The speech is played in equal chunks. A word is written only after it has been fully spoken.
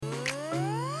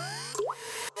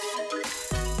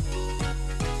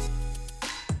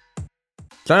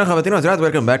السلام خواتین و حضرات،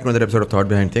 welcome back to انذر episode of thought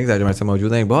behind things. آج ہمارے ساتھ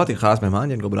موجود ہیں ایک بہت ہی خاص مہمان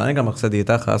جن کو بلانے کا مقصد یہ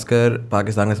تھا، خاص کر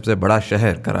پاکستان کا سب سے بڑا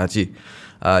شہر کراچی،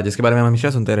 جس کے بارے میں ہم ہمیشہ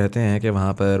سنتے رہتے ہیں کہ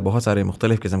وہاں پر بہت سارے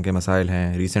مختلف قسم کے مسائل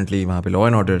ہیں. ریسنٹلی وہاں پہ لا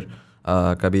اینڈ آرڈر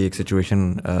کا بھی ایک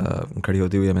سچویشن کھڑی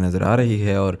ہوتی ہوئی ہمیں نظر آ رہی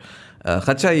ہے، اور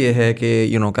خدشہ یہ ہے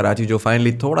کہ کراچی جو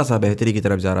فائنلی تھوڑا سا بہتری کی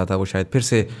طرف جا رہا تھا وہ شاید پھر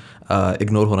سے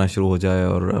اگنور ہونا شروع ہو جائے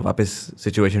اور واپس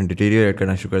سچویشن ڈیٹیریٹ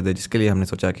کرنا شروع کر دے، جس کے لیے ہم نے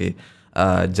سوچا کہ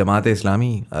جماعت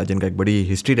اسلامی، جن کا ایک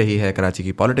بڑی ہسٹری رہی ہے کراچی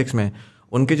کی پالیٹکس میں،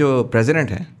 ان کے جو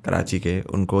پریزیڈنٹ ہیں کراچی کے،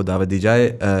 ان کو دعوت دی جائے.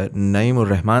 نعیم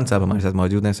الرحمان صاحب ہمارے ساتھ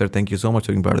موجود ہیں. سر، thank you so much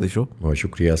for being part of the شو. بہت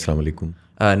شکریہ. السلام علیکم.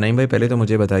 نعیم بھائی، پہلے تو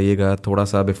مجھے بتائیے گا تھوڑا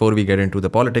سا، before we get into the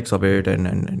politics of it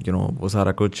and وہ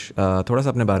سارا کچھ، تھوڑا سا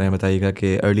اپنے بارے میں بتائیے گا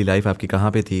کہ ارلی لائف آپ کی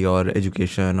کہاں پہ تھی اور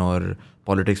ایجوکیشن اور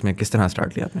پالیٹکس میں کس طرح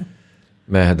اسٹارٹ کیا آپ نے.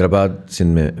 میں حیدرآباد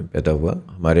سندھ میں پیدا ہوا.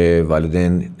 ہمارے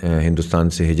والدین ہندوستان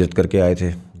سے ہجرت کر کے آئے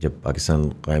تھے جب پاکستان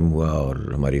قائم ہوا، اور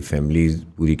ہماری فیملیز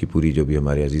پوری کی پوری جو بھی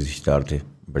ہمارے عزیز رشتہ دار تھے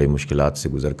بڑے مشکلات سے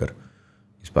گزر کر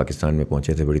اس پاکستان میں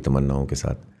پہنچے تھے، بڑی تمناؤں کے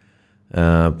ساتھ.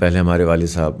 پہلے ہمارے والد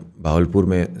صاحب بہاولپور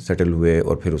میں سیٹل ہوئے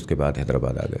اور پھر اس کے بعد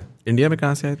حیدرآباد آ گئے. انڈیا میں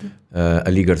کہاں سے آئے تھے؟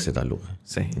 علی گڑھ سے تعلق ہے.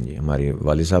 صحیح جی، ہمارے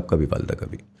والد صاحب کا بھی، والدہ کا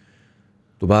بھی.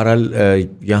 تو بہرحال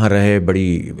یہاں رہے،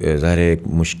 بڑی ظاہر ایک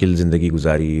مشکل زندگی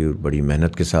گزاری اور بڑی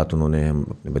محنت کے ساتھ انہوں نے ہم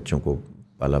اپنے بچوں کو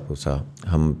پالا پوسا.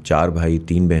 ہم 4 بھائی،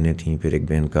 3 بہنیں تھیں، پھر ایک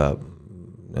بہن کا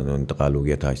انتقال ہو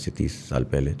گیا تھا آج سے 30 سال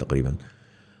پہلے تقریباً.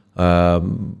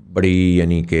 بڑی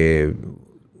یعنی کہ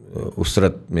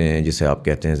اسرت میں جسے آپ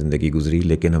کہتے ہیں زندگی گزری،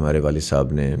 لیکن ہمارے والد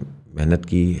صاحب نے محنت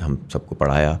کی، ہم سب کو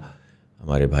پڑھایا.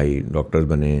 ہمارے بھائی ڈاکٹر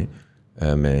بنے،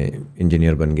 میں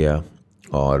انجینئر بن گیا،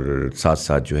 اور ساتھ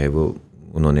ساتھ جو ہے وہ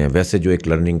انہوں نے ویسے جو ایک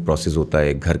لرننگ پروسیس ہوتا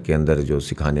ہے گھر کے اندر، جو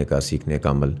سکھانے کا، سیکھنے کا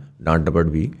عمل، ڈانٹ ڈپٹ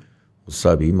بھی، غصہ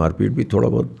بھی، مار پیٹ بھی تھوڑا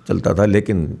بہت چلتا تھا،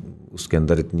 لیکن اس کے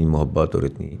اندر اتنی محبت اور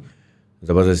اتنی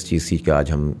زبردست چیز تھی کہ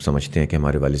آج ہم سمجھتے ہیں کہ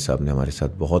ہمارے والد صاحب نے ہمارے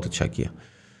ساتھ بہت اچھا کیا.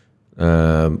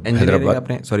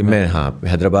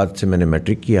 حیدرآباد سے میں نے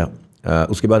میٹرک کیا.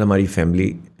 اس کے بعد ہماری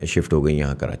فیملی شفٹ ہو گئی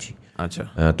یہاں کراچی.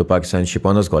 اچھا. تو پاکستان شپ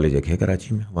آنرز کالج ایک ہے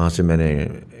کراچی میں، وہاں سے میں نے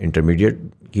انٹرمیڈیٹ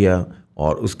کیا،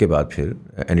 اور اس کے بعد پھر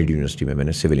این ای ڈی یونیورسٹی میں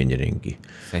نے سول انجینئرنگ کی.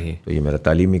 صحیح. تو یہ میرا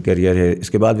تعلیمی کیریئر ہے. اس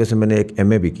کے بعد ویسے میں نے ایک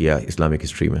ایم اے بھی کیا اسلامک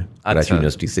ہسٹری میں کراچی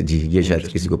یونیورسٹی سے. جی، یہ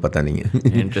شاید کسی کو پتہ نہیں ہے.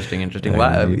 انٹرسٹنگ.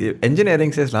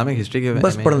 انجینئرنگ سے اسلامک ہسٹری کے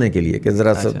بس پڑھنے کے لیے کہ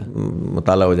ذرا سا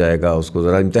مطالعہ ہو جائے گا، اس کو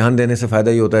ذرا امتحان دینے سے فائدہ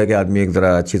یہ ہوتا ہے کہ آدمی ایک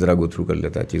ذرا اچھی طرح گو تھرو کر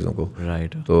لیتا ہے چیزوں کو.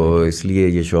 رائٹ. تو اس لیے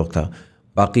یہ شوق تھا.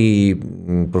 باقی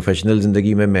پروفیشنل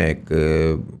زندگی میں ایک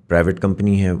پرائیویٹ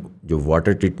کمپنی ہے جو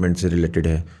واٹر ٹریٹمنٹ سے ریلیٹڈ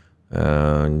ہے،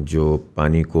 جو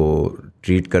پانی کو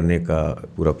ٹریٹ کرنے کا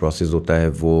پورا پروسیس ہوتا ہے،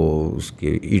 وہ اس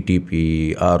کے E T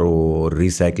P, R O,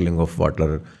 recycling of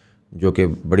water, جو کہ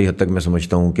بڑی حد تک میں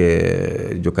سمجھتا ہوں کہ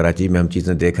جو کراچی میں ہم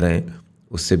چیزیں دیکھ رہے ہیں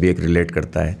اس سے بھی ایک ریلیٹ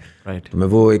کرتا ہے. رائٹ. تو میں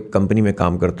وہ ایک کمپنی میں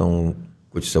کام کرتا ہوں،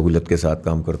 کچھ سہولت کے ساتھ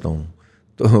کام کرتا ہوں،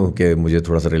 تو کہ مجھے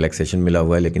تھوڑا سا ریلیکسیشن ملا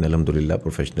ہوا ہے، لیکن الحمدللہ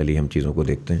پروفیشنلی ہم چیزوں کو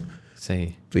دیکھتے ہیں. صحیح.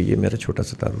 تو یہ میرا چھوٹا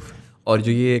سا تعارف ہے. اور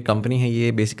جو یہ کمپنی ہے،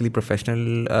 یہ بیسیکلی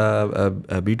پروفیشنل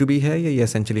B2B ہے یا یہ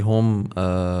اسینچلی ہوم؟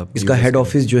 اس کا ہیڈ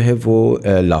آفس جو ہے وہ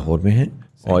لاہور میں ہے،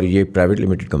 اور یہ پرائیویٹ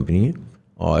لمیٹڈ کمپنی ہے،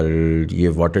 اور یہ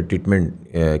واٹر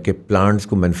ٹریٹمنٹ کے پلانٹس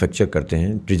کو مینوفیکچر کرتے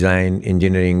ہیں. Design,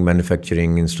 engineering,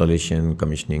 manufacturing, installation,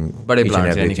 commissioning, بڑے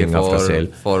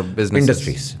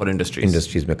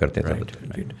انڈسٹریز میں کرتے ہیں.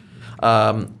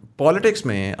 پالیٹکس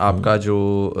میں آپ کا جو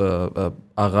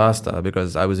آغاز تھا،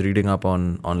 because I was reading up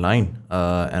on line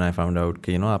and I found out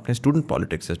کہ آپ نے اسٹوڈنٹ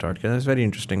پالیٹکس سے اسٹارٹ کیا. It's very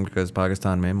interesting because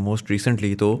Pakistan میں موسٹ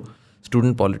ریسنٹلی تو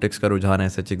اسٹوڈنٹ پالیٹکس کا رجحان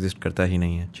ایسا ایگزسٹ کرتا ہی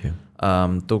نہیں ہے.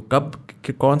 تو کب،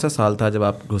 کون سا سال تھا جب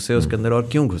آپ گھسے اس کے اندر، اور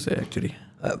کیوں گھسے ایکچولی؟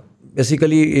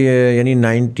 بیسیکلی یعنی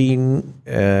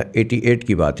 1988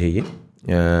 کی بات ہے یہ.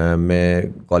 میں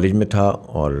کالج میں تھا،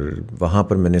 اور وہاں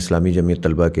پر میں نے اسلامی جمعیت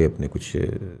طلبہ کے اپنے کچھ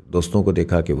دوستوں کو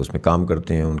دیکھا کہ وہ اس میں کام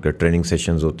کرتے ہیں. ان کے ٹریننگ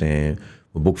سیشنز ہوتے ہیں،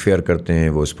 وہ بک فیئر کرتے ہیں،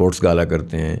 وہ اسپورٹس گالا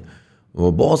کرتے ہیں،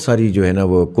 وہ بہت ساری جو ہے نا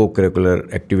وہ کو کریکولر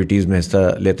ایکٹیویٹیز میں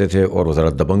حصہ لیتے تھے، اور وہ ذرا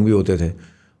دبنگ بھی ہوتے تھے.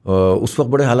 اس وقت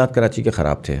بڑے حالات کراچی کے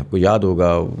خراب تھے. آپ کو یاد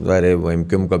ہوگا، ظاہر ہے وہ ایم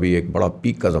کیو ایم کا بھی ایک بڑا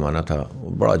پیک کا زمانہ تھا،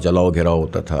 بڑا جلاؤ گھیراؤ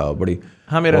ہوتا تھا. بڑی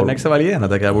ہاں، میرا نیکسٹ سوال یہ ہے نا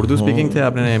تھا کہ آپ اردو اسپیکنگ تھے،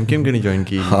 آپ نے ایم کیو ایم کیوں نہیں جوائن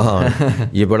کی؟ ہاں،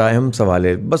 یہ بڑا اہم سوال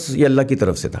ہے. بس یہ اللہ کی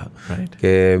طرف سے تھا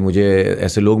کہ مجھے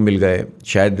ایسے لوگ مل گئے.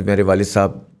 شاید میرے والد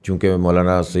صاحب چونکہ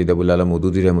مولانا سید ابو العلا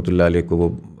مودودی رحمۃ اللہ علیہ کو وہ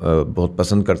بہت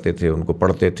پسند کرتے تھے، ان کو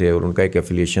پڑھتے تھے، اور ان کا ایک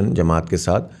ایفیلیشن جماعت کے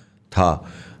ساتھ تھا.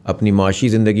 اپنی معاشی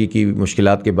زندگی کی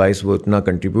مشکلات کے باعث وہ اتنا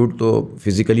کنٹریبیوٹ تو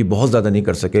فزیکلی بہت زیادہ نہیں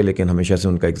کر سکے، لیکن ہمیشہ سے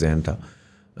ان کا ایک ذہن تھا.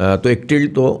 تو ایک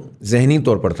ٹلٹ تو ذہنی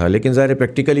طور پر تھا، لیکن ظاہر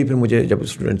پریکٹیکلی پھر مجھے جب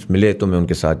اسٹوڈنٹس ملے تو میں ان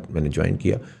کے ساتھ میں نے جوائن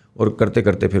کیا، اور کرتے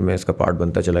کرتے پھر میں اس کا پارٹ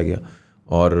بنتا چلا گیا.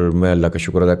 اور میں اللہ کا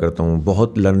شکر ادا کرتا ہوں،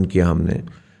 بہت لرن کیا ہم نے.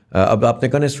 اب آپ نے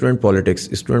کہا نا اسٹوڈنٹ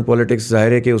پالیٹکس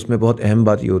ظاہر ہے کہ اس میں بہت اہم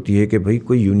بات یہ ہوتی ہے کہ بھائی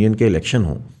کوئی یونین کے الیکشن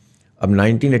ہو. اب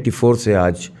 1984 سے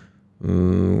آج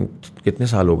کتنے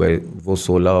سال ہو گئے, وہ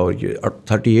 16 اور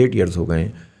 38 ایئرز ہو گئے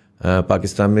ہیں.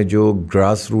 پاکستان میں جو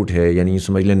گراس روٹ ہے, یعنی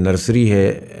سمجھ لیں نرسری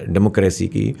ہے ڈیموکریسی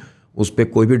کی, اس پہ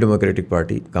کوئی بھی ڈیموکریٹک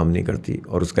پارٹی کام نہیں کرتی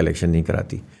اور اس کا الیکشن نہیں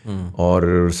کراتی,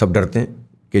 اور سب ڈرتے ہیں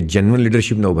کہ جنون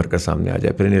لیڈرشپ نہ ابھر کر سامنے آ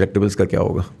جائے, پھر ان الیکٹیبلس کا کیا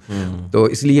ہوگا. تو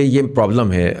اس لیے یہ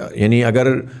پرابلم ہے. یعنی اگر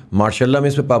ماشاء اللہ میں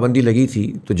اس پہ پابندی لگی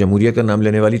تھی تو جمہوریت کا نام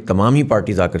لینے والی تمام ہی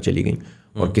پارٹیز آ کر چلی گئیں,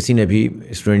 اور کسی نے بھی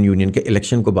اسٹوڈنٹ یونین کے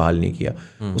الیکشن کو بحال نہیں کیا.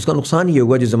 اس کا نقصان یہ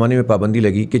ہوا جس زمانے میں پابندی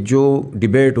لگی کہ جو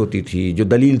ڈبیٹ ہوتی تھی, جو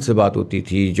دلیل سے بات ہوتی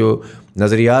تھی, جو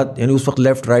نظریات, یعنی اس وقت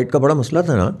لیفٹ رائٹ کا بڑا مسئلہ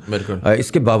تھا نا,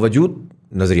 اس کے باوجود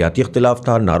نظریاتی اختلاف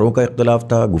تھا, نعروں کا اختلاف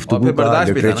تھا, گفتگو کا,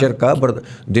 لٹریچر کا,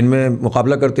 دن میں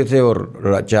مقابلہ کرتے تھے اور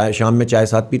شام میں چائے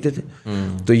ساتھ پیتے تھے.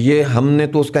 تو یہ ہم نے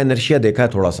تو اس کا انرشیا دیکھا ہے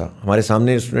تھوڑا سا. ہمارے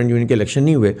سامنے اسٹوڈنٹ یونین کے الیکشن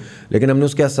نہیں ہوئے, لیکن ہم نے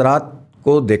اس کے اثرات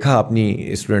کو دیکھا اپنی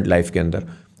اسٹوڈنٹ لائف کے اندر,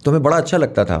 تو ہمیں بڑا اچھا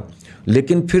لگتا تھا.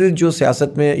 لیکن پھر جو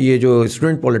سیاست میں یہ جو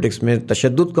اسٹوڈنٹ پالیٹکس میں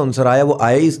تشدد کا عنصر آیا, وہ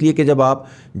آیا اس لیے کہ جب آپ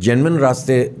جینون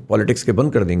راستے پالیٹکس کے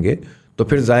بند کر دیں گے تو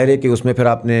پھر ظاہر ہے کہ اس میں پھر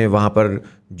آپ نے وہاں پر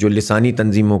جو لسانی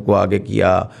تنظیموں کو آگے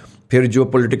کیا, پھر جو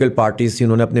پولیٹیکل پارٹیز تھیں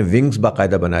انہوں نے اپنے ونگز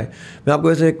باقاعدہ بنائے. میں آپ کو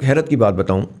ایسے ایک حیرت کی بات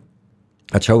بتاؤں,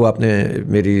 اچھا وہ آپ نے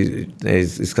میری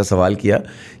اس کا سوال کیا.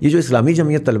 یہ جو اسلامی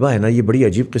جمعیت طلبہ ہے نا, یہ بڑی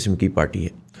عجیب قسم کی پارٹی ہے.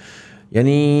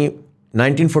 یعنی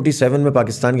 1947 میں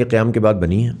پاکستان کے قیام کے بعد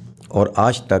بنی ہے, اور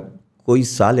آج تک کوئی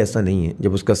سال ایسا نہیں ہے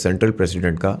جب اس کا سینٹرل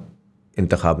پریزیڈنٹ کا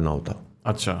انتخاب نہ ہوتا.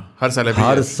 اچھا,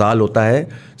 ہر سال ہوتا ہے.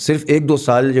 صرف 1-2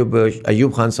 سال جب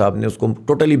ایوب خان صاحب نے اس کو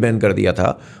ٹوٹلی بین کر دیا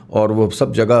تھا اور وہ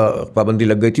سب جگہ پابندی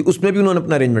لگ گئی تھی, اس میں بھی انہوں نے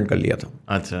اپنا ارینجمنٹ کر لیا تھا.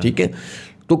 اچھا, ٹھیک ہے.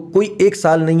 تو کوئی ایک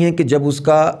سال نہیں ہے کہ جب اس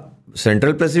کا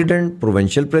سینٹرل پریزیڈنٹ,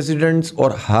 پروونشل پریزیڈنٹس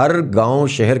اور ہر گاؤں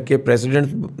شہر کے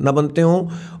پریزیڈنٹ نہ بنتے ہوں,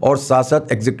 اور ساتھ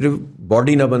ساتھ ایگزیکٹو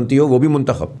باڈی نہ بنتی ہو, وہ بھی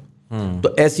منتخب. تو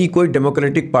ایسی کوئی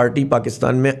ڈیموکریٹک پارٹی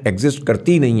پاکستان میں ایگزسٹ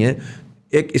کرتی نہیں ہے.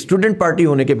 ایک اسٹوڈنٹ پارٹی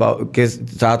ہونے کے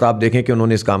ساتھ آپ دیکھیں کہ انہوں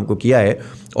نے اس کام کو کیا ہے,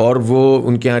 اور وہ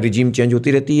ان کے یہاں رجیم چینج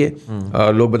ہوتی رہتی ہے,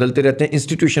 لوگ بدلتے رہتے ہیں,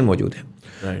 انسٹیٹیوشن موجود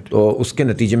ہے. تو اس کے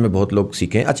نتیجے میں بہت لوگ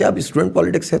سیکھیں. اچھا, اب اسٹوڈنٹ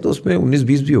پالیٹکس ہے تو اس میں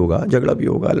 19-20 بھی ہوگا, جھگڑا بھی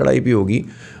ہوگا, لڑائی بھی ہوگی,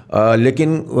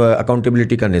 لیکن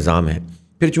اکاؤنٹیبلٹی کا نظام ہے.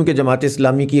 پھر چونکہ جماعت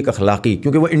اسلامی کی ایک اخلاقی,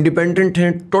 کیونکہ وہ انڈیپینڈنٹ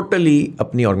ہیں ٹوٹلی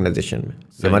اپنی آرگنائزیشن میں,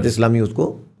 جماعت اسلامی اس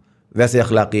کو ویسے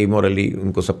اخلاقی مورلی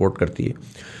ان کو سپورٹ کرتی ہے.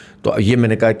 تو یہ میں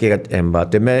نے کہا کہ اہم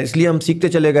بات ہے. میں اس لیے ہم سیکھتے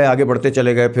چلے گئے, آگے بڑھتے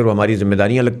چلے گئے, پھر ہماری ذمہ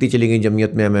داریاں لگتی چلی گئیں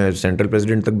جمعیت میں. میں سینٹرل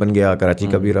پریزیڈنٹ تک بن گیا, کراچی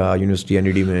کا بھی رہا, یونیورسٹی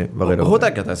NED میں وغیرہ. ہوتا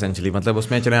کیا تھا اسینشلی, مطلب اس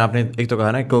میں چلیں آپ نے ایک تو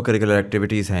کہا نا کو کریکولر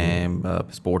ایکٹیویٹیز ہیں,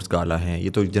 اسپورٹس گالا ہیں, یہ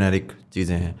تو جنیرک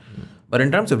چیزیں ہیں, but in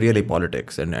terms of really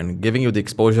politics and giving you the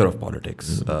exposure of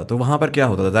politics, تو وہاں پر کیا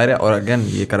ہوتا تھا ظاہر ہے. اور اگین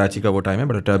یہ کراچی کا وہ ٹائم ہے,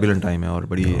 بڑا ٹربولنٹ ٹائم ہے, اور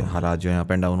بڑی حالات جو ہیں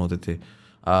اپ اینڈ ڈاؤن ہوتے تھے.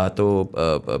 تو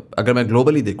اگر میں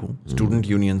گلوبلی دیکھوں اسٹوڈنٹ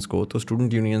یونینس کو, تو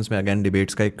اسٹوڈنٹ یونینس میں اگین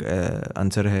ڈبیٹس کا ایک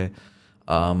عنصر ہے.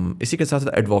 اسی کے ساتھ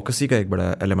ساتھ ایڈوکیسی کا ایک بڑا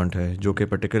ایلیمنٹ ہے, جو کہ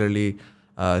پرٹیکولرلی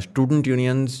اسٹوڈنٹ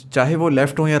یونینس چاہے وہ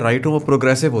لیفٹ ہوں یا رائٹ ہوں, وہ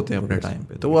پروگریسو ہوتے ہیں اپنے ٹائم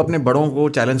پہ. تو وہ اپنے بڑوں کو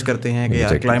چیلنج کرتے ہیں کہ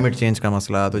یار کلائمیٹ چینج کا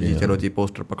مسئلہ, تو جی چلو جی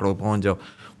پوسٹر پکڑو پہنچ جاؤ.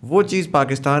 وہ چیز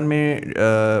پاکستان میں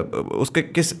اس کے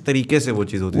کس طریقے سے وہ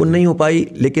چیز ہوتی ہے, وہ نہیں ہو پائی.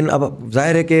 لیکن اب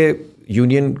ظاہر ہے کہ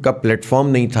یونین کا پلیٹ فارم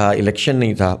نہیں تھا, الیکشن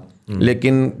نہیں تھا,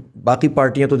 لیکن باقی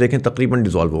پارٹیاں تو دیکھیں تقریباً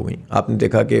ڈیزالو ہو گئیں. آپ نے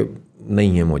دیکھا کہ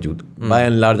نہیں ہیں موجود, بائی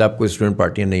اینڈ لارج آپ کو اسٹوڈنٹ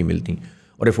پارٹیاں نہیں ملتیں,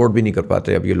 اور افورڈ بھی نہیں کر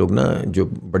پاتے. اب یہ لوگ نا جو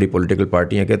بڑی پولیٹیکل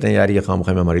پارٹیاں کہتے ہیں یار یہ خام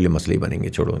خواہ ہمارے لیے مسئلے ہی بنیں گے,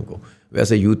 چھوڑو ان کو,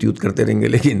 ویسے یوتھ کرتے رہیں گے,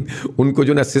 لیکن ان کو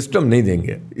جو نا سسٹم نہیں دیں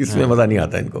گے, اس میں مزہ نہیں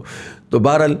آتا ان کو. تو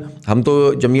بہرحال ہم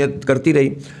تو جمعیت کرتی رہی.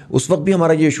 اس وقت بھی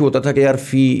ہمارا یہ ایشو ہوتا تھا کہ یار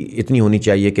فی اتنی ہونی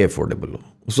چاہیے کہ افورڈیبل ہو.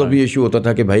 اس وقت بھی ایشو ہوتا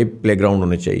تھا کہ بھائی پلے گراؤنڈ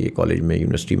ہونے چاہیے کالج میں,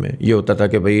 یونیورسٹی میں. یہ ہوتا تھا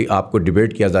کہ بھائی آپ کو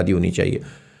ڈبیٹ کی آزادی ہونی چاہیے.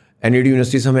 NED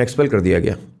یونیورسٹی سے ہمیں ایکسپیل کر دیا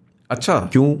گیا. اچھا,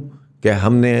 کیوں کہ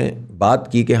ہم نے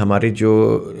بات کی کہ ہمارے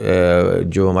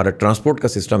جو ہمارا ٹرانسپورٹ کا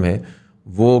سسٹم ہے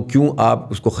وہ کیوں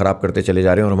آپ اس کو خراب کرتے چلے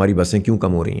جا رہے ہیں, اور ہماری بسیں کیوں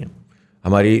کم ہو رہی ہیں,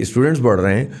 ہماری اسٹوڈنٹس بڑھ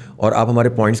رہے ہیں اور آپ ہمارے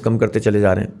پوائنٹس کم کرتے چلے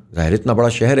جا رہے ہیں. ظاہر اتنا بڑا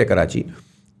شہر ہے کراچی.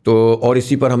 تو اور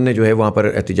اسی پر ہم نے جو ہے وہاں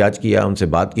پر احتجاج کیا, ان سے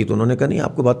بات کی, تو انہوں نے کہا نہیں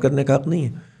آپ کو بات کرنے کا حق نہیں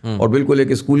ہے. اور بالکل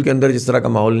ایک اسکول کے اندر جس طرح کا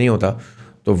ماحول نہیں ہوتا,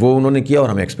 تو وہ انہوں نے کیا اور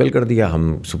ہمیں ایکسپیل کر دیا.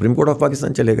 ہم سپریم کورٹ آف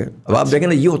پاکستان چلے گئے. اب آپ دیکھیں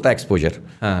نا, یہ ہوتا ہے ایکسپوجر.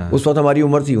 اس وقت ہماری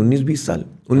عمر تھی 19-20 سال.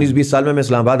 19-20 سال میں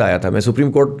اسلام آباد آیا تھا, میں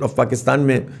سپریم کورٹ آف پاکستان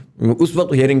میں اس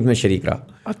وقت ہیئرنگ میں شریک رہا.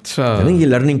 اچھا, یہ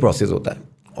لرننگ پروسیس ہوتا ہے.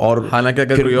 اور حالانکہ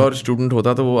اگر کوئی اور اسٹوڈنٹ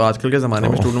ہوتا تو وہ آج کل کے زمانے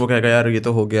میں اسٹوڈنٹ کو کہے گا یار یہ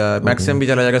تو ہو گیا, میکسیمم بھی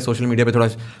چلا جائے گا, سوشل میڈیا پہ تھوڑا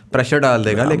پریشر ڈال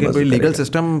دے گا, لیکن کوئی لیگل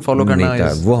سسٹم فالو کرنا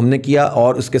وہ ہم نے کیا.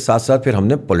 اور اس کے ساتھ ساتھ پھر ہم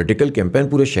نے پولیٹیکل کیمپین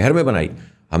پورے شہر میں بنائی.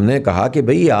 ہم نے کہا کہ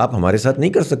بھئی آپ ہمارے ساتھ نہیں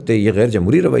کر سکتے, یہ غیر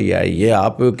جمہوری رویہ ہے, یہ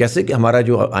آپ کیسے, کہ ہمارا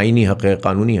جو آئینی حق ہے,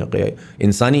 قانونی حق ہے,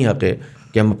 انسانی حق ہے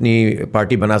کہ ہم اپنی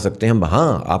پارٹی بنا سکتے ہیں,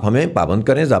 ہاں آپ ہمیں پابند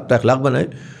کریں, ضابطہ اخلاق بنائیں,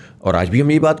 اور آج بھی ہم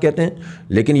یہ بات کہتے ہیں.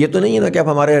 لیکن یہ تو نہیں ہے نا کہ آپ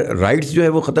ہمارے رائٹس جو ہے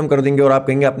وہ ختم کر دیں گے اور آپ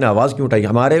کہیں گے آپ نے آواز کیوں اٹھائی.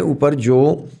 ہمارے اوپر جو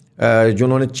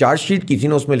انہوں نے چارج شیٹ کی تھی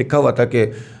نا, اس میں لکھا ہوا تھا کہ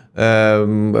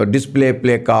ڈسپلے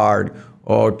پلے کارڈ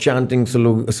اور چانٹنگ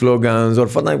سلوگنز اور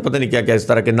پتہ نہیں کیا کیا اس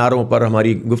طرح کے نعروں پر,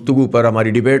 ہماری گفتگو پر,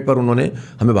 ہماری ڈیبیٹ پر انہوں نے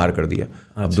ہمیں باہر کر دیا.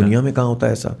 اب دنیا میں کہاں ہوتا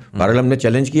ہے ایسا. بہرحال ہم نے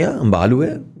چیلنج کیا, ہم بحال ہوئے,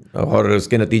 اور اس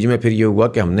کے نتیجے میں پھر یہ ہوا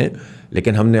کہ ہم نے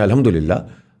الحمدللہ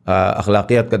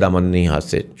اخلاقیات کا دامن نہیں ہاتھ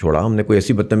سے چھوڑا. ہم نے کوئی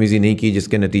ایسی بدتمیزی نہیں کی جس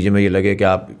کے نتیجے میں یہ لگے کہ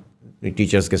آپ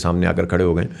ٹیچرز کے سامنے آ کر کھڑے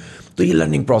ہو گئے. تو یہ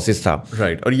لرننگ پروسیس تھا.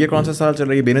 رائٹ. اور یہ کون سا سال چل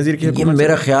رہا ہے, بے نظیر کی حکومت؟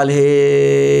 میرا خیال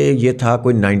ہے یہ تھا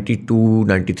کوئی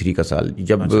 92-93 کا سال,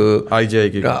 جب آئی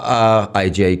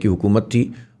جے آئی کی حکومت تھی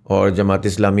اور جماعت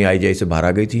اسلامی آئی جے آئی سے باہر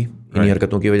آ گئی تھی انہی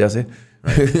حرکتوں کی وجہ سے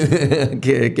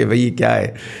کہ بھئی کیا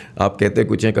ہے, آپ کہتے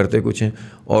کچھ ہیں کرتے کچھ ہیں.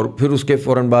 اور پھر اس کے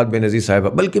فوراً بعد بے نظیر صاحبہ,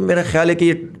 بلکہ میرا خیال ہے کہ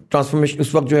یہ ٹرانسفارمیشن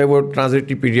اس وقت جو ہے وہ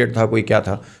ٹرانزٹری پیریڈ تھا, کوئی کیا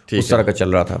تھا اس طرح کا چل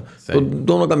رہا تھا. تو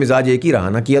دونوں کا مزاج ایک ہی رہا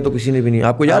نا, کیا تو کسی نے بھی نہیں.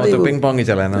 آپ کو یاد ہے پنگ پونگ ہی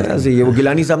چلا ہے نا. یہ وہ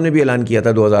گیلانی صاحب نے بھی اعلان کیا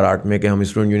تھا 2008 میں کہ ہم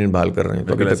اسٹوڈنٹ یونین بحال کر رہے ہیں,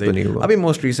 تو ابھی تک تو نہیں ہوا. ابھی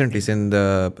موسٹ ریسنٹلی سندھ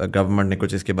گورنمنٹ نے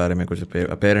کچھ اس کے بارے میں کچھ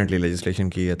اپیرنٹلی لیجسلیشن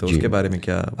کی ہے, تو اس کے بارے میں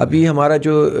کیا؟ ابھی ہمارا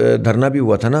جو دھرنا بھی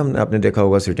ہوا تھا نا, آپ نے دیکھا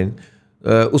ہوگا سٹ ان,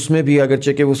 اس میں بھی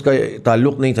اگرچہ کہ اس کا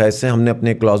تعلق نہیں تھا اس سے, ہم نے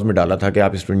اپنے کلاز میں ڈالا تھا کہ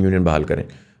آپ اسٹوڈنٹ یونین بحال کریں,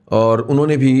 اور انہوں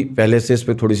نے بھی پہلے سے اس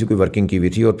پہ تھوڑی سی کوئی ورکنگ کی ہوئی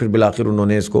تھی, اور پھر بالآخر انہوں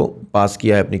نے اس کو پاس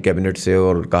کیا ہے اپنی کیبنٹ سے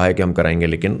اور کہا ہے کہ ہم کرائیں گے,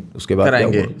 لیکن اس کے بعد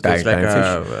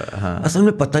اصل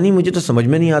میں پتہ نہیں, مجھے تو سمجھ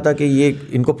میں نہیں آتا کہ یہ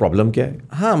ان کو پرابلم کیا ہے.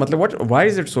 ہاں مطلب Y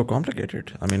is it so complicated?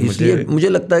 اس لیے مجھے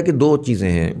لگتا ہے کہ دو چیزیں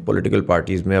ہیں پولیٹیکل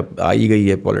پارٹیز میں, اب آئی گئی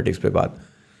ہے پالیٹکس پہ بات.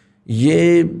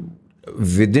 یہ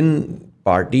ود ان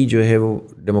پارٹی جو ہے وہ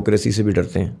ڈیموکریسی سے بھی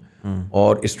ڈرتے ہیں,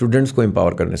 اور اسٹوڈنٹس کو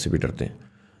امپاور کرنے سے بھی ڈرتے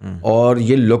ہیں, اور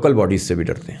یہ لوکل باڈیز سے بھی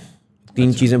ڈرتے ہیں.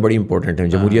 تین چیزیں بڑی امپورٹنٹ ہیں.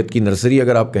 جمہوریت کی نرسری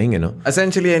اگر آپ کہیں گے نا,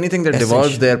 essentially anything that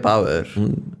devolves their power,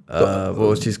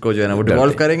 وہ اس چیز کو جو ہے نا وہ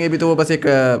ڈیوالو کریں گے بھی, تو وہ بس ایک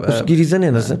اس کی ریزن ہے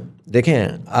نا سر. دیکھیں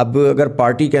اب اگر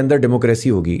پارٹی کے اندر ڈیموکریسی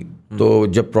ہوگی تو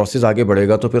جب پروسیس آگے بڑھے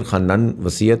گا تو پھر خاندان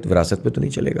وصیت وراثت پہ تو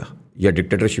نہیں چلے گا, یا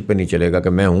ڈکٹیٹرشپ پہ نہیں چلے گا کہ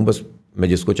میں ہوں بس میں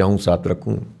جس کو چاہوں ساتھ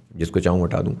رکھوں, جس کو چاہوں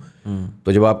ہٹا دوں.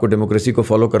 تو جب آپ کو ڈیموکریسی کو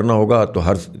فالو کرنا ہوگا تو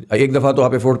ہر ایک دفعہ تو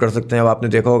آپ افورڈ کر سکتے ہیں. اب آپ نے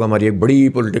دیکھا ہوگا ہماری ایک بڑی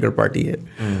پولیٹیکل پارٹی ہے,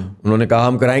 انہوں نے کہا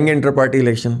ہم کرائیں گے انٹر پارٹی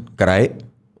الیکشن, کرائے,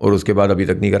 اور اس کے بعد ابھی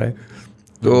تک نہیں کرائے.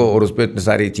 تو اور اس پہ اتنی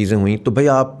ساری چیزیں ہوئیں. تو بھائی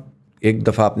آپ ایک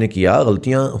دفعہ آپ نے کیا,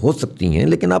 غلطیاں ہو سکتی ہیں,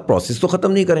 لیکن آپ پروسیس تو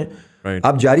ختم نہیں کریں,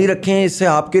 آپ جاری رکھیں. اس سے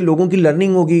آپ کے لوگوں کی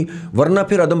لرننگ ہوگی, ورنہ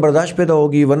پھر عدم برداشت پیدا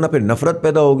ہوگی, ورنہ پھر نفرت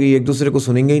پیدا ہوگی, ایک دوسرے کو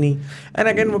سنیں گے ہی نہیں. اینڈ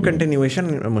اگین وہ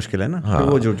کنٹینیویشن مشکل ہے نا.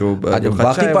 وہ جو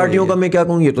باقی پارٹیوں کا میں کیا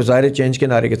کہوں, یہ تو ظاہر چینج کے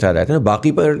نعرے کے ساتھ آئے تھے نا.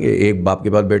 باقی پر ایک باپ کے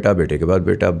بعد بیٹا, بیٹے کے بعد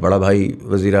بیٹا, بڑا بھائی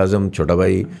وزیر اعظم, چھوٹا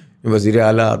بھائی وزیر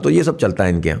اعلیٰ, تو یہ سب چلتا ہے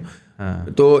ان کے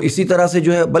یہاں. تو اسی طرح سے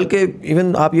جو ہے, بلکہ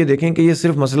ایون آپ یہ دیکھیں کہ یہ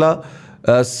صرف مسئلہ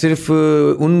صرف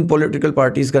ان پولیٹیکل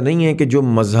پارٹیز کا نہیں ہے کہ جو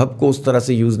مذہب کو اس طرح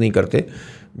سے یوز نہیں کرتے.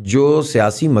 جو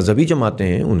سیاسی مذہبی جماعتیں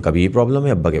ہیں ان کا بھی یہ پرابلم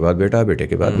ہے, ابا کے بعد بیٹا, بیٹے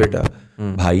کے بعد بیٹا,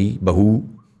 بھائی بہو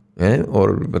ہیں, اور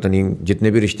پتہ نہیں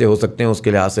جتنے بھی رشتے ہو سکتے ہیں اس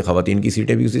کے لحاظ سے خواتین کی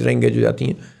سیٹیں بھی اسی طرح انگیج ہو جاتی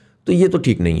ہیں. تو یہ تو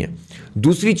ٹھیک نہیں ہے.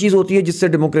 دوسری چیز ہوتی ہے جس سے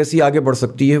ڈیموکریسی آگے بڑھ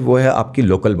سکتی ہے, وہ ہے آپ کی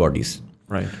لوکل باڈیز.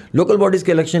 لوکل باڈیز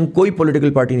کے الیکشن کوئی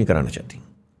پولیٹیکل پارٹی نہیں کرانا چاہتی.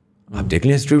 آپ دیکھ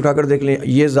لیں, ہسٹری اٹھا کر دیکھ لیں,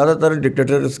 یہ زیادہ تر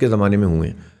ڈکٹیٹرز کے زمانے میں ہوئے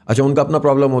ہیں. اچھا, ان کا اپنا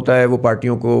پرابلم ہوتا ہے, وہ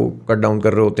پارٹیوں کو کٹ ڈاؤن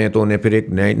کر رہے ہوتے ہیں, تو انہیں پھر ایک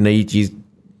نئی چیز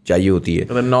چاہیے ہوتی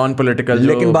ہے نان پولیٹیکل,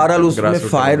 لیکن بہرحال اس میں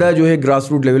فائدہ جو ہے گراس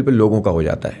روٹ لیول پہ لوگوں کا ہو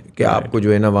جاتا ہے کہ آپ کو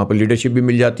جو ہے نا وہاں پہ لیڈرشپ بھی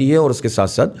مل جاتی ہے, اور اس کے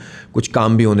ساتھ ساتھ کچھ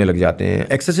کام بھی ہونے لگ جاتے ہیں,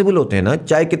 ایکسیسیبل ہوتے ہیں نا,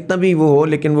 چاہے کتنا بھی وہ ہو,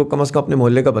 لیکن وہ کم از کم اپنے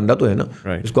محلے کا بندہ تو ہے نا,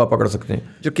 اس کو آپ پکڑ سکتے ہیں.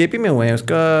 جو کے پی میں ہوئے ہیں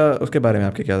اس کے بارے میں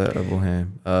آپ کے کیا وہ ہیں,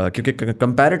 کیونکہ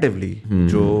کمپیریٹیولی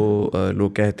جو لوگ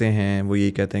کہتے ہیں وہ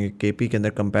یہی کہتے ہیں کہ کے پی کے اندر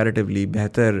کمپیریٹیولی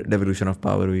بہتر ڈیولیوشن آف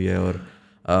پاور ہوئی ہے, اور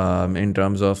ان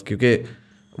ٹرمز آف, کیونکہ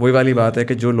وہی والی بات ہے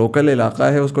کہ جو لوکل علاقہ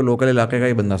ہے اس کو لوکل علاقے کا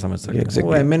ہی بندہ سمجھ سکتا ہے.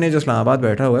 وہ ایم این اے جو اسلام آباد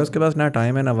بیٹھا ہوا ہے اس کے پاس نہ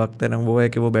ٹائم ہے نہ وقت ہے, نہ وہ ہے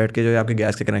کہ وہ بیٹھ کے جو ہے آپ کے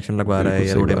گیس کے کنیکشن لگوا رہا ہے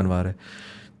یا روڈیں بنوا رہا ہے.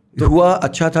 تو ہوا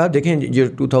اچھا تھا. دیکھیں جو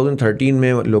 2013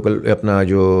 میں لوکل اپنا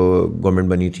جو گورنمنٹ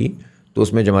بنی تھی تو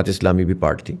اس میں جماعت اسلامی بھی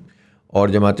پارٹ تھی, اور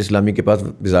جماعت اسلامی کے پاس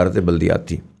وزارت بلدیات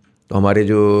تھی. تو ہمارے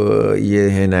جو یہ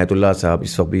ہیں عنایت اللہ صاحب,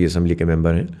 اس وقت بھی اسمبلی کے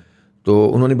ممبر ہیں,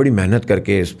 تو انہوں نے بڑی محنت کر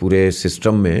کے اس پورے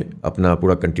سسٹم میں اپنا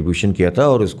پورا کنٹریبیوشن کیا تھا,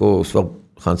 اور اس کو اس وقت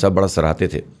خان صاحب بڑا سراہتے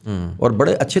تھے, اور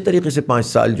بڑے اچھے طریقے سے 5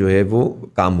 سال جو ہے وہ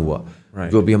کام ہوا.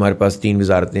 جو بھی ہمارے پاس 3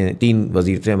 وزارتیں, 3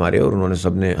 وزیر تھے ہمارے, اور انہوں نے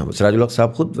سب نے, سراج الحق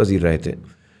صاحب خود وزیر رہے تھے,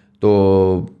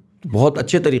 تو بہت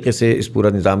اچھے طریقے سے اس پورا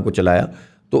نظام کو چلایا.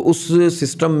 تو اس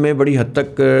سسٹم میں بڑی حد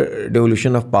تک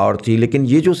ڈیولوشن آف پاور تھی. لیکن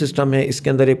یہ جو سسٹم ہے اس کے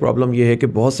اندر ایک پرابلم یہ ہے کہ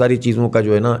بہت ساری چیزوں کا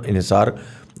جو ہے نا انحصار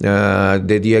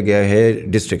دے دیا گیا ہے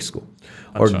ڈسٹرکس کو,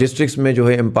 اور ڈسٹرکس میں جو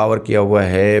ہے امپاور کیا ہوا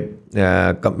ہے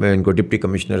ان کو ڈپٹی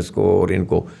کمشنرز کو اور ان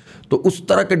کو. تو اس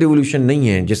طرح کا ڈیولوشن نہیں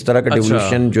ہے جس طرح کا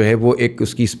ڈیولوشن جو ہے وہ ایک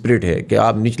اس کی اسپرٹ ہے کہ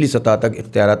آپ نچلی سطح تک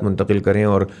اختیارات منتقل کریں,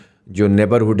 اور جو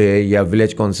نیبرہڈ ہے یا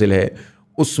ولیج کونسل ہے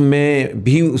اس میں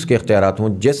بھی اس کے اختیارات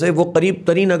ہوں. جیسے وہ قریب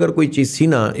ترین اگر کوئی چیز تھی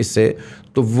نا اس سے,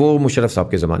 تو وہ مشرف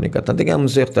صاحب کے زمانے کا تھا. دیکھیں ہم ان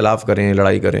سے اختلاف کریں,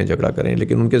 لڑائی کریں, جھگڑا کریں,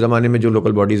 لیکن ان کے زمانے میں جو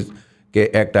لوکل باڈیز کے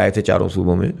ایکٹ آئے تھے چاروں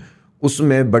صوبوں میں, اس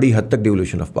میں بڑی حد تک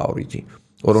ڈیولوشن آف پاور ہوئی تھی.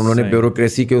 اور انہوں نے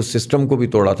بیوروکریسی کے اس سسٹم کو بھی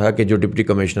توڑا تھا کہ جو ڈپٹی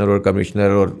کمشنر اور کمشنر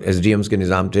اور ایس ڈی ایمز کے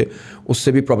نظام تھے اس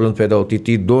سے بھی پرابلم پیدا ہوتی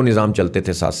تھی. 2 نظام چلتے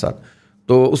تھے ساتھ ساتھ.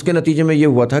 تو اس کے نتیجے میں یہ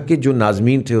ہوا تھا کہ جو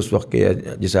ناظمین تھے اس وقت کے,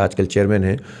 جسے آج کل چیئرمین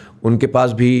ہیں, ان کے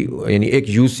پاس بھی یعنی ایک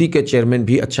یو سی کے چیئرمین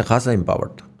بھی اچھا خاصا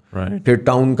امپاورڈ تھا, پھر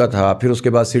ٹاؤن کا تھا, پھر اس کے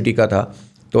بعد سٹی کا تھا.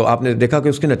 تو آپ نے دیکھا کہ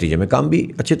اس کے نتیجے میں کام بھی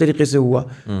اچھے طریقے سے ہوا.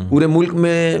 پورے ملک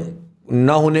میں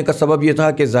نہ ہونے کا سبب یہ تھا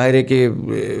کہ ظاہر ہے کہ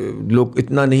لوگ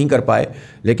اتنا نہیں کر پائے,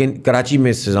 لیکن کراچی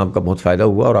میں اس نظام کا بہت فائدہ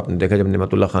ہوا. اور آپ نے دیکھا جب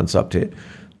نعمت اللہ خان صاحب تھے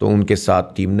تو ان کے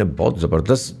ساتھ ٹیم نے بہت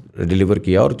زبردست ڈیلیور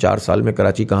کیا, اور 4 سال میں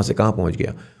کراچی کہاں سے کہاں پہنچ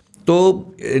گیا. تو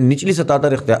نچلی سطح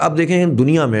تک اختیار. اب دیکھیں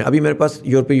دنیا میں, ابھی میرے پاس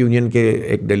یورپی یونین کے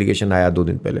ایک ڈیلیگیشن آیا 2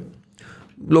 دن پہلے,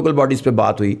 لوکل باڈیز پہ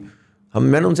بات ہوئی.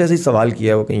 میں نے ان سے ایسے ہی سوال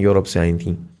کیا, وہ کہیں یورپ سے آئی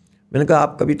تھیں. میں نے کہا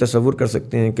آپ کبھی تصور کر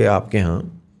سکتے ہیں کہ آپ کے ہاں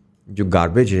جو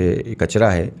گاربیج ہے,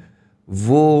 کچرا ہے,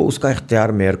 وہ اس کا اختیار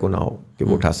میئر کو نہ ہو کہ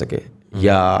وہ اٹھا سکے,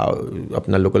 یا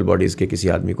اپنا لوکل باڈیز کے کسی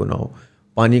آدمی کو نہ ہو.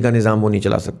 پانی کا نظام وہ نہیں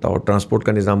چلا سکتا ہو, ٹرانسپورٹ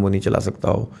کا نظام وہ نہیں چلا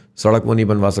سکتا ہو, سڑک وہ نہیں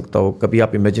بنوا سکتا ہو. کبھی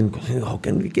آپ امیجن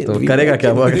کرے گا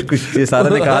کیا وہ اگر کچھ یہ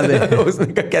سارا نکال دے؟ اس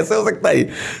نے کہا کیسے ہو سکتا ہے؟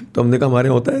 تو ہم نے کہا ہمارے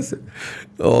ہوتا ہے ایسے.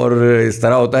 اور اس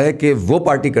طرح ہوتا ہے کہ وہ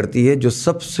پارٹی کرتی ہے جو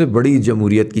سب سے بڑی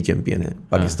جمہوریت کی چیمپئن ہے,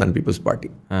 پاکستان پیپلز پارٹی.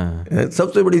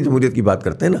 سب سے بڑی جمہوریت کی بات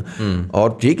کرتے ہیں نا. اور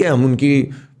ٹھیک ہے, ہم ان کی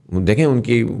دیکھیں ان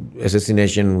کی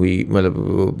ایسیسینیشن ہوئی, مطلب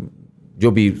جو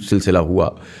بھی سلسلہ ہوا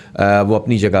وہ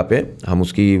اپنی جگہ پہ, ہم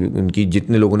اس کی ان کی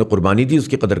جتنے لوگوں نے قربانی دی اس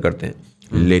کی قدر کرتے ہیں.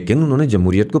 لیکن انہوں نے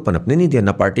جمہوریت کو پنپنے نہیں دیا,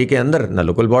 نہ پارٹی کے اندر, نہ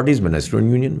لوکل باڈیز میں, نہ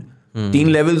اسٹوڈنٹ یونین میں. 3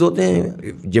 لیولز ہوتے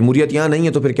ہیں. جمہوریت یہاں نہیں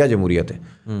ہے تو پھر کیا جمہوریت ہے؟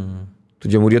 تو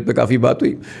جمہوریت پہ کافی بات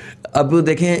ہوئی. اب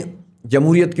دیکھیں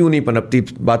جمہوریت کیوں نہیں پنپتی,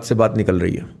 بات سے بات نکل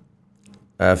رہی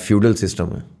ہے. فیوڈل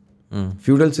سسٹم ہے.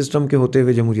 فیوڈل سسٹم کے ہوتے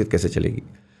ہوئے جمہوریت کیسے چلے گی؟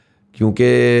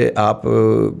 کیونکہ آپ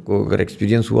کو اگر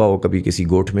ایکسپیرینس ہوا ہو کبھی کسی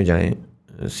گوٹھ میں جائیں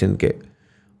سندھ کے,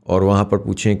 اور وہاں پر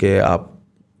پوچھیں کہ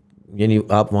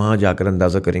آپ وہاں جا کر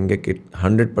اندازہ کریں گے کہ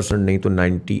 100% نہیں تو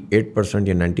 98%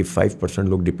 یا 95%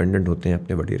 لوگ ڈیپینڈنٹ ہوتے ہیں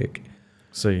اپنے وڈیرے کے.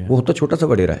 صحیح ہے. وہ ہوتا چھوٹا سا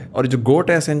وڈیرا ہے. اور جو گوٹ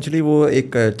ہے اسینچلی وہ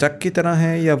ایک چک کی طرح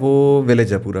ہے یا وہ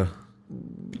ولیج ہے پورا؟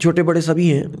 چھوٹے بڑے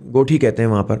سبھی ہیں, گوٹ ہی کہتے ہیں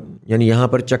وہاں پر. یعنی یہاں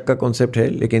پر چک کا کانسیپٹ ہے,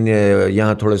 لیکن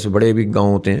یہاں تھوڑے سے بڑے بھی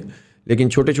گاؤں ہوتے ہیں, لیکن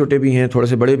چھوٹے چھوٹے بھی ہیں, تھوڑے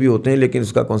سے بڑے بھی ہوتے ہیں, لیکن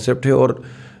اس کا کانسیپٹ ہے. اور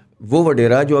وہ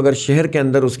وڈیرا جو اگر شہر کے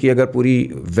اندر اس کی اگر پوری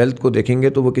ویلتھ کو دیکھیں گے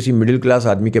تو وہ کسی مڈل کلاس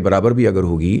آدمی کے برابر بھی اگر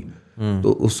ہوگی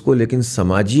تو اس کو, لیکن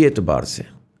سماجی اعتبار سے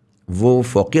وہ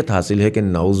فوقیت حاصل ہے کہ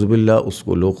نعوذ باللہ اس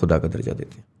کو لوگ خدا کا درجہ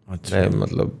دیتے ہیں. اچھا,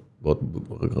 مطلب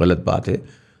بہت غلط بات ہے.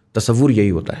 تصور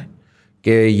یہی ہوتا ہے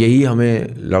کہ یہی ہمیں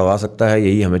لڑوا سکتا ہے,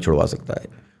 یہی ہمیں چھڑوا سکتا ہے,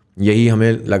 یہی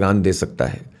ہمیں لگان دے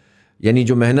سکتا ہے. یعنی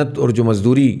جو محنت اور جو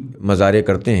مزدوری مزارے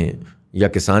کرتے ہیں یا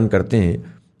کسان کرتے ہیں,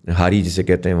 ہاری جسے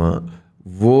کہتے ہیں وہاں,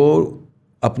 وہ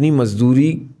اپنی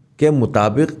مزدوری کے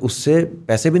مطابق اس سے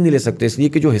پیسے بھی نہیں لے سکتے, اس لیے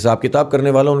کہ جو حساب کتاب کرنے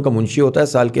والا ان کا منشی ہوتا ہے,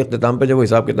 سال کے اختتام پہ جب وہ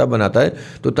حساب کتاب بناتا ہے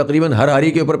تو تقریباً ہر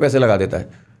ہاری کے اوپر پیسے لگا دیتا ہے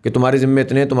کہ تمہارے ذمے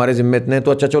اتنے, تمہارے ذمے اتنے,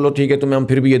 تو اچھا چلو ٹھیک ہے تمہیں ہم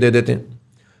پھر بھی یہ دے دیتے ہیں.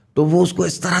 تو وہ اس کو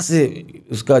اس طرح سے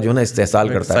اس کا جو ہے نا استحصال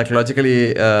کرتا ہے,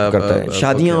 سائیکولوجیکلی کرتا ہے.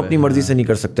 شادیاں اپنی مرضی سے نہیں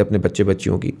کر سکتے اپنے بچے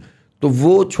بچیوں کی. تو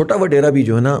وہ چھوٹا وڈیرا بھی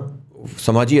جو ہے نا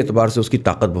سماجی اعتبار سے اس کی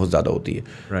طاقت بہت زیادہ ہوتی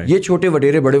ہے. یہ چھوٹے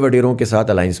وڈیرے بڑے وڈیروں کے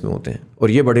ساتھ الائنس میں ہوتے ہیں, اور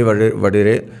یہ بڑے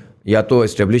وڈیرے یا تو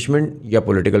اسٹیبلشمنٹ یا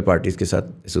پولیٹیکل پارٹیز کے ساتھ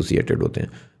ایسوسیٹیڈ ہوتے ہیں.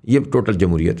 یہ ٹوٹل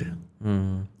جمہوریت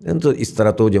ہے. تو اس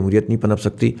طرح تو جمہوریت نہیں پنپ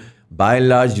سکتی. بائی اینڈ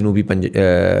لارج جنوبی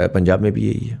پنجاب میں بھی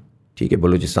یہی ہے. ٹھیک ہے,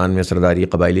 بلوچستان میں سرداری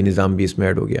قبائلی نظام بھی اس میں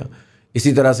ایڈ ہو گیا.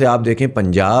 اسی طرح سے آپ دیکھیں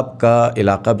پنجاب کا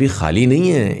علاقہ بھی خالی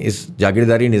نہیں ہے اس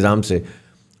جاگیرداری نظام سے.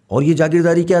 اور یہ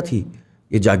جاگیرداری کیا تھی؟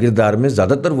 یہ جاگیردار میں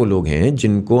زیادہ تر وہ لوگ ہیں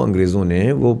جن کو انگریزوں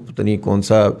نے, وہ پتہ نہیں کون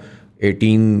سا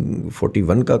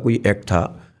 1841 کا کوئی ایکٹ تھا,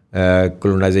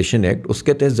 کولونائزیشن ایکٹ, اس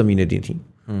کے تحت زمینیں دی تھیں.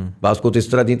 بعض کو تو اس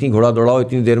طرح دی تھیں گھوڑا دوڑاؤ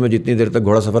اتنی دیر میں جتنی دیر تک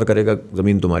گھوڑا سفر کرے گا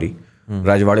زمین تمہاری.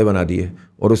 راجواڑے بنا دیے,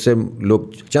 اور اس سے لوگ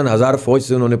چند ہزار فوج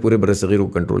سے انہوں نے پورے برصغیر کو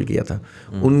کنٹرول کیا تھا.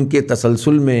 ان کے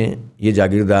تسلسل میں یہ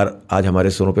جاگیردار آج ہمارے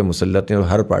سروں پہ مسلط ہیں, اور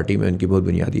ہر پارٹی میں ان کی بہت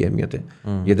بنیادی اہمیت ہے.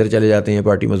 ادھر چلے جاتے ہیں یہ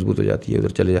پارٹی مضبوط ہو جاتی ہے, ادھر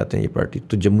چلے جاتے ہیں یہ پارٹی.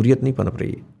 تو جمہوریت نہیں پنپ رہی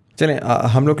ہے. چلیں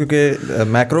ہم لوگ کیونکہ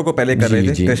میکرو کو پہلے کر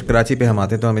رہے تھے, کراچی پہ ہم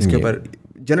آتے ہیں تو ہم اس کے اوپر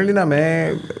جنرلی نا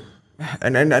میں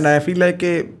اینڈ آئی فیل لائک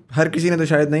کہ ہر کسی نے تو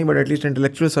شاید نہیں, but at least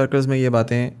intellectual circles میں یہ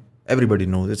باتیں everybody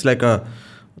knows. It's like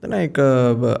ہوتا ہے نا ایک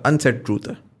انسیڈ ٹروتھ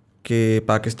ہے کہ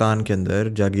پاکستان کے اندر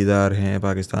جاگیردار ہیں,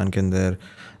 پاکستان کے اندر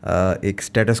ایک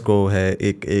اسٹیٹس کو ہے,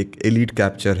 ایک ایلیٹ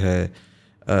کیپچر ہے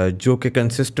جو کہ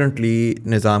کنسسٹنٹلی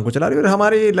نظام کو چلا رہی ہے. اور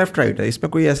ہمارے لیفٹ رائٹ ہے, اس میں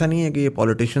کوئی ایسا نہیں ہے کہ یہ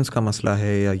پولیٹیشینس کا مسئلہ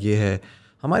ہے یا یہ ہے.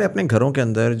 ہمارے اپنے گھروں کے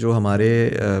اندر جو ہمارے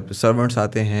سرونٹس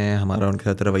آتے ہیں, ہمارا ان کے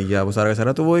ساتھ رویہ وہ سارا کا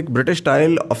سارا, تو وہ ایک برٹش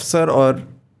اسٹائل افسر اور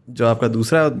جو آپ کا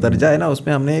دوسرا درجہ ہے نا اس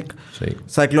میں ہم نے ایک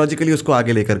سائیکولوجیکلی اس کو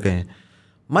آگے لے کر گئے ہیں.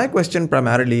 My question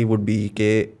primarily would be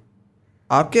کہ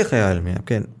آپ کے خیال میں, آپ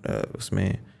کے اس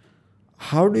میں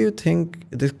how do you think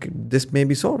this may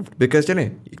be solved? Because چلیں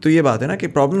ایک تو یہ بات ہے نا کہ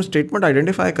پرابلم اسٹیٹمنٹ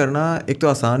آئیڈینٹیفائی کرنا ایک تو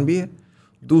آسان بھی ہے,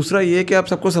 دوسرا یہ کہ آپ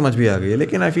سب کو سمجھ بھی آ گئی ہے,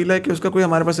 لیکن آئی فیل لائک کہ اس کا کوئی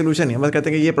ہمارے پاس سولوشن نہیں ہے. بس کہتے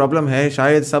ہیں کہ یہ پرابلم ہے,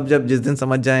 شاید سب جب جس دن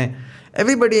سمجھ جائیں,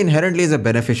 everybody inherently is a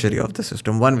beneficiary of the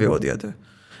system one way اور the other.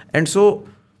 And so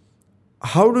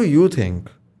how do you think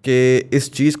کہ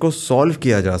اس چیز کو سالو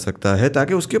کیا جا سکتا ہے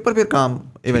تاکہ اس کے اوپر پھر کام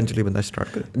ایونچولی بندہ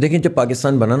اسٹارٹ کرے؟ دیکھیں جب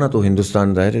پاکستان بنا نا تو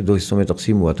ہندوستان ظاہر ہے 2 حصوں میں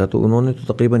تقسیم ہوا تھا, تو انہوں نے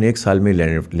تو تقریباً 1 سال میں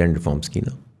لینڈ ریفارمس کی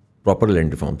نا, پراپر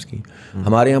لینڈ ریفارمس کی.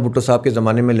 ہمارے یہاں بھٹو صاحب کے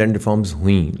زمانے میں لینڈ ریفارمس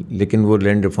ہوئیں, لیکن وہ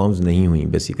لینڈ ریفارمس نہیں ہوئیں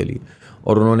بیسیکلی.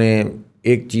 اور انہوں نے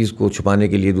ایک چیز کو چھپانے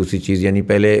کے لیے دوسری چیز, یعنی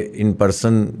پہلے ان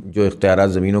پرسن جو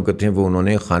اختیارات زمینوں کے تھے وہ انہوں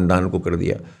نے خاندان کو کر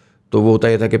دیا. تو وہ ہوتا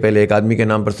یہ تھا کہ پہلے ایک آدمی کے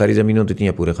نام پر ساری زمینیں ہوتی تھیں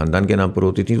یا پورے خاندان کے نام پر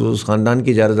ہوتی تھیں, تو اس خاندان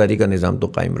کی اجارہ داری کا نظام تو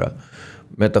قائم رہا.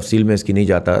 میں تفصیل میں اس کی نہیں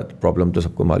جاتا, پرابلم تو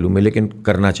سب کو معلوم ہے, لیکن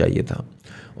کرنا چاہیے تھا.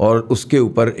 اور اس کے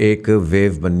اوپر ایک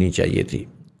ویو بننی چاہیے تھی.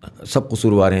 سب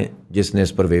قصوروار ہیں جس نے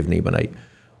اس پر ویو نہیں بنائی,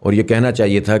 اور یہ کہنا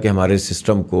چاہیے تھا کہ ہمارے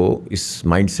سسٹم کو اس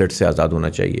مائنڈ سیٹ سے آزاد ہونا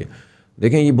چاہیے.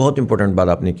 دیکھیں یہ بہت امپورٹنٹ بات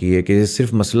آپ نے کی ہے کہ یہ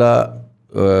صرف مسئلہ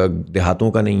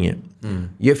دیہاتوں کا نہیں ہے,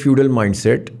 یہ فیوڈل مائنڈ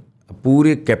سیٹ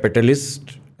پورے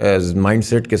کیپٹلسٹ مائنڈ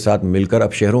سیٹ کے ساتھ مل کر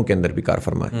اب شہروں کے اندر بھی کار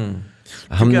فرما ہے.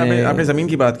 ہم نے آپ نے زمین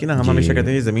کی بات کی نا, ہم ہمیشہ کہتے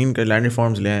ہیں یہ زمین کے لینڈ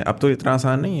ریفارمز لے آئیں. اب تو اتنا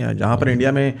آسان نہیں ہے. جہاں پر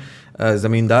انڈیا میں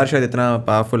زمیندار شاید اتنا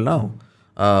پاورفل نہ ہو,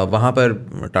 وہاں پر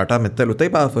ٹاٹا متل اتنا ہی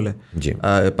پاورفل ہے. جی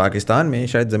پاکستان میں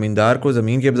شاید زمیندار کو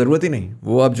زمین کی اب ضرورت ہی نہیں,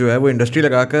 وہ اب جو ہے وہ انڈسٹری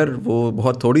لگا کر وہ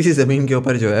بہت تھوڑی سی زمین کے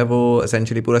اوپر جو ہے وہ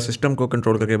اسینشلی پورا سسٹم کو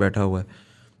کنٹرول کر کے بیٹھا ہوا ہے.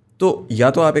 تو یا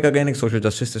تو آپ ایک سوشل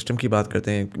جسٹس سسٹم کی بات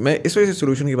کرتے ہیں, میں اس وجہ سے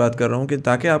سولوشن کی بات کر رہا ہوں کہ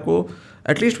تاکہ آپ کو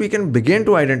at least we can begin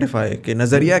to identify کہ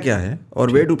نظریہ کیا ہے اور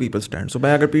where do people stand. So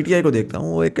میں اگر پی ٹی آئی کو دیکھتا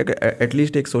ہوں, وہ ایک ایٹ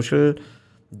لیسٹ ایک social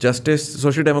justice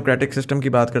social democratic system کی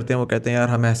بات کرتے ہیں. وہ کہتے ہیں یار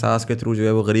ہم احساس کے تھرو جو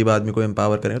ہے وہ غریب آدمی کو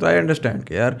امپاور کریں. تو آئی انڈرسٹینڈ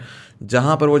کہ یار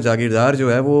جہاں پر وہ جاگیردار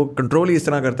جو ہے وہ کنٹرول ہی اس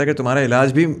طرح کرتا ہے کہ تمہارا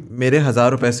علاج بھی میرے 1000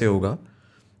 روپے سے ہوگا,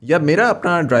 یا میرا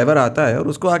اپنا ڈرائیور آتا ہے اور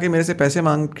اس کو آ کے میرے سے پیسے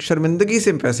شرمندگی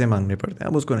سے پیسے مانگنے پڑتے ہیں.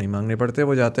 اب اس کو نہیں مانگنے پڑتے,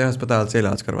 وہ جاتا ہے ہسپتال سے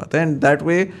علاج کرواتا ہے. And that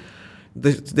way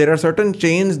there are certain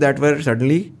chains that were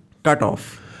suddenly cut off.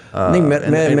 نہیں,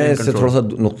 میں اس سے تھوڑا سا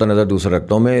نقطہ نظر دوسرا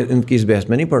رکھتا ہوں. میں ان کی اس بحث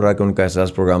میں نہیں پڑھ رہا کہ ان کا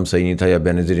احساس پروگرام صحیح نہیں تھا یا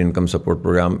Benazir income support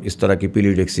programme, اس طرح کی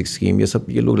پیلیڈکس اسکیم, یہ سب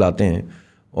یہ لوگ لاتے ہیں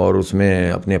اور اس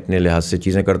میں اپنے اپنے لحاظ سے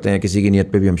چیزیں کرتے ہیں. کسی کی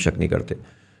نیت پہ بھی ہم شک نہیں کرتے,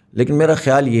 لیکن میرا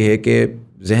خیال یہ ہے کہ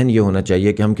ذہن یہ ہونا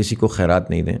چاہیے کہ ہم کسی کو خیرات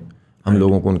نہیں دیں, ہم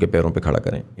لوگوں کو ان کے پیروں پہ کھڑا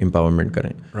کریں, امپاورمنٹ کریں.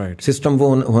 سسٹم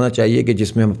وہ ہونا چاہیے کہ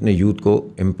جس میں ہم اپنے یوتھ کو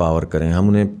امپاور کریں. ہم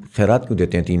انہیں خیرات کیوں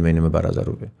دیتے ہیں 3 مہینے میں 12,000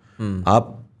 روپے؟ آپ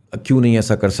کیوں نہیں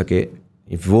ایسا کر سکے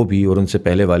وہ بھی, اور ان سے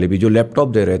پہلے والے بھی جو لیپ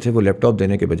ٹاپ دے رہے تھے, وہ لیپ ٹاپ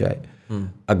دینے کے بجائے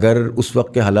اگر اس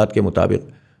وقت کے حالات کے مطابق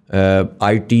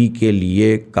آئی ٹی کے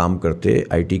لیے کام کرتے,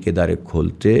 آئی ٹی کے ادارے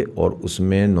کھولتے اور اس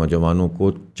میں نوجوانوں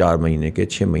کو 4 مہینے کے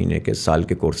 6 مہینے کے سال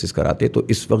کے کورسز کراتے, تو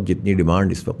اس وقت جتنی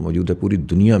ڈیمانڈ اس وقت موجود ہے پوری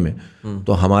دنیا میں,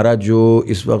 تو ہمارا جو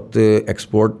اس وقت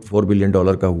ایکسپورٹ $4 بلین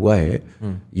کا ہوا ہے,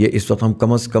 یہ اس وقت ہم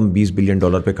کم از کم $20 بلین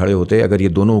پہ کھڑے ہوتے اگر یہ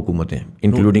دونوں حکومتیں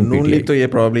انکلوڈنگ نون لیگ. تو یہ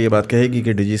پرابلی یہ بات کہے گی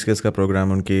کہ ڈیجی اسکلز کا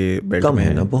پروگرام ان کے بیلٹ میں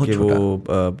ہے نا, بہت وہ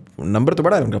نمبر تو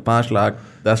بڑا ہے ان کا 5 لاکھ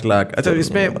 10 لاکھ. اچھا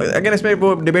اس میں اگین اس میں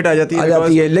وہ ڈیبیٹ آ جاتی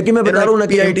ہے, لیکن میں بتا رہا ہوں نا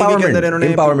کہ پی آئی ٹی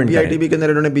بی کے اندر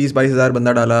انہوں نے 20-22 ہزار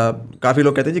بندہ ڈالا. کافی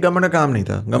لوگ کہتے ہیں جی گورنمنٹ کا کام نہیں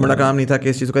تھا, گورنمنٹ کا کام نہیں تھا کہ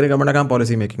اس چیز کو کریں, گورنمنٹ کا کام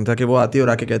پالیسی میکنگ تھا کہ وہ آتی اور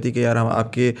آ کے کہتی کہ یار ہم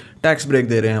آپ کے ٹیکس بریک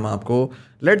دے رہے ہیں, ہم آپ کو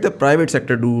let the private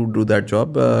sector do that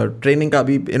job. Training کا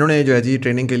بھی انہوں نے جو ہے جی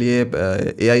ٹریننگ کے لیے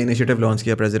اے آئی انیشیٹو لانچ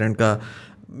کیا پریزیڈنٹ کا.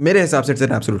 میرے حساب سے it's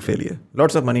an absolute failure,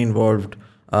 lots of money involved.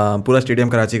 پورا اسٹیڈیم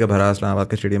کراچی کا بھرا, اسلام آباد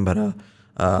کا اسٹیڈیم بھرا.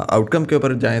 آؤٹ کم کے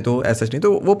اوپر جائیں تو ایسا نہیں,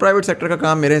 تو وہ پرائیویٹ سیکٹر کا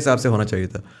کام میرے حساب سے ہونا چاہیے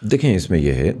تھا. دیکھیں اس میں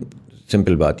یہ ہے,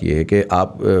 سمپل بات یہ ہے کہ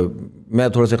آپ, میں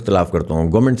تھوڑا سا اختلاف کرتا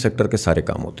ہوں. گورنمنٹ سیکٹر کے سارے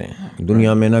کام ہوتے ہیں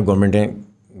دنیا میں نا, گورنمنٹیں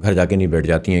گھر جا کے نہیں بیٹھ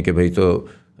جاتی ہیں کہ بھائی تو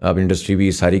اب انڈسٹری بھی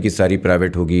ساری کی ساری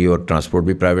پرائیویٹ ہوگی اور ٹرانسپورٹ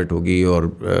بھی پرائیویٹ ہوگی اور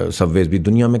سب ویز بھی.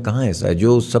 دنیا میں کہاں ایسا ہے.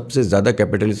 جو سب سے زیادہ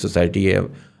کیپٹلسٹ سوسائٹی ہے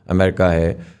امریکہ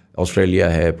ہے,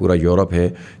 آسٹریلیا ہے, پورا یورپ ہے,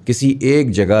 کسی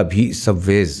ایک جگہ بھی سب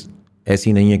ویز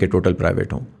ایسی نہیں ہے کہ ٹوٹل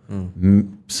پرائیویٹ ہوں.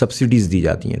 سبسڈیز دی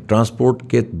جاتی ہیں ٹرانسپورٹ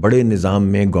کے بڑے نظام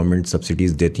میں, گورنمنٹ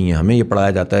سبسڈیز دیتی ہیں. ہمیں یہ پڑھایا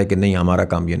جاتا ہے کہ نہیں ہمارا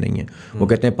کام یہ نہیں ہے. وہ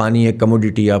کہتے ہیں پانی ایک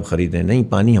کموڈیٹی آپ خریدیں. نہیں,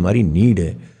 پانی ہماری نیڈ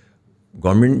ہے.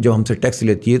 گورنمنٹ جو ہم سے ٹیکس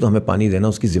لیتی ہے تو ہمیں پانی دینا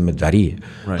اس کی ذمہ داری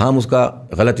ہے. ہم اس کا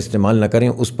غلط استعمال نہ کریں,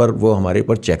 اس پر وہ ہمارے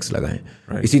اوپر چیکس لگائیں.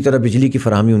 اسی طرح بجلی کی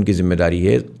فراہمی ان کی ذمہ داری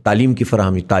ہے. تعلیم کی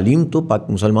فراہمی, تعلیم تو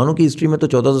مسلمانوں کی ہسٹری میں تو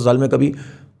 1400 سال میں کبھی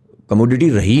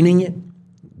کموڈیٹی رہی نہیں ہے,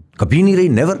 کبھی نہیں رہی,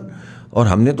 نیور. اور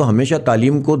ہم نے تو ہمیشہ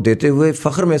تعلیم کو دیتے ہوئے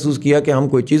فخر محسوس کیا کہ ہم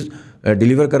کوئی چیز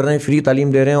ڈیلیور کر رہے ہیں, فری تعلیم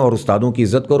دے رہے ہیں, اور استادوں کی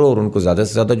عزت کرو اور ان کو زیادہ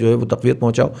سے زیادہ جو ہے وہ تقویت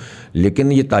پہنچاؤ.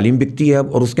 لیکن یہ تعلیم بکتی ہے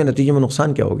اب, اور اس کے نتیجے میں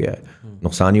نقصان کیا ہو گیا ہے؟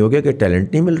 نقصان یہ ہو گیا کہ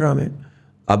ٹیلنٹ نہیں مل رہا ہمیں.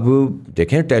 اب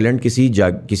دیکھیں ٹیلنٹ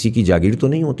کسی کی جاگیر تو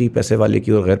نہیں ہوتی, پیسے والے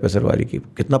کی اور غیر پیسے والے کی.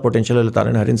 کتنا پوٹینشیل اللہ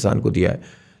تعالیٰ نے ہر انسان کو دیا ہے.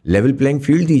 لیول پلینگ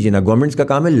فیلڈ دیجیے نا. گورنمنٹس کا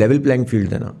کام ہے لیول پلینگ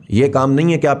فیلڈ دینا. یہ کام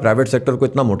نہیں ہے کہ آپ پرائیویٹ سیکٹر کو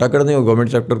اتنا موٹا کر دیں اور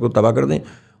گورنمنٹ سیکٹر کو تباہ کر دیں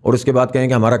اور اس کے بعد کہیں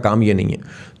کہ ہمارا کام یہ نہیں ہے.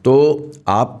 تو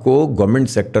آپ کو گورنمنٹ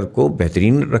سیکٹر کو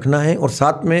بہترین رکھنا ہے, اور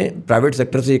ساتھ میں پرائیویٹ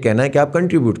سیکٹر سے یہ کہنا ہے کہ آپ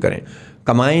کنٹریبیوٹ کریں,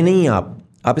 کمائیں نہیں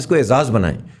آپ اس کو اعزاز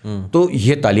بنائیں. تو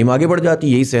یہ تعلیم آگے بڑھ جاتی,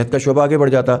 یہی صحت کا شعبہ آگے بڑھ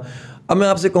جاتا. اب میں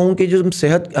آپ سے کہوں کہ جو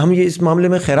صحت, ہم یہ اس معاملے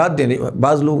میں خیرات دینے,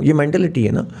 بعض لوگ, یہ مینٹلٹی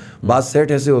ہے نا, بعض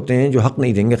سیٹ ایسے ہوتے ہیں جو حق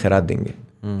نہیں دیں گے خیرات دیں گے.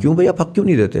 کیوں بھائی, آپ حق کیوں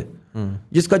نہیں دیتے؟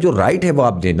 جس کا جو رائٹ ہے وہ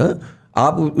آپ دینا.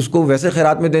 آپ اس کو ویسے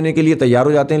خیرات میں دینے کے لیے تیار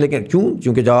ہو جاتے ہیں, لیکن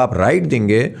کیونکہ جب آپ رائٹ دیں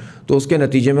گے تو اس کے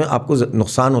نتیجے میں آپ کو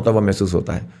نقصان ہوتا ہوا محسوس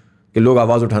ہوتا ہے کہ لوگ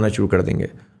آواز اٹھانا شروع کر دیں گے,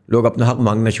 لوگ اپنا حق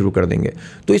مانگنا شروع کر دیں گے.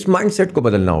 تو اس مائنڈ سیٹ کو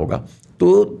بدلنا ہوگا.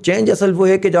 تو چینج اصل وہ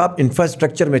ہے کہ جب آپ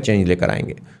انفراسٹرکچر میں چینج لے کر آئیں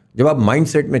گے, جب آپ مائنڈ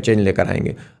سیٹ میں چینج لے کر آئیں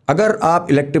گے. اگر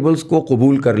آپ الیکٹیبلس کو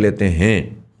قبول کر لیتے ہیں,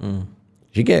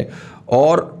 ٹھیک ہے,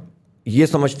 اور یہ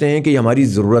سمجھتے ہیں کہ یہ ہماری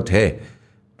ضرورت ہے,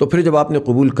 تو پھر جب آپ نے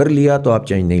قبول کر لیا تو آپ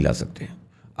چینج نہیں لا سکتے.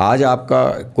 آج آپ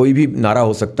کا کوئی بھی نعرہ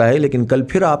ہو سکتا ہے, لیکن کل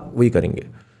پھر آپ وہی کریں گے.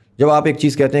 جب آپ ایک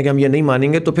چیز کہتے ہیں کہ ہم یہ نہیں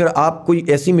مانیں گے, تو پھر آپ کوئی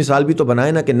ایسی مثال بھی تو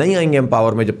بنائیں نا کہ نہیں آئیں گے ہم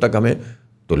پاور میں جب تک ہمیں.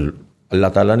 تو اللہ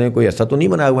تعالیٰ نے کوئی ایسا تو نہیں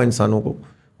بنایا ہوا انسانوں کو.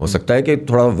 ہو سکتا ہے کہ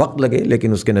تھوڑا وقت لگے,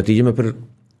 لیکن اس کے نتیجے میں پھر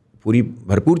پوری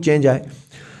بھرپور چینج آئے.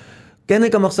 کہنے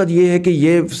کا مقصد یہ ہے کہ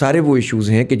یہ سارے وہ ایشوز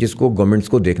ہیں کہ جس کو گورنمنٹس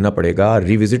کو دیکھنا پڑے گا,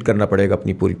 ریوزٹ کرنا پڑے گا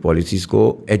اپنی پوری پالیسیز کو.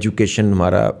 ایجوکیشن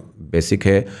ہمارا بیسک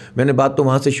ہے. میں نے بات تو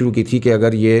وہاں سے شروع کی تھی کہ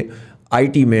اگر یہ آئی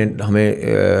ٹی میں ہمیں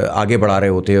آگے بڑھا رہے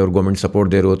ہوتے اور گورنمنٹ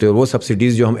سپورٹ دے رہے ہوتے, اور وہ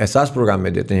سبسڈیز جو ہم احساس پروگرام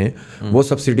میں دیتے ہیں, وہ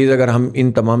سبسڈیز اگر ہم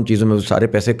ان تمام چیزوں میں سارے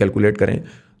پیسے کیلکولیٹ کریں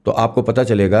تو آپ کو پتہ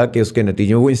چلے گا کہ اس کے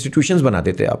نتیجے میں وہ انسٹیٹیوشنز بنا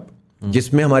دیتے آپ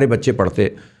جس میں ہمارے بچے پڑھتے.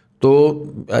 تو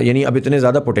یعنی اب اتنے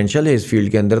زیادہ پوٹینشیل ہے اس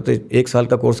فیلڈ کے اندر, تو 1 سال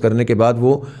کا کورس کرنے کے بعد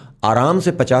وہ آرام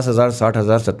سے 50,000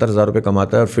 60,000 70,000 روپے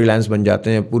کماتا ہے اور فری لانس بن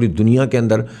جاتے ہیں پوری دنیا کے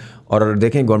اندر. اور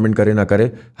دیکھیں گورنمنٹ کرے نہ کرے,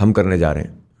 ہم کرنے جا رہے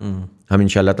ہیں. ہم ان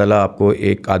شاء اللہ تعالیٰ آپ کو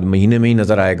 1 مہینے میں ہی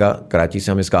نظر آئے گا. کراچی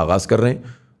سے ہم اس کا آغاز کر رہے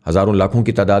ہیں. ہزاروں لاکھوں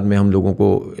کی تعداد میں ہم لوگوں کو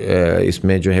اس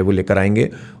میں جو ہے وہ لے کر آئیں گے,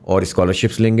 اور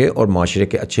اسکالرشپس لیں گے, اور معاشرے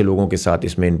کے اچھے لوگوں کے ساتھ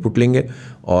اس میں انپٹ لیں گے.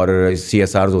 اور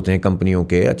CSRs ہوتے ہیں کمپنیوں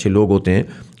کے, اچھے لوگ ہوتے ہیں,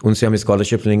 ان سے ہم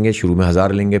اسکالرشپس لیں گے. شروع میں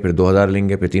 1000 لیں گے, پھر 2000 لیں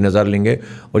گے, پھر 3000 لیں گے,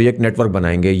 اور یہ ایک نیٹ ورک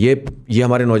بنائیں گے. یہ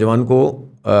ہمارے نوجوان کو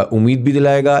امید بھی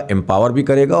دلائے گا, امپاور بھی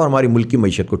کرے گا, اور ہماری ملک کی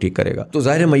معیشت کو ٹھیک کرے گا. تو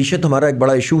ظاہر معیشت ہمارا ایک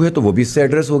بڑا ایشو ہے, تو وہ بھی اس سے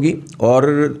ایڈریس ہوگی. اور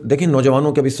دیکھیں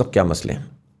نوجوانوں کے بھی سب کیا مسئلے ہیں.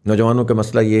 نوجوانوں کا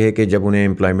مسئلہ یہ ہے کہ جب انہیں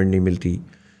امپلائمنٹ نہیں ملتی,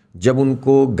 جب ان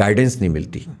کو گائیڈنس نہیں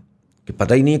ملتی, کہ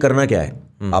پتہ ہی نہیں کرنا کیا ہے.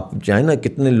 آپ چاہیں نا,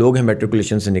 کتنے لوگ ہیں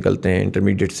میٹریکولیشن سے نکلتے ہیں,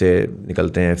 انٹرمیڈیٹ سے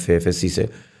نکلتے ہیں, FSC سے,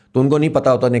 تو ان کو نہیں پتہ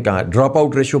ہوتا نہیں کہاں. ڈراپ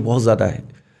آؤٹ ریشو بہت زیادہ ہے.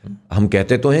 ہم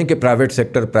کہتے تو ہیں کہ پرائیویٹ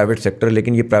سیکٹر,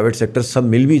 لیکن یہ پرائیویٹ سیکٹر سب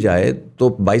مل بھی جائے تو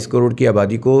 22 کروڑ کی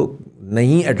آبادی کو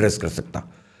نہیں ایڈریس کر سکتا.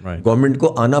 گورنمنٹ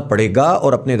کو آنا پڑے گا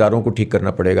اور اپنے اداروں کو ٹھیک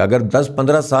کرنا پڑے گا. اگر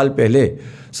 10-15 سال پہلے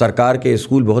سرکار کے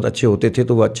اسکول بہت اچھے ہوتے تھے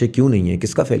تو وہ اچھے کیوں نہیں ہیں؟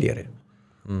 کس کا فیلئر ہے؟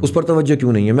 اس پر توجہ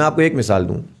کیوں نہیں ہے؟ میں آپ کو ایک مثال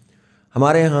دوں.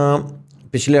 ہمارے ہاں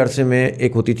پچھلے عرصے میں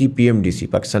ایک ہوتی تھی PMDC,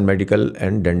 Pakistan Medical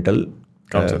and Dental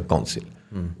Council.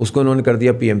 اس کو انہوں نے کر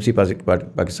دیا PMC,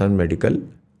 پاکستان میڈیکل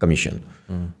کمیشن.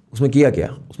 اس میں کیا کیا؟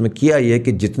 اس میں کیا یہ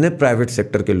کہ جتنے پرائیویٹ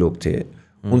سیکٹر کے لوگ تھے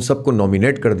ان سب کو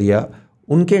نومینیٹ کر دیا.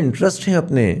 ان کے انٹرسٹ ہیں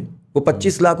اپنے, وہ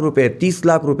 25 لاکھ روپے, 30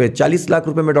 لاکھ روپے, 40 لاکھ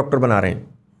روپے میں ڈاکٹر بنا رہے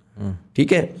ہیں.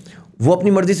 ٹھیک ہے, وہ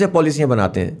اپنی مرضی سے پالیسیاں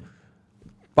بناتے ہیں.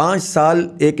 5 سال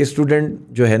ایک اسٹوڈنٹ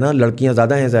جو ہے نا, لڑکیاں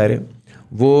زیادہ ہیں ظاہر ہے,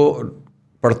 وہ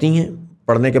پڑھتی ہیں,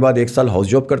 پڑھنے کے بعد 1 سال ہاؤس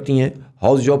جاب کرتی ہیں.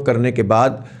 ہاؤس جاب کرنے کے بعد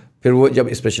پھر وہ جب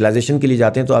اسپیشلائزیشن کے لیے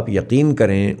جاتے ہیں تو آپ یقین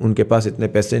کریں ان کے پاس اتنے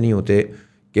پیسے نہیں ہوتے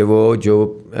کہ وہ جو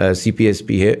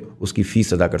CPSP ہے اس کی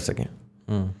فیس ادا کر سکیں.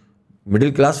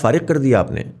 مڈل کلاس فارغ کر دیا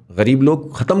آپ نے, غریب لوگ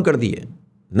ختم کر دیے,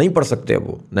 نہیں پڑھ سکتے اب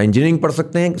وہ, نہ انجینئرنگ پڑھ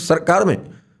سکتے ہیں سرکار میں,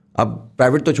 اب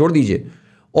پرائیویٹ تو چھوڑ دیجئے.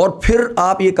 اور پھر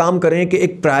آپ یہ کام کریں کہ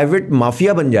ایک پرائیویٹ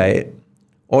مافیا بن جائے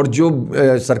اور جو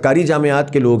سرکاری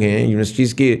جامعات کے لوگ ہیں،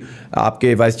 یونیورسٹیز کے آپ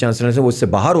کے وائس چانسلر ہیں، وہ اس سے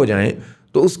باہر ہو جائیں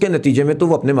تو اس کے نتیجے میں تو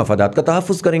وہ اپنے مفادات کا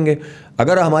تحفظ کریں گے.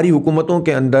 اگر ہماری حکومتوں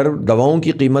کے اندر دواؤں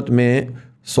کی قیمت میں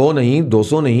 100 نہیں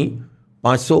 200 نہیں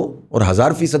 500 اور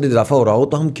 1000% اضافہ ہو رہا ہو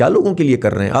تو ہم کیا لوگوں کے لیے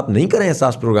کر رہے ہیں؟ آپ نہیں کریں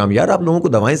احساس پروگرام. یار آپ لوگوں کو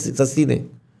دوائیں سستی دیں،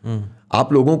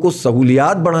 آپ لوگوں کو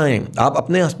سہولیات بڑھائیں. آپ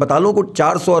اپنے ہسپتالوں کو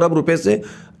 400 ارب روپے سے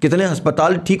کتنے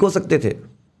ہسپتال ٹھیک ہو سکتے تھے.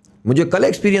 مجھے کل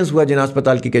ایکسپیرینس ہوا جنا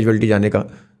ہسپتال کی کیجویلٹی جانے کا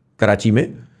کراچی میں،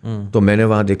 تو میں نے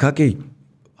وہاں دیکھا کہ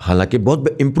حالانکہ بہت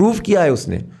امپروو کیا ہے اس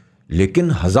نے، لیکن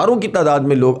ہزاروں کی تعداد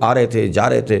میں لوگ آ رہے تھے جا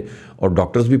رہے تھے اور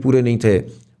ڈاکٹرز بھی پورے نہیں تھے،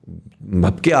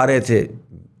 بھپکے آ رہے تھے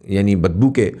یعنی بدبو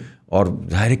کے، اور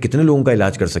ظاہر ہے کتنے لوگوں کا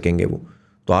علاج کر سکیں گے وہ.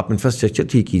 تو آپ انفراسٹرکچر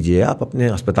ٹھیک کیجئے، آپ اپنے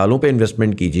ہسپتالوں پہ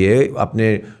انویسٹمنٹ کیجئے،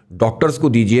 اپنے ڈاکٹرز کو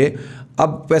دیجئے.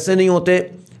 اب پیسے نہیں ہوتے.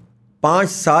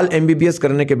 5 سال MBBS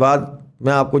کرنے کے بعد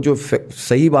میں آپ کو جو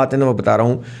صحیح بات ہے نا وہ بتا رہا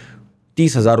ہوں،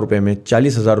 30,000 روپے میں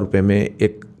 40,000 روپے میں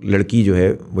ایک لڑکی جو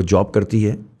ہے وہ جاب کرتی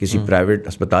ہے کسی پرائیویٹ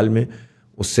اسپتال میں.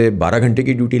 اس سے 12 گھنٹے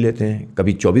کی ڈیوٹی لیتے ہیں،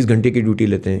 کبھی 24 گھنٹے کی ڈیوٹی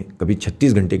لیتے ہیں، کبھی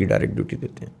 36 گھنٹے کی ڈائریکٹ ڈیوٹی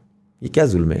دیتے ہیں. یہ کیا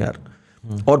ظلم ہے یار.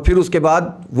 اور پھر اس کے بعد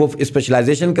وہ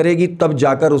اسپیشلائزیشن کرے گی تب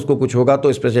جا کر اس کو کچھ ہوگا. تو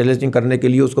اسپیشلائزیشن کرنے کے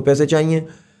لیے اس کو پیسے چاہیے،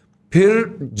 پھر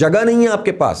جگہ نہیں ہے آپ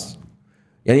کے پاس.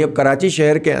 یعنی اب کراچی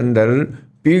شہر کے اندر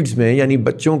پیڈز میں یعنی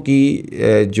بچوں کی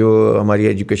جو ہماری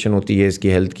ایجوکیشن ہوتی ہے اس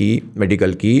کی ہیلتھ کی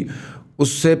میڈیکل کی، اس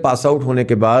سے پاس آؤٹ ہونے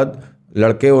کے بعد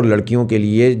لڑکے اور لڑکیوں کے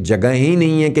لیے جگہ ہی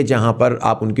نہیں ہے کہ جہاں پر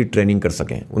آپ ان کی ٹریننگ کر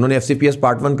سکیں. انہوں نے FCPS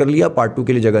پارٹ 1 کر لیا، پارٹ 2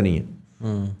 کے لیے جگہ نہیں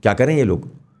ہے. کیا کریں یہ لوگ؟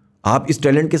 آپ اس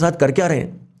ٹیلنٹ کے ساتھ کر کیا رہے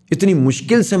ہیں؟ اتنی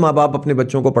مشکل سے ماں باپ اپنے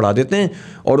بچوں کو پڑھا دیتے ہیں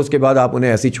اور اس کے بعد آپ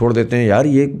انہیں ایسے ہی چھوڑ دیتے ہیں. یار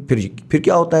یہ پھر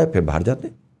کیا ہوتا ہے؟ پھر باہر جاتے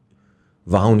ہیں،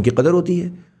 وہاں ان کی قدر ہوتی ہے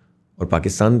اور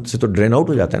پاکستان سے تو ڈرین آؤٹ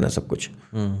ہو جاتا ہے نا سب کچھ.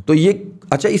 تو یہ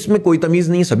اچھا، اس میں کوئی تمیز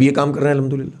نہیں ہے، سب یہ کام کر رہے ہیں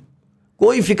الحمدللہ،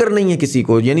 کوئی فکر نہیں ہے کسی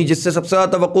کو. یعنی جس سے سب سے زیادہ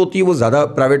توقع ہوتی ہے وہ زیادہ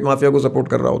پرائیویٹ مافیا کو سپورٹ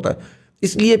کر رہا ہوتا ہے.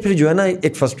 اس لیے پھر جو ہے نا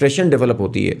ایک فرسٹریشن ڈیولپ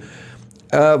ہوتی ہے.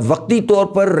 وقتی طور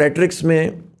پر ریٹرکس میں،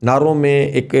 نعروں میں،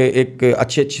 ایک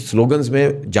اچھے سلوگنز میں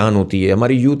جان ہوتی ہے.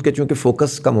 ہماری یوتھ کے چونکہ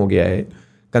فوکس کم ہو گیا ہے،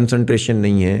 کنسنٹریشن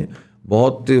نہیں ہے،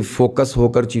 بہت فوکس ہو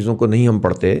کر چیزوں کو نہیں ہم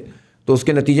پڑھتے، تو اس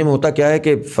کے نتیجے میں ہوتا کیا ہے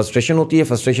کہ فرسٹریشن ہوتی ہے.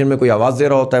 فرسٹریشن میں کوئی آواز دے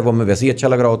رہا ہوتا ہے، وہ ہمیں ویسے ہی اچھا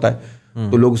لگ رہا ہوتا ہے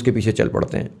تو لوگ اس کے پیچھے چل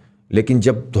پڑتے ہیں. لیکن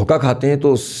جب دھوکہ کھاتے ہیں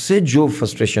تو اس سے جو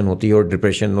فرسٹریشن ہوتی ہے اور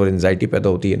ڈپریشن اور انزائٹی پیدا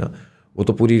ہوتی ہے نا، وہ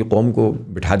تو پوری قوم کو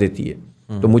بٹھا دیتی ہے.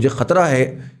 تو مجھے خطرہ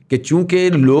ہے کہ چونکہ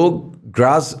لوگ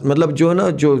گراس مطلب جو ہے نا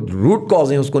جو روٹ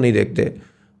کاز ہیں اس کو نہیں دیکھتے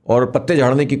اور پتے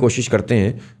جھاڑنے کی کوشش کرتے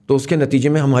ہیں، تو اس کے نتیجے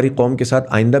میں ہماری قوم کے ساتھ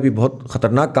آئندہ بھی بہت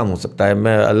خطرناک کام ہو سکتا ہے.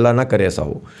 میں اللہ نہ کرے ایسا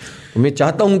ہو، میں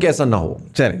چاہتا ہوں کہ ایسا نہ ہو.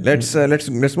 چلیں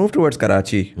لیٹس موو ٹورڈز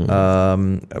کراچی.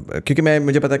 کیونکہ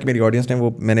مجھے پتا کہ میری آڈینس نے وہ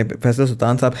میں نے فیصل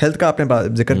سلطان صاحب ہیلتھ کا آپ نے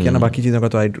ذکر کیا نا، باقی چیزوں کا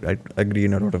تو I agree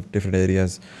in lot of different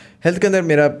areas. Health کے اندر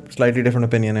میرا سلائٹلی ڈفرنٹ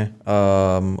اوپینین ہے،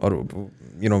 اور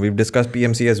we've discussed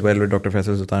PMC as well with Dr.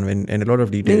 Faisal Sultan in a lot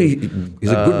of detail.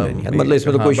 He's a good man. مطلب اس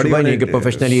میں تو کوئی شبہ نہیں کہ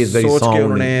professionally is very sound. سوچ کے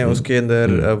انہوں نے اس کے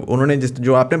اندر انہوں نے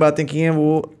جو آپ نے باتیں کی ہیں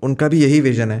وہ ان کا بھی یہی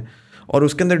ویژن ہے اور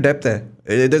اس کے اندر ڈیپتھ ہے.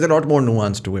 There's a lot more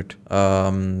nuance to it,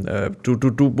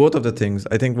 to both of the things.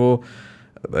 I think وہ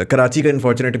کراچی کا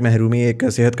انفارچونیٹ محرومی ایک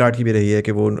صحت کارڈ کی بھی رہی ہے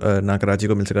کہ وہ نہ کراچی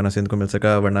کو مل سکا نہ سندھ کو مل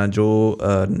سکا، ورنہ جو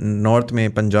نارتھ میں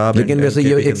پنجاب. لیکن ویسے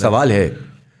یہ ایک سوال ہے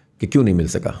کہ کیوں نہیں مل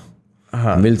سکا؟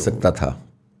 ہاں مل سکتا تھا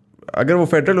اگر وہ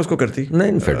فیڈرل اس کو کرتی.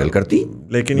 نہیں فیڈرل کرتی،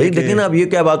 لیکن اب یہ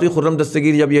کیا بات ہوئی خرم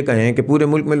دستگیر جب یہ کہیں کہ پورے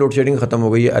ملک میں لوڈ شیڈنگ ختم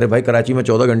ہو گئی ہے. ارے بھائی کراچی میں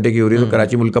 14 گھنٹے کی ہو رہی ہے تو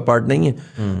کراچی ملک کا پارٹ نہیں ہے.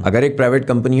 اگر ایک پرائیویٹ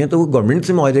کمپنی ہے تو وہ گورنمنٹ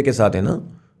سے معاہدے کے ساتھ ہے نا،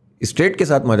 اسٹیٹ کے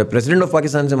ساتھ معاہدہ، پریزیڈنٹ آف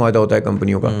پاکستان سے معاہدہ ہوتا ہے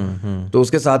کمپنیوں کا، تو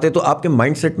اس کے ساتھ ہے. تو آپ کے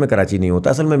مائنڈ سیٹ میں کراچی نہیں ہوتا.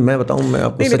 اصل میں بتاؤں میں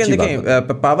آپ کو سچی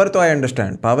بات، پاور تو آئی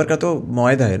انڈرسٹینڈ، پاور کا تو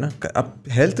معاہدہ ہے نا. اب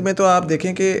ہیلتھ میں تو آپ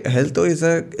دیکھیں کہ ہیلتھ تو از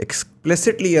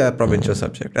explicitly provincial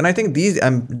subject, and I think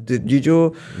یہ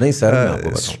جو نہیں سر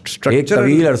ایک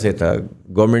طویل عرصے تھا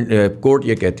گورنمنٹ کورٹ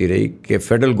یہ کہتی رہی کہ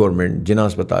فیڈرل گورنمنٹ جناح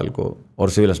اسپتال کو اور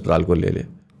سول اسپتال کو لے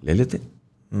لیتے.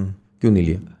 کیوں نہیں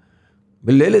لیا؟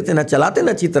 لے لیتے نا، چلاتے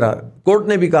نا اچھی طرح. کورٹ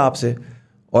نے بھی کہا آپ سے،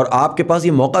 اور آپ کے پاس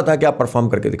یہ موقع تھا کہ آپ پرفارم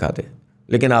کر کے دکھاتے،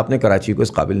 لیکن آپ نے کراچی کو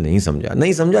اس قابل نہیں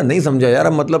سمجھا. یار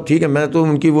اب مطلب ٹھیک ہے، میں تو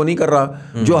ان کی وہ نہیں کر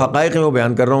رہا، جو حقائق ہیں وہ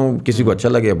بیان کر رہا ہوں، کسی کو اچھا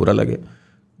لگے یا برا لگے.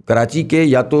 کراچی کے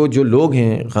یا تو جو لوگ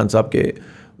ہیں خان صاحب کے،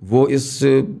 وہ اس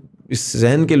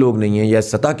ذہن کے لوگ نہیں ہیں یا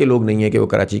سطح کے لوگ نہیں ہیں کہ وہ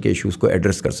کراچی کے ایشوز کو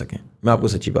ایڈریس کر سکیں. میں آپ کو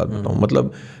سچی بات بتاؤں، مطلب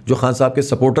جو خان صاحب کے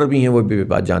سپورٹر بھی ہیں وہ بھی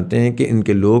بات جانتے ہیں کہ ان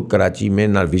کے لوگ کراچی میں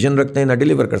نہ ویژن رکھتے ہیں نہ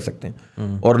ڈیلیور کر سکتے ہیں،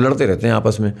 اور لڑتے رہتے ہیں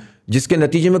آپس میں، جس کے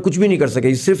نتیجے میں کچھ بھی نہیں کر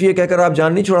سکے. صرف یہ کہہ کر آپ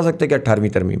جان نہیں چھوڑا سکتے کہ 18ویں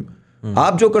ترمیم،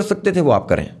 آپ جو کر سکتے تھے وہ آپ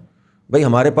کریں. بھائی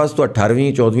ہمارے پاس تو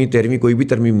 18ویں 14ویں 13ویں کوئی بھی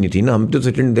ترمیم نہیں تھی نا، ہم تو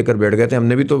سٹنٹ دے کر بیٹھ گئے تھے. ہم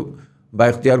نے بھی تو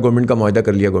بااختیار گورنمنٹ کا معاہدہ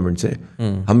کر لیا گورنمنٹ سے.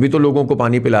 ہم بھی تو لوگوں کو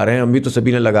پانی پلا رہے ہیں, ہم بھی تو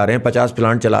سبھی نے لگا رہے ہیں, 50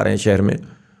 پلانٹ چلا رہے ہیں شہر میں,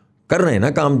 کر رہے ہیں نا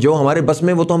کام جو ہمارے بس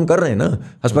میں, وہ تو ہم کر رہے ہیں نا.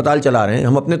 ہسپتال چلا رہے ہیں,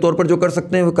 ہم اپنے طور پر جو کر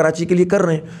سکتے ہیں وہ کراچی کے لیے کر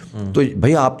رہے ہیں. تو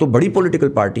بھائی آپ تو بڑی پولیٹیکل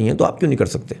پارٹی ہیں, تو آپ کیوں نہیں کر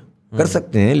سکتے؟ کر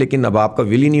سکتے ہیں, لیکن اب آپ کا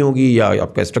ول ہی نہیں ہوگی یا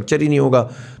آپ کا اسٹرکچر ہی نہیں ہوگا,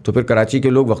 تو پھر کراچی کے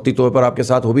لوگ وقتی طور پر آپ کے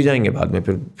ساتھ ہو بھی جائیں گے, بعد میں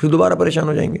پھر دوبارہ پریشان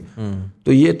ہو جائیں گے.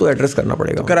 تو یہ تو ایڈریس کرنا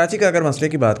پڑے گا. کراچی کا اگر مسئلے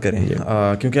کی بات کریں,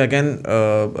 کیونکہ اگین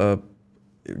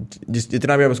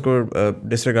جتنا بھی آپ اس کو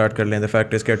ڈسریگارڈ کر لیں, دا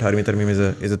فیکٹ از کہ 18ویں ترمیم از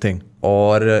اے تھنگ,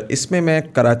 اور اس میں میں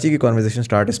کراچی کی کانورزیشن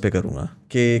اسٹارٹ اس پہ کروں گا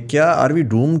کہ کیا are we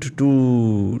doomed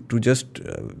to just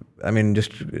I mean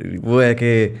just وہ ہے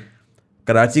کہ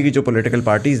کراچی کی جو پولیٹیکل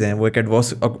پارٹیز ہیں وہ ایک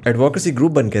ایڈوکیسی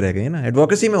گروپ بن کے رہ گئی ہیں نا.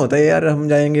 ایڈوکیسی میں ہوتا ہے یار ہم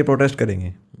جائیں گے پروٹیسٹ کریں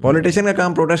گے, پولیٹیشین کا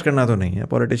کام پروٹیسٹ کرنا تو نہیں ہے.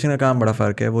 پولیٹیشین کا کام بڑا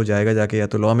فرق ہے, وہ جائے گا جا کے یا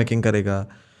تو لا میکنگ کرے گا,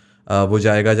 وہ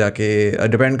جائے گا جا کے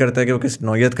ڈپینڈ کرتا ہے کہ وہ کس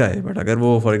نوعیت کا ہے, بٹ اگر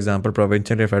وہ فار ایگزامپل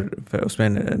پروونشل اس میں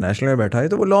نیشنل میں بیٹھا ہے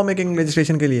تو وہ لا میکنگ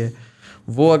لیجسلیشن کے لیے,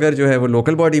 وہ اگر جو ہے وہ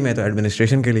لوکل باڈی میں تو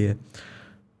ایڈمنسٹریشن کے لیے.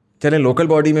 چلیں لوکل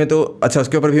باڈی میں تو اچھا, اس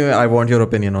کے اوپر بھی I want your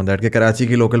opinion on that کہ کراچی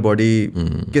کی لوکل باڈی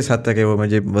کس حد تک ہے. وہ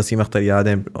مجھے وسیم اختر یاد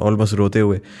ہیں آلموسٹ روتے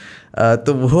ہوئے,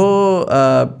 تو وہ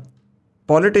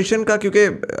پولیٹیشین کا کیونکہ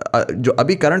جو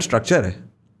ابھی کرنٹ اسٹرکچر ہے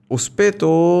اس پہ تو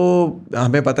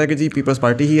ہمیں پتہ ہے کہ جی پیپلز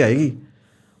پارٹی ہی آئے گی.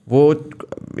 وہ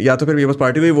یا تو پھر پیپلز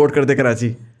پارٹی کو ہی ووٹ کر دے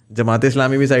کراچی, جماعت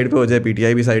اسلامی بھی سائڈ پہ ہو جائے, پی ٹی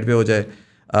آئی بھی سائڈ پہ ہو جائے,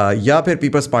 یا پھر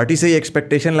پیپلز پارٹی سے ہی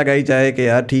ایکسپیکٹیشن لگائی جائے کہ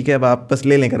یار ٹھیک ہے اب آپ بس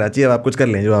لے لیں کراچی, اب آپ کچھ کر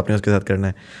لیں جو آپ نے اس کے ساتھ کرنا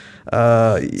ہے.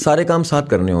 سارے کام ساتھ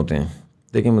کرنے ہوتے ہیں.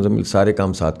 دیکھیں مزمل, سارے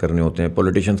کام ساتھ کرنے ہوتے ہیں.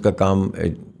 پولیٹیشینس کا کام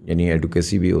یعنی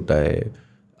ایڈوکیسی بھی ہوتا ہے,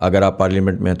 اگر آپ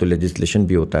پارلیمنٹ میں ہیں تو لیجسلیشن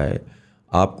بھی ہوتا ہے,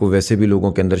 آپ کو ویسے بھی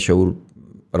لوگوں کے اندر شعور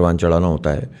پروان چڑھانا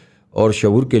ہوتا ہے, اور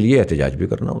شعور کے لیے احتجاج بھی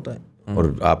کرنا ہوتا ہے. اور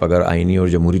آپ اگر آئینی اور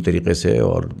جمہوری طریقے سے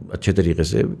اور اچھے طریقے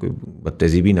سے کوئی بد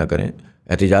تہذیبی نہ کریں,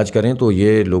 احتجاج کریں, تو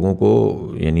یہ لوگوں کو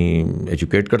یعنی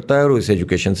ایجوکیٹ کرتا ہے, اور اس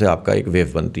ایجوکیشن سے آپ کا ایک ویو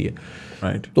بنتی ہے.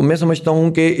 تو میں سمجھتا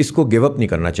ہوں کہ اس کو گیو اپ نہیں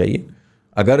کرنا چاہیے.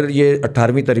 اگر یہ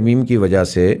 18ویں ترمیم کی وجہ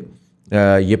سے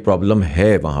یہ پرابلم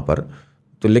ہے وہاں پر,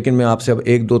 تو لیکن میں آپ سے اب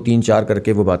 1 2 3 4 کر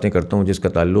کے وہ باتیں کرتا ہوں جس کا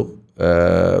تعلق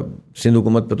سندھ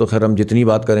حکومت پہ. تو خیر ہم جتنی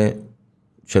بات کریں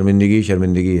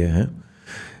شرمندگی ہے,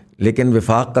 لیکن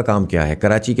وفاق کا کام کیا ہے؟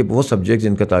 کراچی کے وہ سبجیکٹ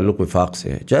جن کا تعلق وفاق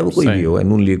سے ہے, چاہے وہ کوئی بھی ہو,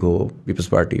 نون لیگ ہو, پیپلز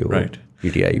پارٹی ہو, پی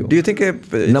ٹی آئی ہو. ڈو یو تھنک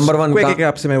نمبر 1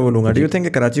 آپ سے میں بولوں گا, ڈو یو تھنک کہ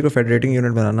کراچی کو فیڈریٹنگ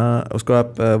یونٹ بنانا اس کو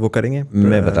آپ وہ کریں گے؟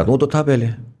 میں بتا دوں, وہ تو تھا پہلے,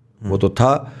 وہ تو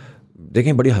تھا.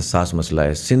 دیکھیں بڑی حساس مسئلہ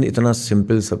ہے. سندھ اتنا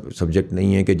سمپل سبجیکٹ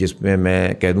نہیں ہے کہ جس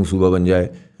میں کہہ دوں صوبہ بن جائے.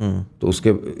 تو اس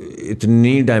کے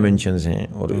اتنی ڈائمینشنز ہیں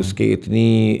اور اس کے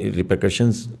اتنی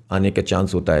ریپریکشنز آنے کا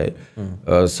چانس ہوتا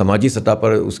ہے. سماجی سطح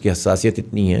پر اس کی حساسیت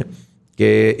اتنی ہے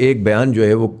کہ ایک بیان جو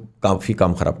ہے وہ کافی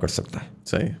کام خراب کر سکتا ہے.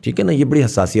 صحیح, ٹھیک ہے نا, یہ بڑی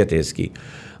حساسیت ہے اس کی.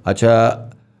 اچھا,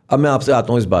 اب میں آپ سے آتا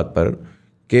ہوں اس بات پر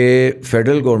کہ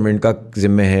فیڈرل گورنمنٹ کا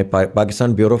ذمہ ہے.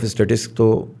 پاکستان بیورو آف اسٹیٹسٹکس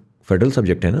تو فیڈرل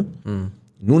سبجیکٹ ہے نا.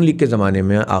 نون لیگ کے زمانے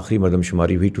میں آخری مردم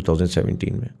شماری ہوئی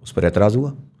 2017 میں, اس پر اعتراض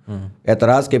ہوا.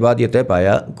 اعتراض کے بعد یہ طے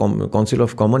پایا کونسل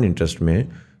آف کامن انٹرسٹ میں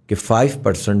کہ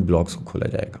 5% بلاکس کو کھولا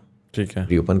جائے گا. ٹھیک ہے,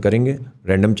 ری اوپن کریں گے,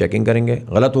 رینڈم چیکنگ کریں گے,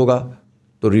 غلط ہوگا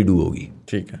تو ریڈو ہوگی.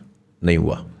 ٹھیک ہے, نہیں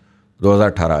ہوا.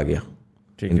 2018 آ گیا,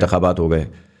 انتخابات ہو گئے.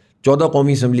 14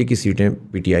 قومی اسمبلی کی سیٹیں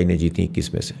پی ٹی آئی نے جیتی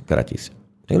 21 میں سے کراچی سے.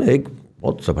 ٹھیک ہے نا, ایک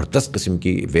بہت زبردست قسم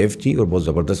کی ویو تھی اور بہت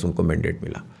زبردست ان کو مینڈیٹ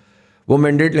ملا. وہ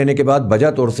مینڈیٹ لینے کے بعد بجا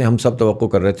طور سے ہم سب توقع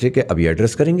کر رہے تھے کہ اب یہ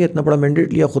ایڈریس کریں گے, اتنا بڑا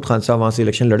مینڈیٹ لیا, خود خان صاحب وہاں سے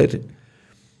الیکشن لڑے تھے.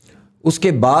 اس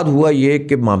کے بعد ہوا یہ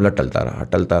کہ معاملہ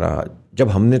ٹلتا رہا.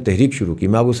 جب ہم نے تحریک شروع کی,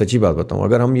 میں آپ کو سچی بات بتاؤں,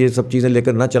 اگر ہم یہ سب چیزیں لے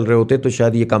کر نہ چل رہے ہوتے تو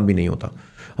شاید یہ کام بھی نہیں ہوتا.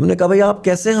 ہم نے کہا بھائی آپ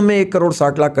کیسے ہمیں 1 کروڑ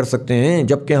 60 لاکھ کر سکتے ہیں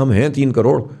جب کہ ہم ہیں 3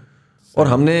 کروڑ. اور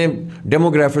ہم نے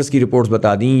ڈیموگرافرز کی رپورٹس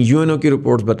بتا دیں, یو این او کی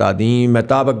رپورٹس بتا دیں,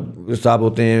 مہتاب صاحب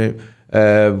ہوتے ہیں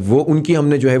وہ, ان کی ہم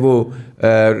نے جو ہے وہ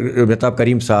مہتاب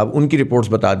کریم صاحب, ان کی رپورٹس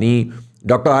بتا دیں.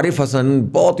 ڈاکٹر عارف حسن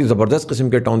بہت ہی زبردست قسم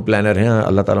کے ٹاؤن پلانر ہیں,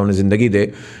 اللہ تعالیٰ انہیں زندگی دے,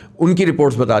 ان کی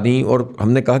رپورٹس بتا دیں. اور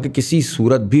ہم نے کہا کہ کسی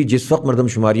صورت بھی جس وقت مردم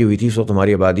شماری ہوئی تھی اس وقت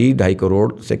ہماری آبادی 2.5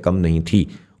 کروڑ سے کم نہیں تھی,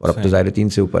 اور اب تو ظاہر 3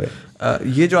 سے اوپر ہے.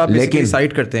 یہ جو آپ لیکن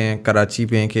سائٹ کرتے ہیں کراچی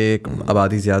پہ کہ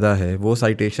آبادی زیادہ ہے, وہ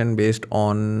situation based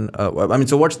on I mean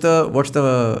so what's the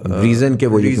reason کہ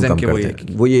وہ یہ کم کرتے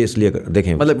ہیں. وہ یہ اس لیے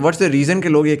دیکھیں مطلب واٹس دا ریزن کہ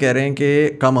لوگ یہ کہہ رہے ہیں کہ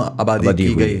کم آبادی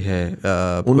کی گئی ہے.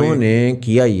 انہوں نے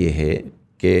کیا یہ ہے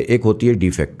کہ ایک ہوتی ہے ڈی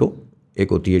فیکٹو,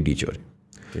 ایک ہوتی ہے ڈی چور.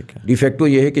 ڈی فیکٹو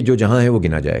یہ ہے کہ جو جہاں ہے وہ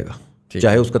گنا جائے گا,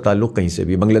 چاہے اس کا تعلق کہیں سے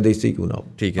بھی, بنگلہ دیش سے کیوں نہ ہو,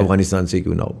 افغانستان سے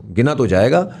کیوں نہ ہو, گنا تو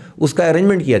جائے گا. اس کا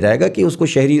ارینجمنٹ کیا جائے گا کہ اس کو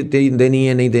شہری دینی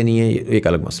ہے نہیں دینی ہے, ایک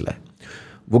الگ مسئلہ ہے.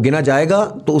 وہ گنا جائے گا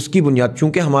تو اس کی بنیاد,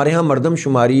 چونکہ ہمارے ہاں مردم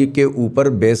شماری کے اوپر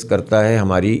بیس کرتا ہے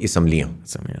ہماری اسمبلیاں,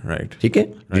 رائٹ, ٹھیک ہے,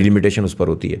 ڈیلیمیٹیشن اس پر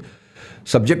ہوتی ہے.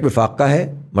 سبجیکٹ وفاق کا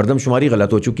ہے, مردم شماری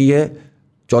غلط ہو چکی ہے,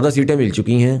 14 سیٹیں مل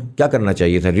چکی ہیں, کیا کرنا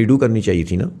چاہیے تھا؟ ریڈو کرنی چاہیے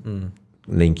تھی نا,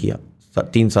 نہیں کیا,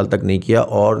 3 سال تک نہیں کیا,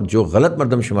 اور جو غلط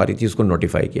مردم شماری تھی اس کو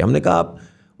نوٹیفائی کیا. ہم نے کہا آپ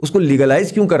اس کو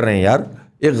لیگلائز کیوں کر رہے ہیں یار,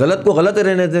 ایک غلط کو غلط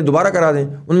رہنے دیں, دوبارہ کرا دیں.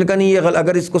 انہوں نے کہا نہیں, یہ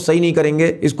اگر اس کو صحیح نہیں کریں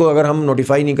گے, اس کو اگر ہم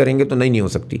نوٹیفائی نہیں کریں گے تو نہیں ہو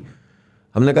سکتی.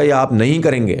 ہم نے کہا یہ آپ نہیں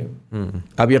کریں گے,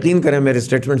 آپ یقین کریں, میرے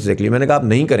اسٹیٹمنٹس دیکھ لیے, میں نے کہا آپ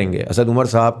نہیں کریں گے. اسد عمر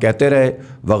صاحب کہتے رہے,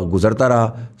 وقت گزرتا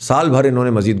رہا, سال بھر انہوں نے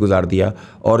مزید گزار دیا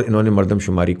اور انہوں نے مردم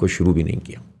شماری کو شروع بھی نہیں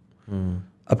کیا.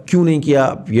 اب کیوں نہیں کیا؟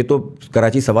 یہ تو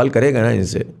کراچی سوال کرے گا نا ان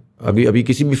سے, ابھی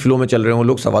کسی بھی فلو میں چل رہے ہوں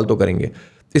لوگ سوال تو کریں گے.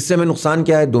 اس سے ہمیں نقصان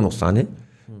کیا ہے؟ 2 نقصان ہیں.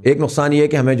 ایک نقصان یہ ہے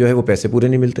کہ ہمیں جو ہے وہ پیسے پورے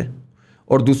نہیں ملتے,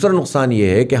 اور دوسرا نقصان یہ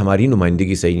ہے کہ ہماری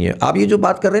نمائندگی صحیح نہیں ہے. آپ یہ جو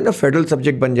بات کر رہے ہیں نا, فیڈرل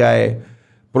سبجیکٹ بن جائے,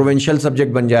 پروونشل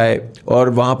سبجیکٹ بن جائے, اور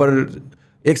وہاں پر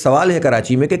ایک سوال ہے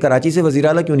کراچی میں کہ کراچی سے وزیر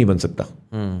اعلیٰ کیوں نہیں بن سکتا؟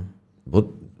 بہت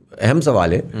اہم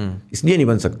سوال ہے. اس لیے نہیں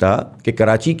بن سکتا کہ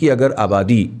کراچی کی اگر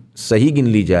آبادی صحیح گن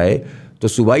لی جائے تو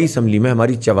صوبائی اسمبلی میں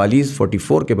ہماری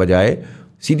 44 کے بجائے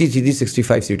سیدھی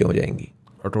 65 سیٹیں ہو جائیں گی.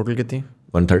 اور ٹوٹل کتنی؟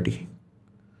 130.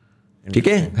 ٹھیک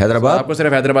ہے, حیدرآباد, آپ کو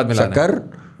صرف حیدرآباد میں شکر,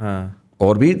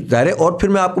 اور بھی ظاہر ہے. اور پھر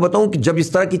میں آپ کو بتاؤں کہ جب اس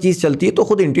طرح کی چیز چلتی ہے تو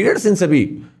خود انٹیریئر سندھ سے بھی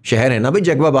شہر ہے نا بھائی,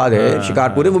 جگو آباد ہے,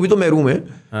 شکارپور ہے, وہ بھی تو محروم ہے.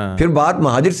 پھر بات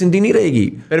مہاجر سندھی نہیں رہے گی,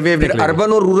 پھر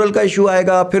اربن اور رورل کا ایشو آئے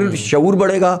گا, پھر شعور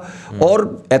بڑھے گا, اور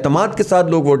اعتماد کے ساتھ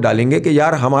لوگ ووٹ ڈالیں گے کہ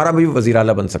یار ہمارا بھی وزیر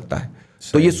اعلیٰ بن سکتا ہے.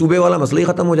 تو یہ صوبے والا مسئلہ ہی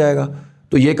ختم ہو جائے گا.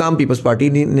 تو یہ کام پیپلز پارٹی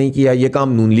نے نہیں کیا, یہ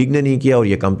کام نون لیگ نے نہیں کیا, اور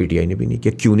یہ کام پی ٹی آئی نے بھی نہیں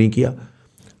کیا. کیوں نہیں کیا؟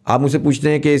 آپ مجھ سے پوچھتے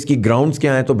ہیں کہ اس کی گراؤنڈز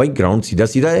کیا ہیں, تو بھائی گراؤنڈ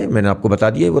سیدھا ہے, میں نے آپ کو بتا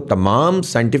دیا, وہ تمام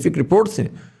سائنٹیفک رپورٹس ہیں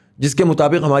جس کے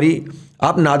مطابق ہماری,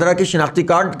 آپ نادرا کے شناختی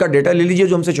کارڈ کا ڈیٹا لے لیجئے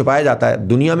جو ہم سے چھپایا جاتا ہے.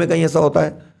 دنیا میں کہیں ایسا ہوتا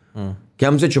ہے کہ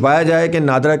ہم سے چھپایا جائے کہ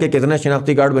نادرا کے کتنے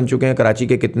شناختی کارڈ بن چکے ہیں, کراچی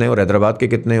کے کتنے, اور حیدرآباد کے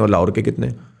کتنے, اور لاہور کے کتنے؟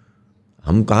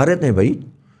 ہم کہاں رہتے ہیں بھائی,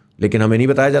 لیکن ہمیں نہیں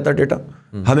بتایا جاتا ڈیٹا.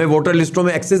 ہمیں ووٹر لسٹوں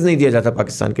میں ایکسیس نہیں دیا جاتا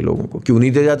پاکستان کے لوگوں کو. کیوں نہیں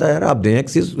دیا جاتا یار؟ آپ دیں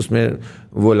ایکسیس, اس میں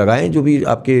وہ لگائیں جو بھی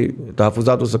آپ کے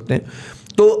تحفظات ہو سکتے ہیں.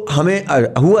 تو ہمیں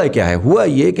ہوا کیا ہے؟ ہوا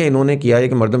یہ کہ انہوں نے کیا ہے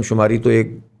کہ مردم شماری تو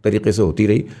ایک طریقے سے ہوتی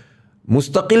رہی,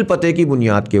 مستقل پتے کی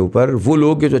بنیاد کے اوپر وہ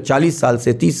لوگ جو 40 سال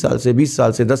سے, 30 سال سے, 20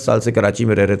 سال سے, 10 سال سے کراچی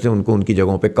میں رہ رہے تھے, ان کو ان کی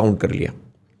جگہوں پہ کاؤنٹ کر لیا.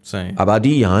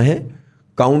 آبادی یہاں ہے,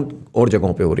 کاؤنٹ اور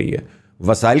جگہوں پہ ہو رہی ہے.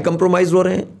 وسائل کمپرومائز ہو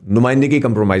رہے ہیں, نمائندگی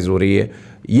کمپرومائز ہو رہی ہے.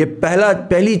 یہ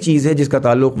پہلی چیز ہے جس کا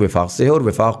تعلق وفاق سے ہے, اور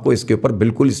وفاق کو اس کے اوپر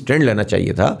بالکل اسٹینڈ لینا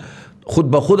چاہیے تھا. خود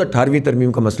بخود 18ویں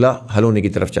ترمیم کا مسئلہ حل ہونے کی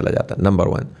طرف چلا جاتا. نمبر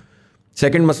 1.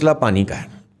 سیکنڈ مسئلہ پانی کا ہے.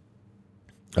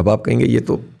 اب آپ کہیں گے یہ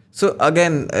تو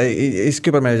اگین اس کے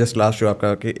اوپر میں جسٹ لاسٹ جو آپ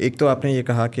کا, کہ ایک تو آپ نے یہ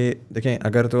کہا کہ دیکھیں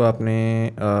اگر تو آپ نے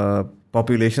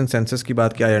پاپولیشن سینسس کی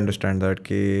بات کی, آئی انڈرسٹینڈ دیٹ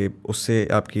کہ اس سے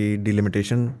آپ کی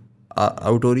ڈیلیمیٹیشن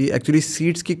آؤٹ ہو رہی ہے, ایکچولی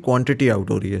سیٹس کی کوانٹٹی آؤٹ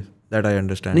ہو رہی ہے, دیٹ آئی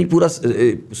انڈرسٹینڈ. نہیں, پورا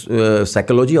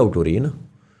سائیکالوجی آؤٹ ہو رہی ہے نا.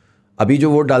 ابھی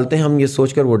جو ووٹ ڈالتے ہیں ہم یہ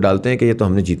سوچ کر ووٹ ڈالتے ہیں کہ یہ تو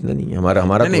ہم نے جیتنا نہیں ہے,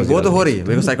 ہمارا نہیں, وہ تو ہو رہی ہے,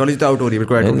 بالکل سائیکالوجی تو آؤٹ ہو رہی ہے,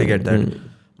 بالکل I totally get that.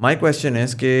 My question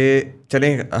is کہ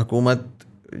چلیں حکومت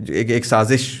ایک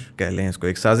سازش کہہ لیں اس کو,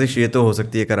 ایک سازش یہ تو ہو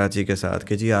سکتی ہے کراچی کے ساتھ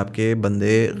کہ جی آپ کے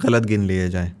بندے غلط گن لیے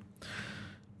جائیں,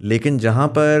 لیکن جہاں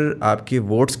پر آپ کی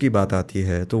ووٹس کی بات آتی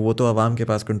ہے تو وہ تو عوام کے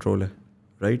پاس کنٹرول ہے,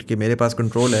 رائٹ, کہ میرے پاس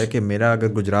کنٹرول ہے کہ میرا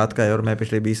اگر گجرات کا ہے اور میں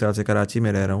پچھلے 20 سال سے کراچی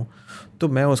میں رہ رہا ہوں تو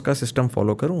میں اس کا سسٹم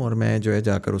فالو کروں اور میں جو ہے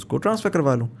جا کر اس کو ٹرانسفر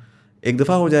کروا لوں. ایک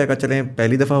دفعہ ہو جائے گا, چلیں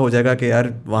پہلی دفعہ ہو جائے گا کہ یار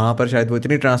وہاں پر شاید وہ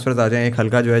اتنی ٹرانسفرز آ جائیں, ایک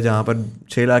حلقہ جو ہے جہاں پر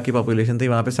 6 لاکھ کی پاپولیشن تھی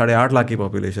وہاں پہ 8.5 لاکھ کی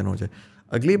پاپولیشن ہو جائے.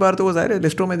 اگلی بار تو وہ ظاہر ہے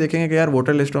لسٹوں میں دیکھیں گے کہ یار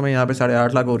ووٹر لسٹوں میں یہاں پہ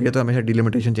 8.5 لاکھ ہو رہی ہے تو ہمیشہ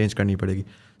ڈیلیمیٹیشن چینج کرنی پڑے گی.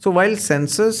 So while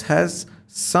census has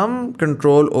some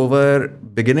control over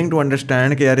beginning to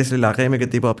understand کہ یار اس علاقے میں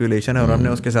کتنی پاپولیشن ہے اور ہم نے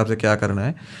اس کے حساب سے کیا کرنا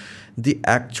ہے. The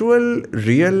actual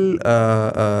real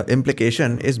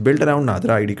implication is built around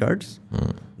Nadra ID cards,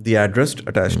 the address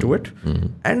attached to it,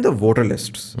 and the voter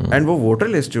lists. And وہ voter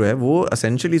list جو ہے وہ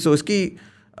essentially so اس کی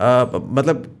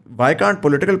مطلب why can't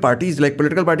political parties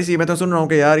یہ میں تو سن رہا ہوں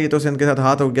کہ یار یہ تو سندھ کے ساتھ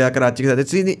ہاتھ ہو گیا, کراچی کے ساتھ,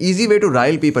 it's an easy way to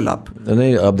rile people up.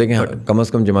 نہیں, آپ دیکھیں کم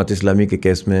از کم جماعت اسلامی کے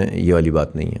کیس میں یہ والی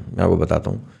بات نہیں ہے. میں آپ کو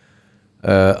بتاتا ہوں,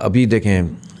 ابھی دیکھیں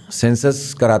سینسس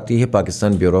کراتی ہے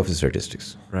Pakistan Bureau of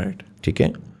Statistics, right, ٹھیک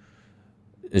ہے.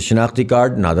 شناختی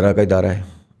کارڈ نادرا کا ادارہ ہے,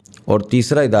 اور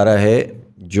تیسرا ادارہ ہے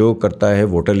جو کرتا ہے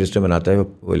ووٹر لسٹیں بناتا ہے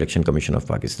وہ الیکشن کمیشن آف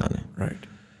پاکستان ہے, رائٹ.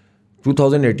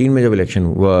 2018 میں جب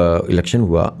الیکشن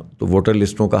ہوا تو ووٹر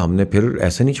لسٹوں کا ہم نے پھر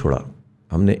ایسے نہیں چھوڑا,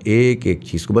 ہم نے ایک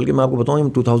چیز کو, بلکہ میں آپ کو بتاؤں ہم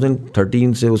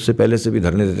 2013 سے اس سے پہلے سے بھی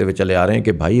دھرنے دیتے ہوئے چلے آ رہے ہیں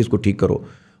کہ بھائی اس کو ٹھیک کرو,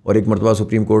 اور ایک مرتبہ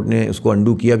سپریم کورٹ نے اس کو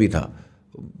انڈو کیا بھی تھا,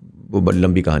 وہ بڑی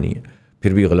لمبی کہانی ہے,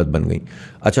 پھر بھی غلط بن گئی.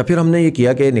 اچھا, پھر ہم نے یہ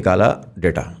کیا کہ نکالا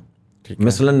ڈیٹا.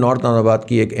 مثلاً نارتھ نام آباد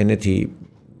کی ایک این اے تھی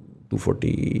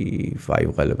 245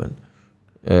 غالباً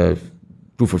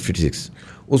 256.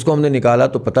 اس کو ہم نے نکالا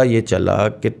تو پتہ یہ چلا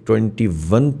کہ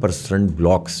 21%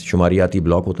 بلاکس, شماریاتی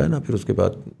بلاک ہوتا ہے نا, پھر اس کے بعد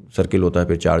سرکل ہوتا ہے,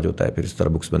 پھر چارج ہوتا ہے, پھر اس طرح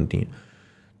بکس بنتی ہیں,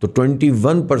 تو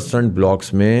 21%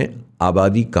 بلاکس میں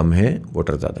آبادی کم ہے,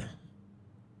 ووٹر زیادہ ہیں.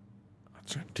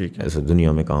 اچھا ٹھیک ہے, ایسا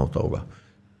دنیا میں کہاں ہوتا ہوگا.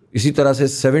 اسی طرح سے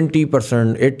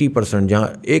 70%, 80%, جہاں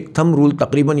ایک تھم رول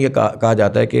تقریباً یہ کہا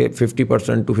جاتا ہے کہ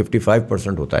 50% to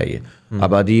 55% ہوتا ہے یہ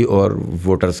آبادی اور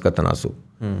ووٹرز کا تناسب,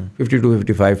 50 to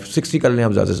 55, 60 کر لیں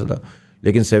آپ زیادہ سے زیادہ,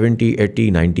 لیکن 70, 80,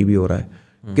 90 بھی ہو رہا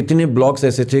ہے. کتنے بلاکس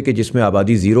ایسے تھے کہ جس میں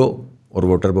آبادی 0 اور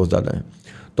ووٹر بہت زیادہ ہیں.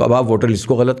 تو اب آپ ووٹر لسٹ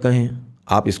کو غلط کہیں,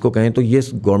 آپ اس کو کہیں, تو یہ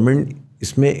گورنمنٹ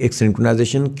اس میں ایک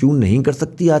سنکرونائزیشن کیوں نہیں کر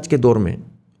سکتی آج کے دور میں؟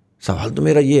 سوال تو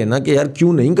میرا یہ ہے نا کہ یار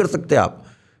کیوں نہیں کر سکتے آپ,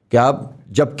 کہ آپ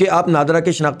جبکہ آپ نادرا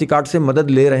کے شناختی کارڈ سے مدد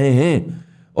لے رہے ہیں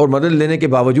اور مدد لینے کے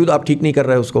باوجود آپ ٹھیک نہیں کر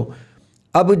رہے اس کو.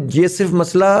 اب یہ صرف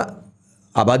مسئلہ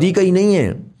آبادی کا ہی نہیں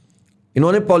ہے,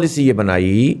 انہوں نے پالیسی یہ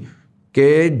بنائی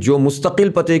کہ جو مستقل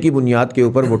پتے کی بنیاد کے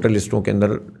اوپر ووٹر لسٹوں کے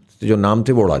اندر جو نام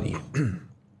تھے وہ اڑا دیے.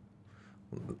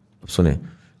 سنیں,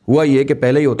 ہوا یہ کہ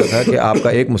پہلے ہی ہوتا تھا کہ آپ کا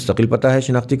ایک مستقل پتہ ہے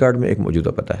شناختی کارڈ میں, ایک موجودہ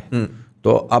پتہ ہے,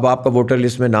 تو اب آپ کا ووٹر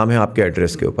لسٹ میں نام ہے آپ کے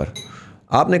ایڈریس کے اوپر.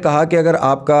 آپ نے کہا کہ اگر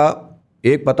آپ کا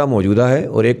ایک پتہ موجودہ ہے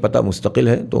اور ایک پتہ مستقل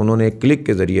ہے, تو انہوں نے ایک کلک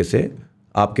کے ذریعے سے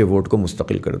آپ کے ووٹ کو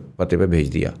مستقل پتے پہ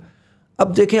بھیج دیا.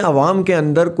 اب دیکھیں عوام کے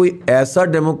اندر کوئی ایسا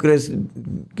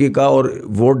ڈیموکریسی کا اور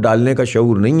ووٹ ڈالنے کا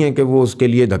شعور نہیں ہے کہ وہ اس کے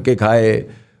لیے دھکے کھائے,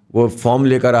 وہ فارم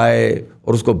لے کر آئے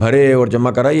اور اس کو بھرے اور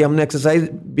جمع کرائے. یہ ہم نے exercise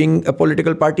being a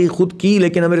political party خود کی,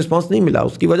 لیکن ہمیں رسپانس نہیں ملا.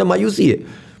 اس کی وجہ مایوسی ہے,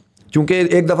 چونکہ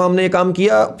ایک دفعہ ہم نے یہ کام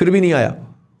کیا پھر بھی نہیں آیا.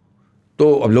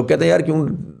 تو اب لوگ کہتے ہیں یار کیوں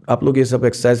آپ لوگ یہ سب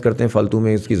ایکسرسائز کرتے ہیں فالتو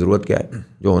میں, اس کی ضرورت کیا ہے,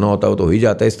 جو ہونا ہوتا ہے وہ تو ہو ہی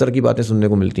جاتا ہے. اس طرح کی باتیں سننے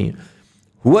کو ملتی ہیں.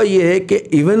 ہوا یہ ہے کہ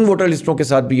ایون ووٹر لسٹوں کے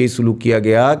ساتھ بھی یہی سلوک کیا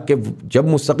گیا کہ جب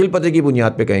مستقل پتے کی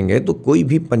بنیاد پہ کہیں گے تو کوئی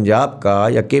بھی پنجاب کا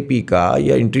یا کے پی کا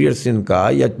یا انٹیریئر سندھ کا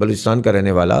یا بلوچستان کا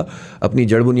رہنے والا اپنی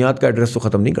جڑ بنیاد کا ایڈریس تو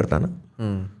ختم نہیں کرتا نا,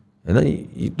 ہے نا.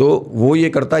 تو وہ یہ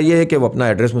کرتا یہ ہے کہ وہ اپنا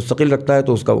ایڈریس مستقل رکھتا ہے,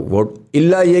 تو اس کا ووٹ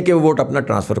الا یہ کہ وہ ووٹ اپنا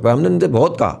ٹرانسفر پہ. ہم نے ان سے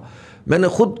بہت کہا, میں نے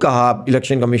خود کہا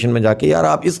الیکشن کمیشن میں جا کے, یار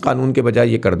آپ اس قانون کے بجائے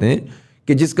یہ کر دیں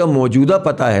کہ جس کا موجودہ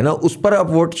پتہ ہے نا اس پر آپ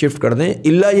ووٹ شفٹ کر دیں,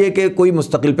 الا یہ کہ کوئی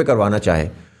مستقل پہ کروانا چاہے,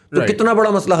 تو کتنا بڑا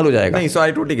مسئلہ حل ہو جائے گا. نہیں, سو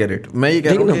آئی ٹوٹلی گیٹ اٹ. میں یہ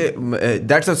کہہ رہا ہوں کہ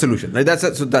that's a solution.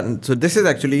 So this is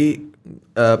actually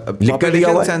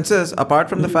population census, apart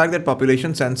from the fact that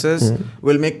population census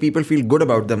will make people feel good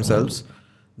about themselves,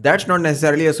 that's not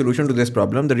necessarily a solution to this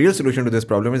problem. The real solution to this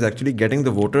problem is actually getting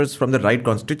the voters from the right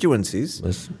constituencies,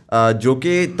 جو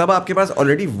کہ تب آپ کے پاس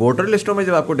already voter لسٹوں میں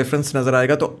جب آپ کو difference نظر آئے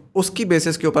گا تو اس کی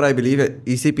بیسس کے اوپر I believe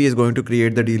E C P is going to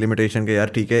create the delimitation کہ یار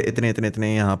ٹھیک ہے اتنے اتنے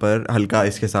اتنے یہاں پر ہلکا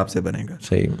اس کے حساب سے بنے گا.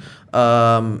 صحیح,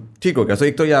 ٹھیک ہو گیا. سو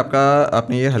ایک تو یہ آپ کا آپ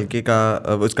نے یہ ہلکے کا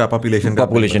اس کا پاپولیشن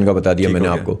کا بتا دیا میں نے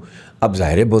آپ کو. اب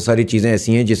ظاہر ہے بہت ساری چیزیں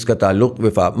ایسی ہیں جس کا تعلق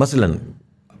وفاق, مثلاً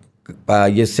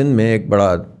یہ سندھ میں ایک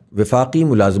بڑا وفاقی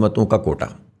ملازمتوں کا کوٹا,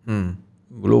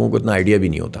 لوگوں کو اتنا آئیڈیا بھی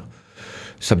نہیں ہوتا,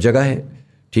 سب جگہ ہے,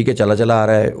 ٹھیک ہے, چلا آ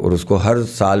رہا ہے, اور اس کو ہر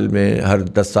سال میں ہر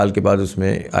 10 سال کے بعد اس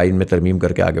میں آئین میں ترمیم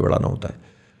کر کے آگے بڑھانا ہوتا ہے.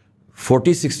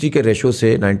 40-60 کے ریشو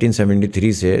سے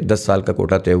 1973 سے 10 سال کا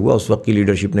کوٹا طے ہوا. اس وقت کی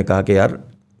لیڈرشپ نے کہا کہ یار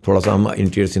تھوڑا سا ہم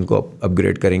انٹیریئر سندھ کو اپ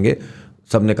گریڈ کریں گے.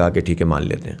 سب نے کہا کہ ٹھیک ہے مان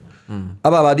لیتے ہیں.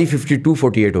 اب آبادی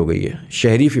 52-48 ہو گئی ہے,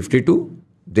 شہری 52,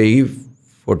 دیہی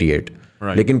 48,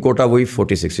 لیکن کوٹا وہی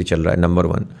 46 ہی چل رہا ہے. نمبر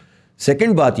 1.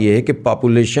 سیکنڈ بات یہ ہے کہ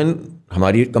پاپولیشن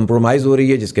ہماری کمپرومائز ہو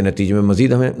رہی ہے, جس کے نتیجے میں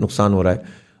مزید ہمیں نقصان ہو رہا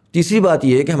ہے. تیسری بات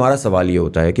یہ ہے کہ ہمارا سوال یہ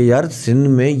ہوتا ہے کہ یار سندھ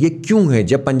میں یہ کیوں ہے,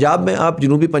 جب پنجاب میں آپ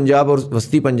جنوبی پنجاب اور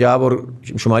وسطی پنجاب اور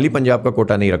شمالی پنجاب کا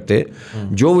کوٹا نہیں رکھتے,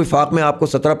 جو وفاق میں آپ کو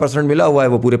 17% ملا ہوا ہے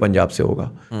وہ پورے پنجاب سے ہوگا,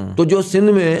 تو جو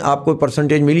سندھ میں آپ کو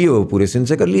پرسنٹیج ملی ہے وہ پورے سندھ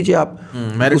سے کر لیجیے آپ.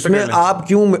 اس میں آپ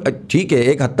کیوں, ٹھیک ہے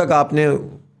ایک حد تک آپ نے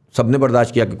سب نے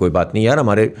برداشت کیا کہ کوئی بات نہیں یار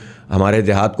ہمارے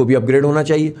دیہات کو بھی اپ گریڈ ہونا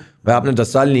چاہیے. بھائی آپ نے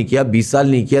 10 سال نہیں کیا, 20 سال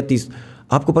نہیں کیا, 30.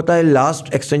 آپ کو پتہ ہے لاسٹ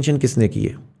ایکسٹینشن کس نے کی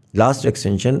ہے؟ لاسٹ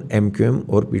ایکسٹینشن MQM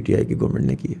اور PTI کی گورنمنٹ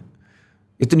نے کی ہے.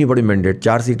 اتنی بڑی مینڈیٹ,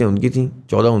 4 سیٹیں ان کی تھیں,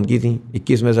 14 ان کی تھیں,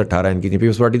 21 میں سے 18 ان کی تھیں.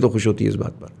 پیپلز پارٹی تو خوش ہوتی ہے اس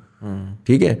بات پر,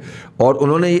 ٹھیک ہے. اور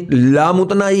انہوں نے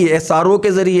لامتناہی SRO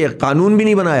کے ذریعے قانون بھی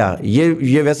نہیں بنایا,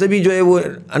 یہ ویسے بھی جو ہے وہ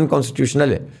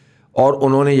انکانسٹیٹیوشنل ہے, اور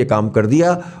انہوں نے یہ کام کر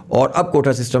دیا. اور اب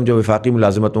کوٹا سسٹم جو وفاقی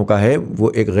ملازمتوں کا ہے وہ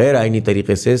ایک غیر آئینی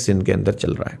طریقے سے سندھ کے اندر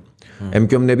چل رہا ہے.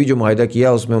 MQM نے بھی جو معاہدہ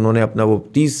کیا اس میں انہوں نے اپنا وہ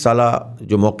 30 سالہ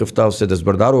جو موقف تھا اس سے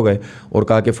دستبردار ہو گئے اور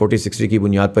کہا کہ 40-60 کی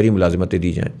بنیاد پر ہی ملازمتیں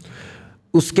دی جائیں.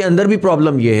 اس کے اندر بھی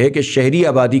پرابلم یہ ہے کہ شہری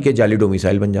آبادی کے جعلی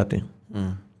ڈومیسائل بن جاتے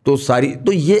ہیں.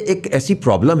 تو یہ ایک ایسی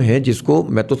پرابلم ہے جس کو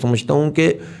میں تو سمجھتا ہوں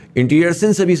کہ انٹیریئر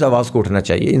سندھ سے بھی اس آواز کو اٹھنا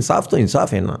چاہیے. انصاف تو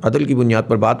انصاف ہے نا, عدل کی بنیاد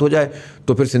پر بات ہو جائے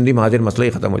تو پھر سندھی مہاجر مسئلہ ہی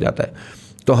ختم ہو جاتا ہے.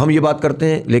 تو ہم یہ بات کرتے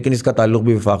ہیں لیکن اس کا تعلق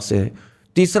بھی وفاق سے ہے.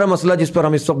 تیسرا مسئلہ جس پر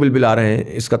ہم اس وقت بلبلا رہے ہیں،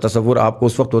 اس کا تصور آپ کو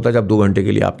اس وقت ہوتا ہے جب 2 گھنٹے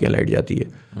کے لیے آپ کے یہاں لائٹ جاتی ہے.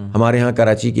 ہمارے یہاں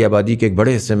کراچی کی آبادی کے ایک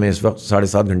بڑے حصے میں اس وقت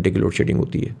 7.5 گھنٹے کی لوڈ شیڈنگ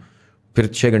ہوتی ہے، پھر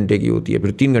 6 گھنٹے کی ہوتی ہے،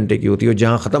 پھر 3 گھنٹے کی ہوتی ہے، اور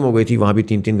جہاں ختم ہو گئی تھی وہاں بھی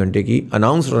 3 گھنٹے کی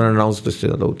اناؤنس اور ان اناؤنس تو اس سے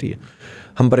زیادہ ہوتی ہے.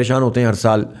 ہم پریشان ہوتے ہیں ہر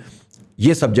سال.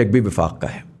 یہ سبجیکٹ بھی وفاق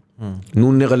کا ہے.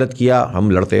 نون نے غلط کیا،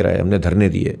 ہم لڑتے رہے، ہم نے دھرنے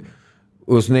دیے.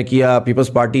 اس نے کیا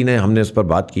پیپلز پارٹی نے، ہم نے اس پر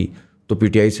بات کی. تو پی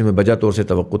ٹی آئی سے میں بجا طور سے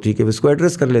توقع تھی کہ وہ اس کو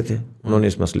ایڈریس کر لیتے. انہوں نے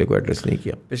اس مسئلے کو ایڈریس نہیں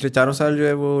کیا. پچھلے 4 سال جو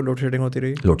ہے وہ لوڈ شیڈنگ ہوتی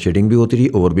رہی. لوڈ شیڈنگ بھی ہوتی رہی،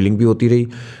 اوور بلنگ بھی ہوتی رہی،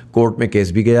 کورٹ میں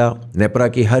کیس بھی گیا. نیپرا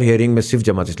کی ہر ہیئرنگ میں صرف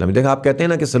جماعت اسلامی. دیکھا آپ کہتے ہیں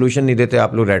نا کہ سلوشن نہیں دیتے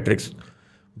آپ لوگ ریٹرکس.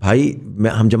 بھائی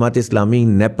ہم جماعت اسلامی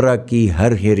نیپرا کی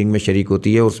ہر ہیئرنگ میں شریک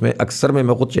ہوتی ہے، اور اس میں اکثر میں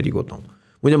خود شریک ہوتا ہوں.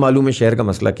 مجھے معلوم ہے شہر کا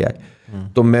مسئلہ کیا ہے،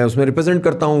 تو میں اس میں ریپرزینٹ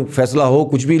کرتا ہوں. فیصلہ ہو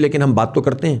کچھ بھی، لیکن ہم بات تو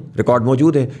کرتے ہیں، ریکارڈ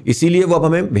موجود ہے. اسی لیے وہ اب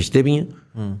ہمیں بھیجتے بھی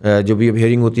ہیں، جو بھی اب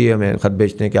ہیئرنگ ہوتی ہے ہمیں خط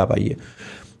بھیجتے ہیں کہ آپ آئیے.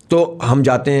 تو ہم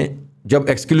جاتے ہیں. جب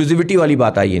ایکسکلوزیوٹی والی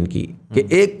بات آئی ان کی کہ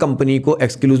ایک کمپنی کو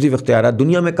ایکسکلوزیو اختیارات،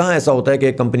 دنیا میں کہاں ایسا ہوتا ہے کہ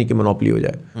ایک کمپنی کی مونوپلی ہو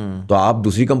جائے، تو آپ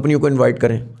دوسری کمپنیوں کو انوائٹ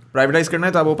کریں. پرائیویٹائز کرنا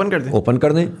ہے تو آپ اوپن کر دیں. اوپن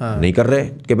کر دیں. نہیں کر رہے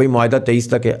کہ بھائی معاہدہ 23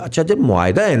 تک ہے. اچھا جب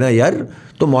معاہدہ ہے نا یار،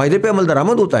 تو معاہدے پہ عمل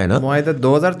درآمد ہوتا ہے نا. معاہدہ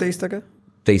 2023 تک ہے.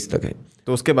 23 تک ہے،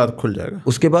 تو اس کے بعد کھل جائے گا.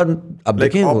 اس کے بعد اب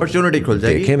دیکھیں اپرچونٹی کھل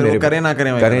جائے گی. کریں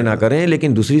نہ کریں.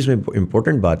 لیکن دوسری اس میں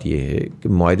امپورٹنٹ بات یہ ہے کہ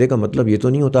معاہدے کا مطلب یہ تو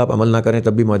نہیں ہوتا آپ عمل نہ کریں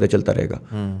تب بھی معاہدہ چلتا رہے گا.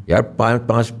 یار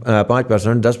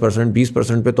 5%، 10%،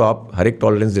 20% پہ تو آپ ہر ایک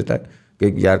ٹالرنس دیتا ہے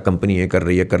کہ یار کمپنی یہ کر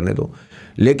رہی ہے، کرنے دو.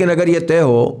 لیکن اگر یہ طے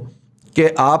ہو کہ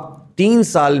آپ 3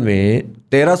 سال میں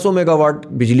 1300 میگا واٹ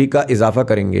بجلی کا اضافہ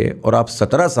کریں گے، اور آپ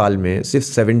 17 سال میں صرف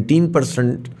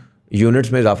 17%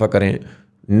 یونٹس میں اضافہ کریں،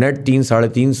 نیٹ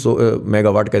 300-350 میگا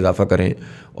واٹ کا اضافہ کریں،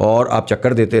 اور آپ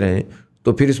چکر دیتے رہیں،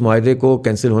 تو پھر اس معاہدے کو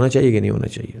کینسل ہونا چاہیے کہ نہیں ہونا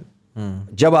چاہیے.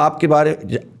 جب آپ کے بارے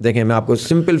دیکھیں، میں آپ کو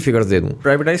سمپل فگرز دے دوں.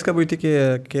 پرائیویٹائز کب ہوئی تھی کہ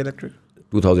الیکٹرک؟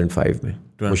 2005 میں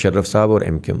مشرف صاحب اور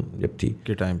MQM جب تھی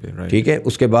کے ٹائم پہ. ٹھیک ہے.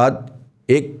 اس کے بعد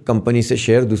ایک کمپنی سے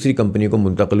شیئر دوسری کمپنی کو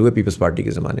منتقل ہوئے پیپلز پارٹی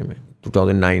کے زمانے میں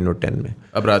 2009 اور 10 میں.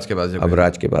 ابراج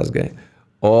کے پاس گئے،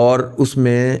 اور اس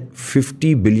میں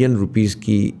 50 بلین روپیز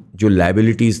کی جو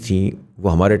لائبلٹیز تھیں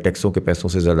وہ ہمارے ٹیکسوں کے پیسوں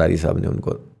سے زرداری صاحب نے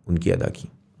ان کی ادا کی.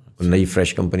 نئی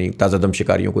فریش کمپنی تازہ دم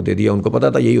شکاریوں کو دے دیا. ان کو پتا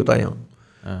تھا یہی ہوتا ہے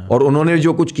یہاں. اور انہوں نے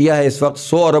جو کچھ کیا ہے اس وقت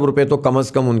 100 ارب روپے تو کم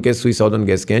از کم ان کے سوئی ساؤدرن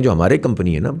گیس کے ہیں، جو ہمارے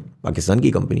کمپنی ہے نا، پاکستان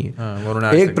کی کمپنی ہے.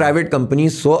 ایک پرائیویٹ کمپنی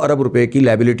 100 ارب روپے کی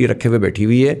لائبلٹی رکھے ہوئے بیٹھی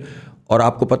ہوئی ہے. اور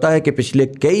آپ کو پتا ہے کہ پچھلے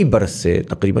کئی برس سے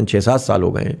تقریباً 6-7 سال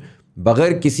ہو گئے ہیں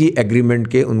بغیر کسی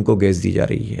ایگریمنٹ کے ان کو گیس دی جا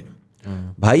رہی ہے.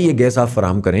 بھائی یہ گیس آپ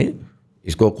فراہم کریں،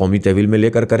 اس کو قومی تحویل میں لے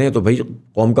کر کریں، تو بھائی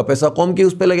قوم کا پیسہ قوم کی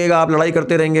اس پہ لگے گا. آپ لڑائی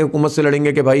کرتے رہیں گے، حکومت سے لڑیں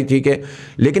گے کہ بھائی ٹھیک ہے،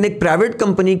 لیکن ایک پرائیویٹ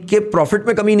کمپنی کے پروفٹ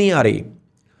میں کمی نہیں آ رہی.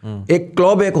 ایک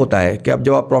کلو بیک ہوتا ہے کہ اب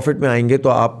جب آپ پروفٹ میں آئیں گے تو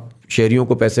آپ شہریوں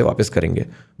کو پیسے واپس کریں گے.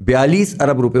 42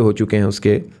 ارب روپے ہو چکے ہیں اس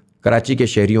کے، کراچی کے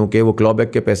شہریوں کے. وہ کلو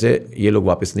بیک کے پیسے یہ لوگ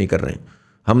واپس نہیں کر رہے ہیں.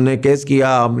 ہم نے کیس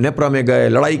کیا، ہم نیپرا میں گئے،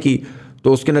 لڑائی کی،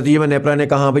 تو اس کے نتیجے میں نیپرا نے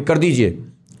کہا بھائی کر دیجئے.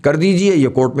 یہ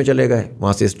کورٹ میں چلے گئے،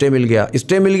 وہاں سے اسٹے مل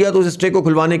گیا. تو اس اسٹے کو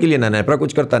کھلوانے کے لیے نہ نیپرا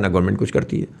کچھ کرتا ہے نہ گورنمنٹ کچھ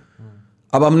کرتی ہے.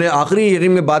 اب ہم نے آخری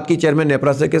ہیئرنگ میں بات کی چیئرمین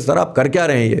نیپرا سے کہ سر آپ کر کیا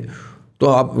رہے ہیں یہ؟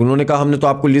 تو انہوں نے کہا ہم نے تو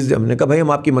آپ کو لسٹ. ہم نے کہا بھائی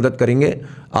ہم آپ کی مدد کریں گے،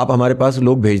 آپ ہمارے پاس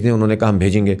لوگ بھیج دیں. انہوں نے کہا ہم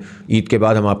بھیجیں گے، عید کے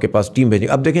بعد ہم آپ کے پاس ٹیم بھیجیں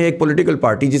گے. اب دیکھیں ایک پولیٹیکل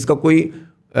پارٹی جس کا کوئی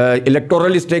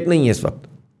الیکٹورل اسٹیک نہیں ہے اس وقت،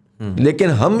 لیکن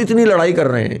ہم اتنی لڑائی کر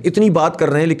رہے ہیں، اتنی بات کر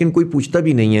رہے ہیں، لیکن کوئی پوچھتا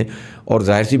بھی نہیں ہے. اور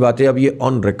ظاہر سی بات ہے اب یہ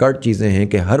آن ریکارڈ چیزیں ہیں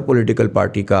کہ ہر پولیٹیکل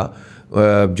پارٹی کا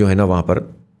جو ہے نا وہاں پر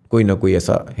کوئی نہ کوئی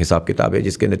ایسا حساب کتاب ہے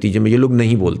جس کے نتیجے میں یہ لوگ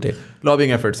نہیں بولتے.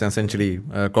 لابنگ ایفرٹس ہیں اسینچلی،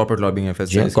 کارپوریٹ لابنگ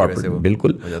ایفرٹس.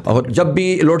 بالکل. اور جب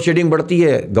بھی لوڈ شیڈنگ بڑھتی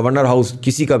ہے، گورنر ہاؤس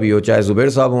کسی کا بھی ہو، چاہے زبیر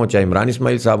صاحب ہوں چاہے عمران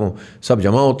اسماعیل صاحب ہوں، سب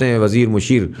جمع ہوتے ہیں، وزیر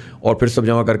مشیر، اور پھر سب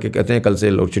جمع کر کے کہتے ہیں کل سے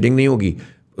لوڈ شیڈنگ نہیں ہوگی.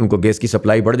 ان کو گیس کی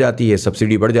سپلائی بڑھ جاتی ہے،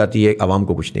 سبسڈی بڑھ جاتی ہے، عوام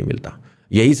کو کچھ نہیں ملتا.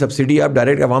 یہی سبسڈی آپ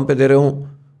ڈائریکٹ عوام پہ دے رہے ہوں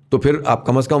تو پھر آپ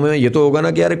کم از کم یہ تو ہوگا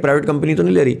نا کہ یار ایک پرائیویٹ کمپنی تو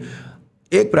نہیں لے رہی.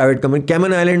 ایک پرائیویٹ کمپنی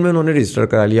کیمن آئلینڈ میں انہوں نے رجسٹر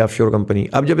کرا لیا آف شور کمپنی.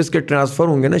 اب جب اس کے ٹرانسفر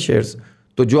ہوں گے نا شیئرز،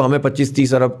 تو جو ہمیں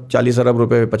 25-30 ارب 40 ارب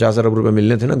روپے 50 ارب روپے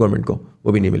ملنے تھے نا گورنمنٹ کو،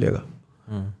 وہ بھی نہیں ملے گا.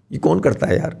 یہ کون کرتا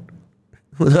ہے یار؟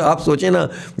 آپ سوچیں نا.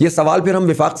 یہ سوال پھر ہم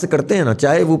وفاق سے کرتے ہیں نا،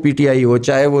 چاہے وہ PTI ہو،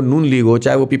 چاہے وہ نون لیگ ہو،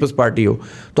 چاہے وہ پیپلز پارٹی ہو،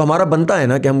 تو ہمارا بنتا ہے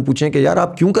نا کہ ہم پوچھیں کہ یار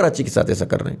آپ کیوں کراچی کے ساتھ ایسا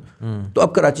کر رہے ہیں. تو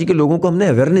اب کراچی کے لوگوں کو ہم نے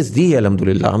اویئرنیس دی ہے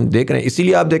الحمدللہ، ہم دیکھ رہے ہیں. اسی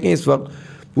لیے آپ دیکھیں اس وقت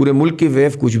پورے ملک کی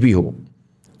ویو کچھ بھی ہو،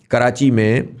 کراچی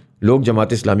میں لوگ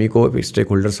جماعت اسلامی کو اسٹیک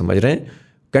ہولڈر سمجھ رہے ہیں.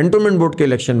 کینٹونمنٹ بورڈ کے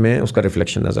الیکشن میں اس کا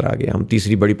ریفلیکشن نظر آ گیا. ہم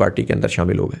تیسری بڑی پارٹی کے اندر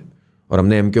شامل ہو گئے اور ہم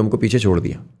نے MQM کو پیچھے چھوڑ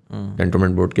دیا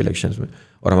کینٹونمنٹ بورڈ کے الیکشنز میں.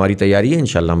 اور ہماری تیاری ہے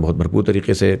انشاءاللہ، ہم بہت بھرپور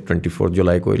طریقے سے 24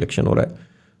 جولائی کو الیکشن ہو رہا ہے.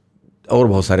 اور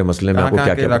بہت سارے مسئلے میں آپ کو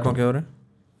کیا کیا علاقوں کے ہو رہے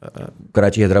ہیں.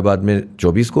 کراچی حیدرآباد میں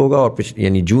 24 کو ہوگا، اور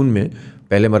یعنی جون میں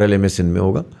پہلے مرحلے میں سندھ میں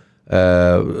ہوگا.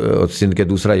 سندھ کے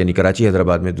دوسرا یعنی کراچی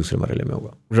حیدرآباد میں دوسرے مرحلے میں ہوگا.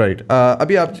 رائٹ.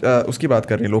 ابھی آپ اس کی بات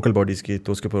کر رہے ہیں لوکل باڈیز کی,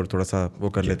 تو اس کے اوپر تھوڑا سا وہ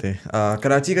کر لیتے ہیں.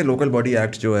 کراچی کا لوکل باڈی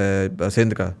ایکٹ جو ہے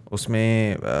سندھ کا, اس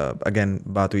میں اگین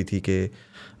بات ہوئی تھی کہ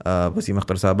وسیم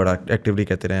اختر صاحب بڑا ایکٹیولی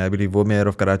کہتے رہے ہیں. آئی بلیو وہ میئر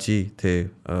آف کراچی تھے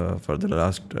فار دا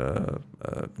لاسٹ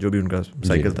جو بھی ان کا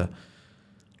سائیکل تھا.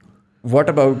 What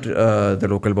about the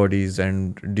local bodies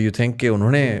and do you think کہ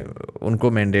ان کو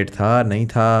مینڈیٹ تھا نہیں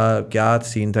تھا, کیا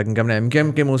سین تھا؟ کیونکہ ہم نے ایم کیو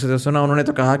ایم کے منہ سے سنا, انہوں نے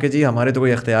تو کہا کہ جی ہمارے تو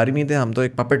کوئی اختیار ہی نہیں تھے, ہم تو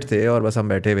ایک پپٹ تھے اور بس ہم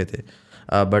بیٹھے ہوئے تھے.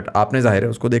 بٹ آپ نے ظاہر ہے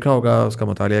اس کو دیکھا ہوگا, اس کا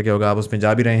مطالعہ کیا ہوگا, آپ اس میں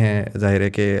جا بھی رہے ہیں ظاہر ہے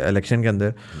کہ الیکشن کے اندر,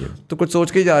 تو کچھ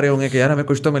سوچ کے ہی جا رہے ہوں گے کہ یار ہمیں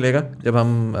کچھ تو ملے گا جب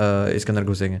ہم اس کے اندر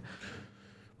گھسیں گے.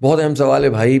 بہت اہم سوال ہے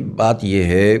بھائی. بات یہ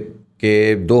ہے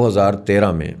کہ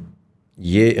 2013 میں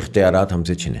یہ اختیارات ہم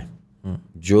سے چھنے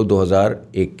جو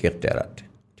 2001 کے اختیارات تھے.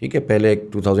 ٹھیک ہے, پہلے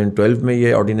 2012 میں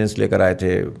یہ آرڈیننس لے کر آئے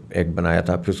تھے, ایکٹ بنایا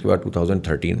تھا, پھر اس کے بعد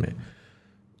 2013 میں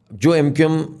جو ایم کیو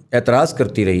ایم اعتراض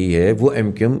کرتی رہی ہے وہ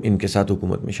ایم کیو ایم ان کے ساتھ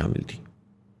حکومت میں شامل تھی.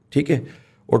 ٹھیک ہے,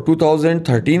 اور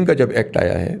 2013 کا جب ایکٹ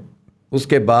آیا ہے اس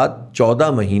کے بعد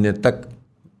 14 مہینے تک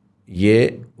یہ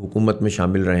حکومت میں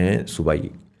شامل رہے ہیں صوبائی,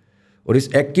 اور اس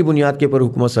ایکٹ کی بنیاد کے اوپر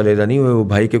حکومت سے علیحدہ نہیں ہوئے. وہ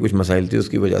بھائی کے کچھ مسائل تھے اس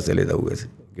کی وجہ سے علیحدہ ہوئے تھے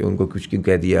کہ ان کو کچھ کیوں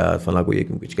کہہ دیا, فلاں کو یہ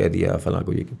کیوں کچھ کہہ دیا, فلاں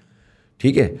کو یہ کیوں.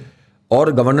 ٹھیک ہے, اور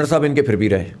گورنر صاحب ان کے پھر بھی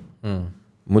رہے,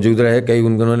 موجود رہے. کئی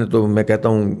انہوں نے تو میں کہتا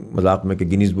ہوں مذاق میں کہ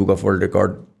Guinness book of world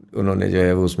record انہوں نے جو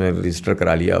ہے وہ اس میں رجسٹر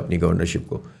کرا لیا اپنی گورنرشپ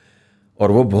کو. اور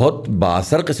وہ بہت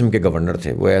بااثر قسم کے گورنر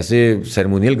تھے, وہ ایسے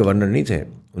سیریمونیل گورنر نہیں تھے,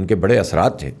 ان کے بڑے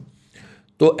اثرات تھے.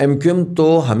 تو ایم کیو ایم تو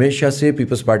ہمیشہ سے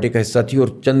پیپلز پارٹی کا حصہ تھی, اور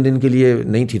چند دن کے لیے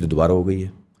نہیں تھی تو دوبارہ ہو گئی ہے.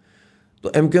 تو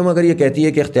ایم کیو ایم اگر یہ کہتی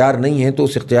ہے کہ اختیار نہیں ہے تو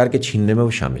اس اختیار کے چھیننے میں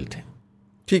وہ شامل تھے.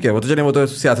 ٹھیک ہے, وہ تو چلیں, وہ تو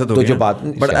سیاست ہو تو گئی, جو بات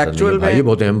بٹ ایکچوئل میں یہ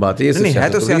بہت اہم بات ہے, نہیں ہے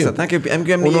تو سیاست ہے کہ ایم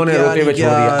کیو ایم انہوں نے روکے ہوئے چھوڑ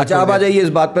دیا. اچھا اب آ جائیے اس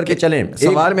بات پر کہ چلیں,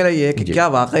 سوال میرا یہ ہے کہ کیا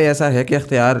واقعی ایسا ہے کہ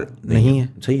اختیار نہیں ہے؟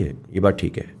 صحیح ہے, یہ بات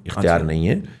ٹھیک ہے, اختیار نہیں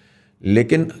ہے,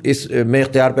 لیکن میں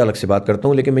اختیار پہ الگ سے بات کرتا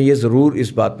ہوں, لیکن میں یہ ضرور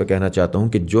اس بات پہ کہنا چاہتا ہوں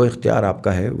کہ جو اختیار آپ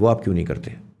کا ہے وہ آپ کیوں نہیں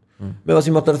کرتے. میں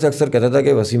وسیم اختر سے اکثر کہتا تھا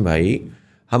کہ وسیم بھائی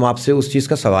ہم آپ سے اس چیز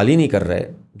کا سوال ہی نہیں کر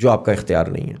رہے جو آپ کا اختیار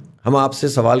نہیں ہے. ہم آپ سے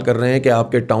سوال کر رہے ہیں کہ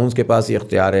آپ کے ٹاؤنز کے پاس یہ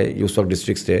اختیار ہے, یہ اس وقت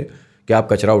ڈسٹرکٹس تھے, کہ آپ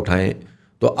کچرا اٹھائیں,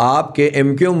 تو آپ کے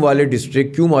ایم کیو ایم والے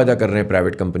ڈسٹرکٹ کیوں معاہدہ کر رہے ہیں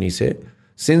پرائیویٹ کمپنی سے.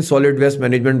 سندھ سالڈ ویسٹ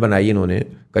مینجمنٹ بنائی انہوں نے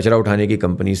کچرا اٹھانے کی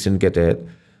کمپنی سندھ کے تحت,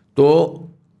 تو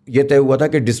یہ طے ہوا تھا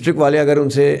کہ ڈسٹرکٹ والے اگر ان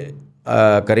سے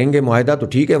کریں گے معاہدہ تو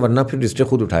ٹھیک ہے, ورنہ پھر ڈسٹرکٹ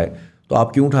خود اٹھائے. تو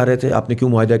آپ کیوں اٹھا رہے تھے, آپ نے کیوں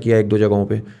معاہدہ کیا ایک دو جگہوں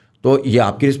پہ, تو یہ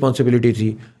آپ کی رسپانسبلٹی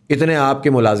تھی. اتنے آپ کے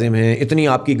ملازم ہیں, اتنی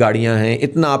آپ کی گاڑیاں ہیں,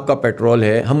 اتنا آپ کا پیٹرول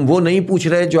ہے, ہم وہ نہیں پوچھ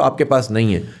رہے جو آپ کے پاس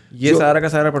نہیں ہے. یہ سارا کا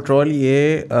سارا پیٹرول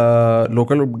یہ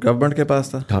لوکل گورنمنٹ کے پاس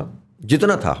تھا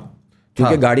جتنا تھا,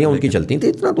 کیونکہ گاڑیاں ان کی چلتی تھیں.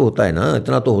 اتنا تو ہوتا ہے نا,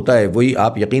 اتنا تو ہوتا ہے. وہی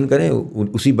آپ یقین کریں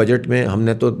اسی بجٹ میں ہم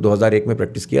نے تو 2001 میں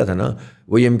پریکٹس کیا تھا نا,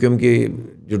 وہی ایم کیو ایم کی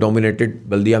جو ڈومینیٹڈ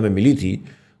بلدیہ میں ملی تھی,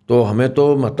 تو ہمیں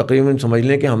تو تقریباً سمجھ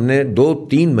لیں کہ ہم نے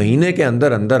 2-3 مہینے کے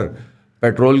اندر اندر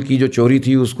پیٹرول کی جو چوری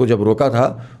تھی اس کو جب روکا تھا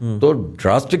تو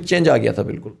ڈراسٹک چینج آ گیا تھا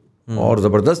بالکل, اور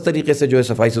زبردست طریقے سے جو ہے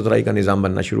صفائی ستھرائی کا نظام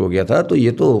بننا شروع ہو گیا تھا. تو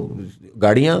یہ تو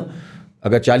گاڑیاں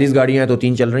اگر 40 گاڑیاں ہیں تو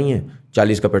 3 چل رہی ہیں,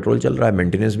 40 کا پیٹرول چل رہا ہے,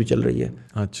 مینٹیننس بھی چل رہی ہے,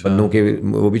 بندوں کے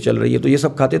وہ بھی چل رہی ہے. تو یہ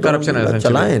سب کھاتے تو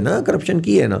چلائیں نا, کرپشن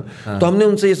کی ہے نا. تو ہم نے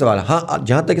ان سے یہ سوال, ہاں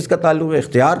جہاں تک اس کا تعلق ہے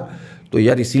اختیار, تو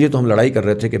یار اسی لیے تو ہم لڑائی کر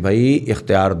رہے تھے کہ بھائی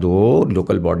اختیار دو.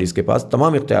 لوکل باڈیز کے پاس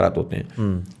تمام اختیارات ہوتے ہیں,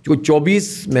 جو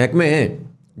 24 محکمے ہیں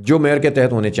جو میئر کے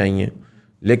تحت ہونے چاہیے,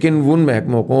 لیکن ان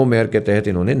محکموں کو میئر کے تحت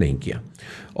انہوں نے نہیں کیا,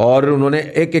 اور انہوں نے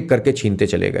ایک ایک کر کے چھینتے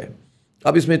چلے گئے.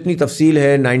 اب اس میں اتنی تفصیل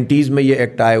ہے, 90s میں یہ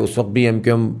ایکٹ آئے, اس وقت بھی ایم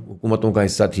کیو ایم حکومتوں کا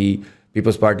حصہ تھی,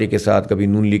 پیپلز پارٹی کے ساتھ, کبھی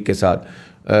نون لیگ کے ساتھ.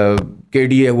 کے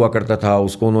ڈی اے ہوا کرتا تھا,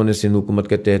 اس کو انہوں نے سندھ حکومت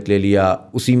کے تحت لے لیا.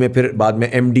 اسی میں پھر بعد میں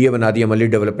ایم ڈی اے بنا دیا, ملی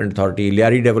development authority,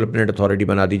 Lyari development authority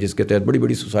بنا دی, جس کے تحت بڑی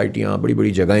بڑی سوسائٹیاں, بڑی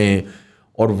بڑی جگہیں ہیں,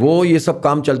 اور وہ یہ سب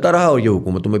کام چلتا رہا, اور یہ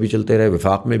حکومتوں میں بھی چلتے رہے,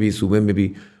 وفاق میں بھی, صوبے میں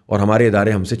بھی, اور ہمارے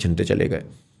ادارے ہم سے چھنتے چلے گئے.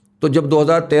 تو جب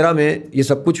 2013 میں یہ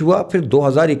سب کچھ ہوا, پھر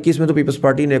 2021 میں تو پیپلز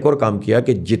پارٹی نے ایک اور کام کیا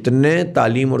کہ جتنے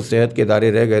تعلیم اور صحت کے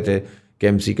ادارے رہ گئے تھے کے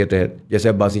ایم سی کے تحت, جیسے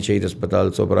عباسی شہید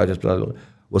اسپتال, سوبراج اسپتال,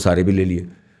 وہ سارے بھی لے لیے.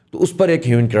 تو اس پر ایک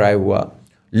ہیو اینڈ کرائے ہوا,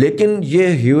 لیکن یہ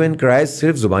ہیو اینڈ کرائے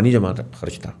صرف زبانی جمع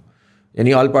خرچ تھا.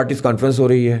 یعنی آل پارٹیز کانفرنس ہو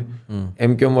رہی ہے,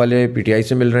 ایم کیو ایم والے پی ٹی آئی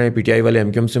سے مل رہے ہیں, پی ٹی آئی والے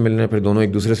ایم کیو ایم سے مل رہے ہیں, پھر دونوں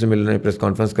ایک دوسرے سے مل رہے ہیں, پریس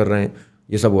کانفرنس کر رہے ہیں,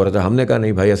 یہ سب ہو رہا تھا. ہم نے کہا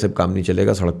نہیں بھائی ایسے کام نہیں چلے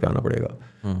گا, سڑک پہ آنا پڑے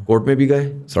گا. کورٹ میں بھی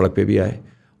گئے, سڑک پہ بھی آئے,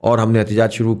 اور ہم نے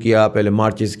احتجاج شروع کیا. پہلے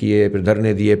مارچز کیے, پھر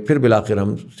دھرنے دیے, پھر بالآخر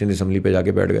ہم سندھ اسمبلی پہ جا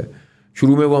کے بیٹھ گئے.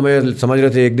 شروع میں وہ ہمیں سمجھ رہے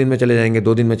تھے 1 دن میں چلے جائیں گے,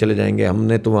 2 دن میں چلے جائیں گے. ہم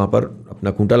نے تو وہاں پر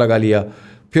اپنا کھونٹا لگا لیا,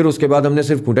 پھر اس کے بعد ہم نے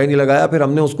صرف کھوٹا ہی نہیں لگایا, پھر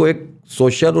ہم نے اس کو ایک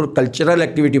سوشل اور کلچرل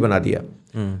ایکٹیویٹی بنا دیا.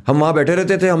 ہم وہاں بیٹھے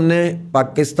رہتے تھے, ہم نے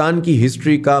پاکستان کی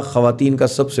ہسٹری کا خواتین کا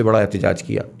سب سے بڑا احتجاج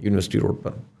کیا یونیورسٹی روڈ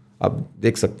پر, آپ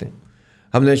دیکھ سکتے ہیں.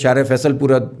 ہم نے شارع فیصل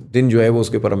پورا دن جو ہے وہ اس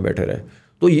کے اوپر ہم بیٹھے رہے.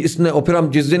 تو اس نے, اور پھر ہم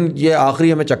جس دن یہ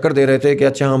آخری ہمیں چکر دے رہے تھے کہ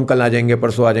اچھا ہم کل آ جائیں گے,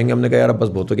 پرسوں آ جائیں گے, ہم نے کہا یار بس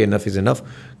بہت ہو گیا, انف از انف.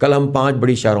 کل ہم 5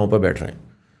 بڑی شاہراہوں پر بیٹھ رہے ہیں,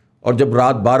 اور جب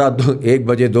رات 1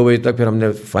 بجے 2 بجے تک پھر ہم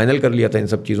نے فائنل کر لیا تھا ان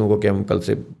سب چیزوں کو کہ ہم کل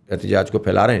سے احتجاج کو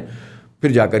پھیلا رہے ہیں.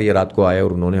 پھر جا کر یہ رات کو آئے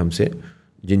اور انہوں نے ہم سے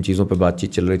جن چیزوں پہ بات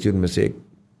چیت چل رہی تھی ان میں سے ایک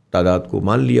تعداد کو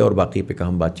مان لیا, اور باقی پہ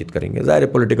ہم بات چیت کریں گے. ظاہر ہے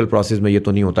پولیٹیکل پروسیس میں یہ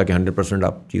تو نہیں ہوتا کہ 100%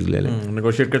 آپ چیز لے لیں,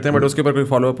 نیگوشیٹ کرتے ہیں, بٹ اس کے اوپر کوئی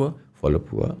فالو اپ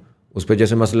ہوا اس پہ.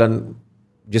 جیسے مثلاً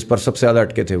جس پر سب سے زیادہ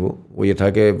اٹکے تھے وہ یہ تھا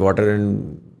کہ واٹر اینڈ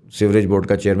سیوریج بورڈ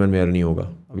کا چیئرمین میئر نہیں ہوگا.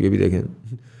 اب یہ بھی دیکھیں,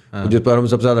 جس پر ہم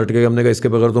سب سے زیادر اٹکے, ہم نے کہا اس کے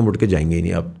بغیر تو ہم اٹھ کے جائیں گے ہی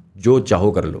نہیں, آپ جو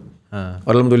چاہو کر لو.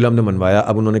 اور الحمدللہ ہم نے منوایا,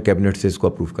 اب انہوں نے کیبنٹ سے اس کو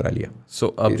اپروو کرا لیا. سو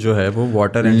اب جو ہے وہ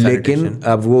واٹر, لیکن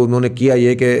اب وہ انہوں نے کیا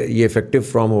یہ کہ یہ افیکٹو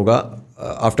فرام ہوگا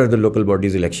after the local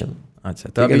bodies election. اچھا,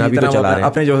 تو ابھی تو چلا رہے ہیں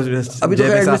اپنے جو ابھی تو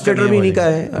ایڈمنسٹریٹر بھی نہیں کا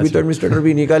ہے, ابھی تو ایڈمنسٹریٹر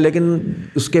بھی نہیں کا, لیکن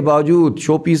اس کے باوجود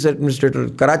شو پیس ایڈمنسٹریٹر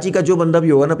کراچی کا جو بندہ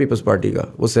بھی ہوگا نا پیپلز پارٹی کا,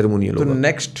 وہ سیریمونیل ہوگا. تو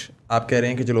نیکسٹ آپ کہہ رہے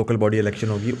ہیں کہ جو لوکل باڈی الیکشن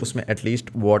ہوگی اس میں at least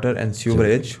water and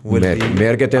sewerage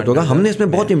mayor کے تحت ہوگا. ہم نے اس میں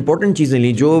بہت امپورٹنٹ چیزیں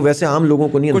لی جو ویسے عام لوگوں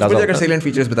کو نہیں اندازہ ہوتا. سیلینٹ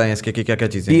فیچرز بتائیں اس کے کہ کیا کیا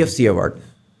چیزیں. PFC ایوارڈ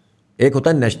ایک ہوتا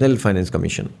ہے نیشنل فائنینس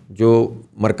کمیشن, جو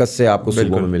مرکز سے آپ کو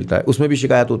صوبوں میں ملتا ہے, اس میں بھی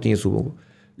شکایت ہوتی ہیں صوبوں کو.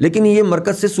 لیکن یہ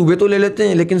مرکز سے صوبے تو لے لیتے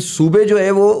ہیں, لیکن صوبے جو ہے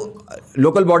وہ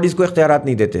لوکل باڈیز کو اختیارات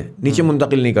نہیں دیتے, نیچے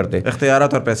منتقل نہیں کرتے.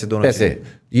 اختیارات اور پیسے دونوں. پیسے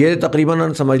یہ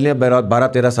تقریباً سمجھ لیں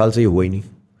 12-13 سال سے یہ ہوا ہی نہیں.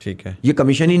 ٹھیک ہے, یہ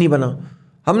کمیشن ہی نہیں بنا.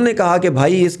 ہم نے کہا کہ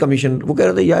بھائی اس کمیشن, وہ کہہ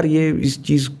رہے تھے یار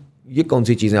یہ کون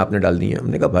سی چیزیں آپ نے ڈال دی ہیں. ہم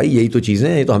نے کہا بھائی یہی تو چیزیں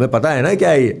ہیں, یہ تو ہمیں پتہ ہے نا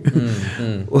کیا ہے یہ.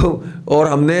 اور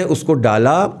ہم نے اس کو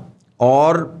ڈالا,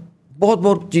 اور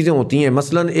بہت چیزیں ہوتی ہیں.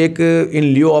 مثلاً ایک ان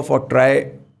لیو آف ٹرائی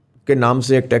کے نام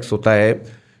سے ایک ٹیکس ہوتا ہے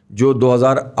جو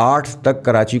 2008 تک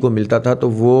کراچی کو ملتا تھا. تو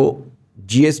وہ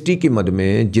GST کی مد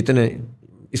میں جتنے,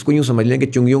 اس کو یوں سمجھ لیں کہ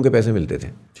چنگیوں کے پیسے ملتے تھے.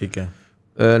 ٹھیک ہے.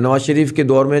 نواز شریف کے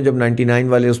دور میں جب 99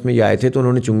 والے اس میں یہ آئے تھے تو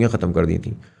انہوں نے چنگیاں ختم کر دی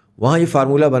تھیں. وہاں یہ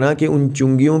فارمولہ بنا کہ ان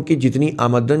چنگیوں کی جتنی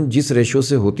آمدن جس ریشو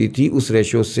سے ہوتی تھی اس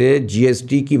ریشو سے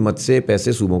GST کی مد سے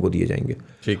پیسے صوبوں کو دیے جائیں گے.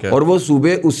 ٹھیک ہے. اور وہ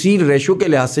صوبے اسی ریشو کے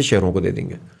لحاظ سے شہروں کو دے دیں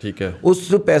گے. ٹھیک ہے.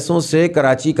 اس پیسوں سے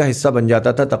کراچی کا حصہ بن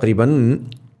جاتا تھا تقریباً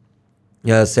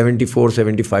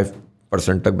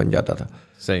 74-75% تک بن جاتا تھا.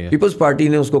 صحیح ہے. پیپلز پارٹی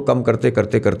نے اس کو کم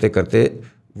کرتے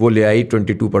وہ لے آئی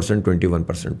 22%,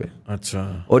 21% پہ.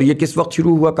 اچھا. اور یہ کس وقت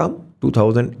شروع ہوا کام؟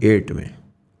 2008 میں.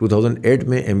 2008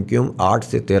 میں MQM 8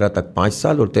 سے 13 تک 5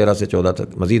 سال اور 13 سے 14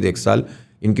 تک مزید 1 سال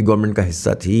ان کی گورنمنٹ کا حصہ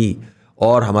تھی,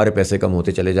 اور ہمارے پیسے کم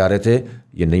ہوتے چلے جا رہے تھے.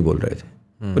 یہ نہیں بول رہے تھے,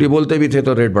 اور یہ بولتے بھی تھے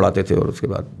تو ریٹ بڑھاتے تھے, اور اس کے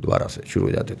بعد دوبارہ سے شروع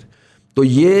ہو جاتے تھے. تو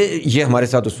یہ ہمارے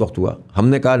ساتھ اس وقت ہوا. ہم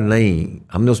نے کہا نہیں,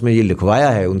 ہم نے اس میں یہ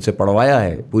لکھوایا ہے, ان سے پڑھوایا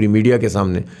ہے پوری میڈیا کے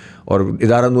سامنے, اور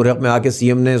ادارہ نور حق میں آ کے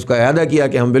CM نے اس کا اعادہ کیا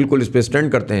کہ ہم بالکل اس پہ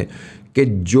اسٹینڈ کرتے ہیں کہ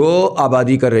جو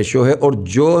آبادی کا ریشو ہے اور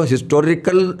جو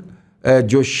ہسٹوریکل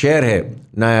جو شیئر ہے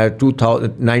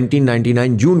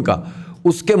 1999 جون کا,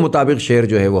 اس کے مطابق شیئر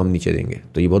جو ہے وہ ہم نیچے دیں گے.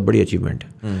 تو یہ بہت بڑی اچیومنٹ ہے.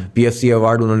 PFC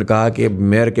ایوارڈ انہوں نے کہا کہ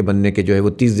میئر کے بننے کے جو ہے وہ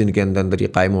 30 دن کے اندر یہ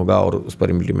قائم ہوگا, اور اس پر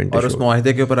امپلیمنٹ. اور اس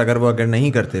معاہدے کے اوپر اگر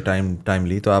نہیں کرتے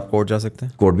ٹائملی تو آپ کورٹ جا سکتے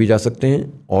ہیں. کورٹ بھی جا سکتے ہیں,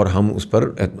 اور ہم اس پر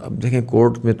اب دیکھیں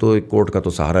کورٹ میں تو کورٹ کا تو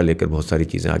سہارا لے کر بہت ساری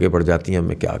چیزیں آگے بڑھ جاتی ہیں.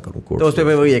 میں کیا کروں کورٹ, تو اس پہ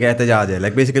وہی ایک احتجاج ہے,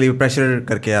 لائک بیسیکلی پریشر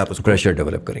کر کے آپ اس کو پریشر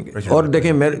ڈیولپ کریں گے. اور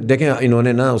دیکھیں انہوں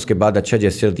نے نا اس کے بعد اچھا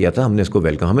جیسچر دیا تھا, ہم نے اس کو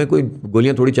ویلکم. ہمیں کوئی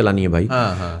گولیاں تھوڑی چلانی ہے بھائی.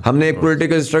 ہم نے ایک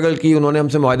پولیٹیکل اسٹرگل کی, انہوں نے ہم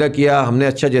سے معاہدہ کیا, ہم نے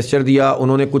اچھا جیسچر دیا,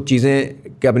 انہوں نے کچھ چیزیں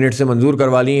کیبنٹ سے منظور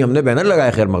کروا لی, ہم نے بینر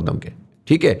لگائے خیر مقدم کے.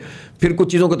 ٹھیک ہے. پھر کچھ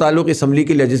چیزوں کا تعلق اسمبلی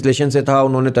کی لیجسلیشن سے تھا,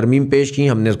 انہوں نے ترمیم پیش کی,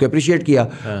 ہم نے اس کو اپریشیٹ کیا.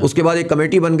 اس کے بعد ایک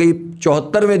کمیٹی بن گئی,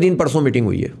 74ویں دن پرسوں میٹنگ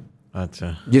ہوئی ہے.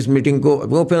 اچھا. جس میٹنگ کو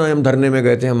وہ پھر ہم دھرنے میں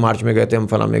گئے تھے, ہم مارچ میں گئے تھے, ہم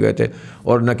فلاں میں گئے تھے,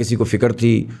 اور نہ کسی کو فکر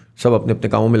تھی, سب اپنے اپنے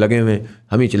کاموں میں لگے ہوئے ہیں,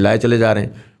 ہم ہی چلائے چلے جا رہے ہیں.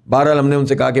 بہرحال ہم نے ان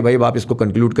سے کہا کہ بھائی آپ اس کو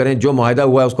کنکلوڈ کریں, جو معاہدہ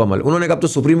ہوا ہے اس کو عمل. انہوں نے کہا اب تو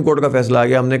سپریم کورٹ کا فیصلہ آ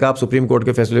گیا. ہم نے کہا آپ سپریم کورٹ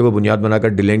کے فیصلے کو بنیاد بنا کر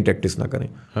ڈیلینگ ٹیکٹکس نہ کریں.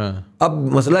 اب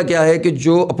مسئلہ کیا ہے کہ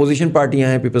جو اپوزیشن پارٹیاں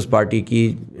ہیں, پیپلز پارٹی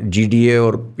کی, GDA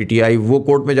اور PTI, وہ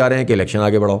کورٹ میں جا رہے ہیں کہ الیکشن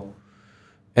آگے بڑھاؤ.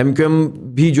 MQM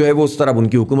بھی جو ہے وہ اس طرح ان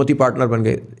کی حکومتی پارٹنر بن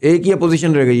گئے. ایک ہی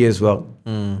اپوزیشن رہ گئی ہے اس وقت,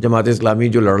 جماعت اسلامی,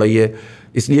 جو لڑ رہی ہے,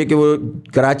 اس لیے کہ وہ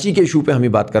کراچی کے ایشو پہ ہم ہی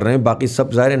بات کر رہے ہیں, باقی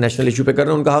سب ظاہر ہے نیشنل ایشو پہ کر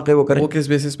رہے ہیں, ان کا حق ہے وہ کریں. وہ کس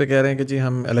بیسس پہ کہہ رہے ہیں کہ جی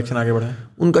ہم الیکشن آگے بڑھائیں؟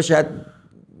 ان کا شاید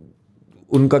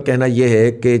ان کا کہنا یہ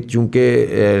ہے کہ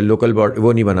چونکہ لوکل باڈی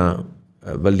وہ نہیں بنا,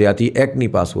 بلدیاتی ایکٹ نہیں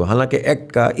پاس ہوا, حالانکہ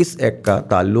اس ایکٹ کا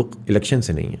تعلق الیکشن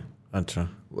سے نہیں ہے. اچھا.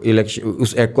 الیکشن,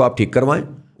 اس ایکٹ کو آپ ٹھیک کروائیں,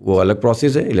 وہ الگ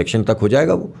پروسیس ہے, الیکشن تک ہو جائے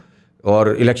گا وہ, اور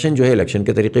الیکشن جو ہے الیکشن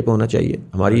کے طریقے پہ ہونا چاہیے.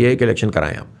 ہماری یہ ہے کہ الیکشن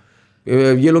کرائیں آپ.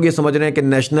 یہ لوگ یہ سمجھ رہے ہیں کہ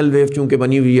نیشنل ویو چونکہ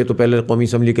بنی ہوئی ہے تو پہلے قومی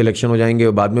اسمبلی کے الیکشن ہو جائیں گے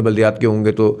اور بعد میں بلدیات کے ہوں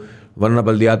گے, تو ورنہ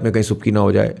بلدیات میں کہیں سبکی نہ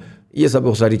ہو جائے. یہ سب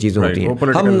بہت ساری چیزیں ہوتی ہیں.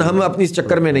 ہم اپنی اس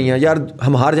چکر میں نہیں ہیں یار,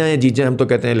 ہم ہار جائیں جیت جائیں, ہم تو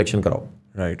کہتے ہیں الیکشن کراؤ.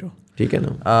 رائٹ, ٹھیک ہے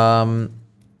نا.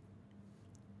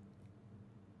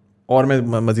 اور میں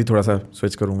مزید تھوڑا سا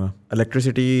سوئچ کروں گا.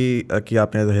 الیکٹریسٹی کی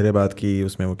آپ نے ظاہر بات کی,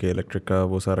 اس میں وہ کہ الیکٹرک کا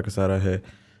وہ سارا کا سارا ہے.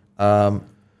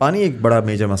 پانی ایک بڑا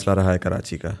میجر مسئلہ رہا ہے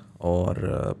کراچی کا, اور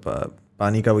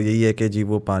پانی کا وہ یہی ہے کہ جی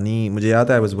وہ پانی, مجھے یاد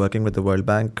ہے I was working with the world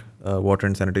bank, water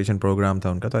and sanitation programme تھا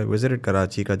ان کا, تو آئی وزٹڈ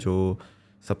کراچی کا جو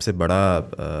سب سے بڑا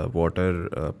واٹر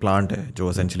پلانٹ ہے جو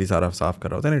اسینشلی سارا صاف کر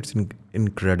رہا ہوتا ہے, it's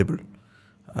incredible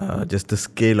just the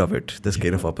scale of it, the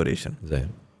scale of operation.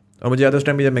 اور مجھے یاد ہے اس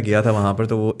ٹائم بھی جب میں گیا تھا وہاں پر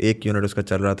تو وہ 1 یونٹ اس کا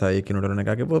چل رہا تھا. 1 یونٹ انہوں نے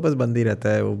کہا کہ وہ بس بند ہی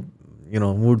رہتا ہے, وہ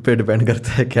موڈ پہ ڈپینڈ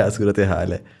کرتا ہے کیا صورت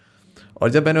حال ہے. اور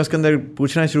جب میں نے اس کے اندر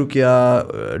پوچھنا شروع کیا,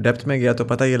 ڈیپتھ میں گیا, تو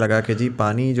پتہ یہ لگا کہ جی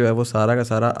پانی جو ہے وہ سارا کا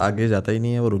سارا آگے جاتا ہی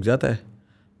نہیں ہے, وہ رک جاتا ہے.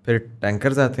 پھر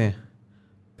ٹینکرز آتے ہیں,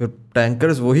 پھر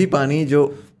ٹینکرز وہی پانی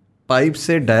جو پائپ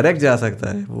سے ڈائریکٹ جا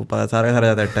سکتا ہے وہ سارا کا سارا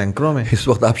جاتا ہے ٹینکروں میں. اس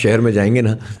وقت آپ شہر میں جائیں گے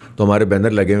نا تو ہمارے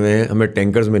بینر لگے ہوئے ہیں, ہمیں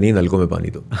ٹینکرز میں نہیں نلکوں میں پانی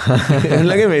دو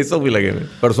لگے ہوئے, اس وقت بھی لگے ہوئے,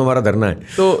 پرسوں ہمارا دھرنا ہے.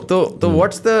 تو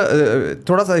واٹس دا,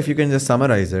 تھوڑا سا if you can just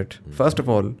summarize it, first of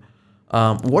all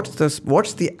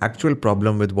what's the actual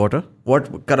problem with water? What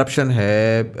corruption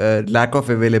ہے, lack of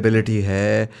availability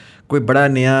ہے, کوئی بڑا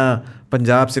نیا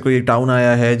پنجاب سے کوئی ٹاؤن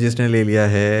آیا ہے جس نے لے لیا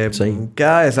ہے,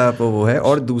 کیا ایسا وہ ہے؟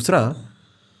 اور دوسرا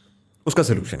اس کا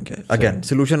سلوشن کیا ہے؟ اگین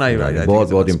سلوشن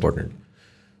بہت امپورٹنٹ.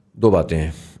 2 باتیں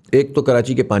ہیں. ایک تو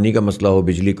کراچی کے پانی کا مسئلہ ہو,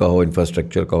 بجلی کا ہو,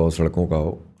 انفراسٹرکچر کا ہو, سڑکوں کا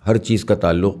ہو, ہر چیز کا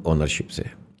تعلق اونرشپ سے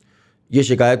ہے. یہ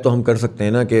شکایت تو ہم کر سکتے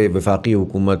ہیں نا کہ وفاقی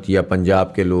حکومت یا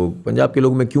پنجاب کے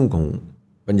لوگ میں کیوں کہوں,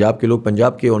 پنجاب کے لوگ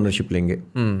پنجاب کی اونرشپ لیں گے,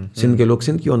 سندھ کے لوگ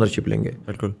سندھ کی اونرشپ لیں گے,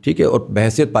 بالکل ٹھیک ہے. اور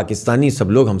بحیثیت پاکستانی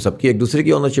سب لوگ ہم سب کی ایک دوسرے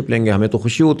کی اونرشپ لیں گے. ہمیں تو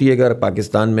خوشی ہوتی ہے کہ اگر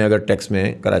پاکستان میں اگر ٹیکس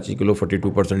میں کراچی کے لوگ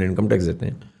 42% انکم ٹیکس دیتے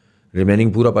ہیں,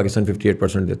 ریمیننگ پورا پاکستان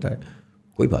 58% دیتا ہے,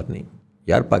 کوئی بات نہیں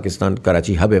یار, پاکستان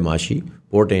کراچی ہب ہے, معاشی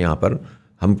پورٹ ہے, یہاں پر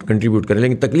ہم کنٹریبیوٹ کریں.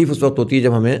 لیکن تکلیف اس وقت ہوتی ہے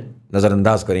جب ہمیں نظر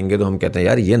انداز کریں گے, تو ہم کہتے ہیں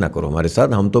یار یہ نہ کرو ہمارے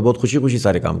ساتھ, ہم تو بہت خوشی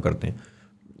سارے کام کرتے ہیں,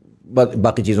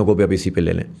 باقی چیزوں کو بھی اب اسی پہ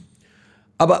لے لیں.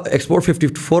 اب ایکسپورٹ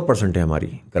 54% ہے ہماری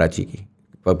کراچی کی,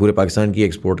 پورے پاکستان کی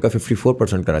ایکسپورٹ کا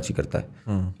 54% کراچی کرتا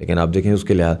ہے. لیکن آپ دیکھیں اس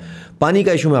کے لحاظ پانی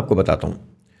کا ایشو میں آپ کو بتاتا ہوں.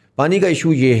 پانی کا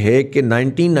ایشو یہ ہے کہ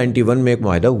 1991 میں ایک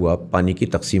معاہدہ ہوا پانی کی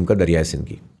تقسیم کا دریائے سندھ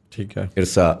کی, ٹھیک ہے,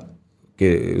 ارسا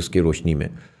کے اس کی روشنی میں,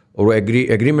 اور وہ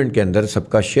ایگریمنٹ کے اندر سب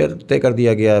کا شیئر طے کر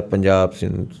دیا گیا, پنجاب,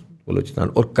 سندھ, بلوچستان.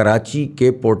 اور کراچی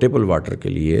کے پورٹیبل واٹر کے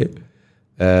لیے,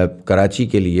 کراچی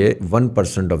کے لیے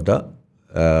 1% آف دا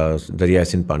دریائے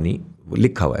سندھ پانی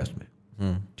لکھا ہوا ہے اس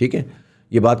میں, ٹھیک ہے.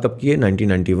 یہ بات کب کی ہے؟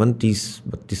 1991,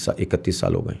 31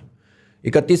 سال ہو گئے.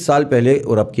 31 سال پہلے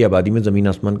اور اب کی آبادی میں زمین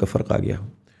آسمان کا فرق آ گیا.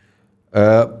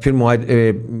 پھر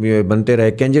معاہدے بنتے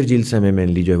رہے. کینجر جھیل سے ہمیں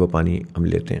مینلی جو ہے وہ پانی ہم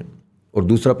لیتے ہیں, اور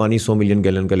دوسرا پانی 100 ملین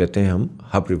گیلن کا لیتے ہیں ہم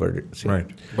ہب ریور سے.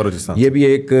 بلوچستان. یہ بھی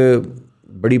ایک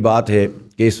بڑی بات ہے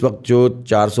کہ اس وقت جو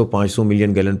 400-500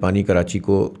 ملین گیلن پانی کراچی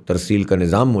کو ترسیل کا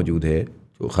نظام موجود ہے,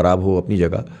 جو خراب ہو اپنی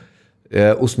جگہ,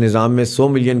 اس نظام میں 100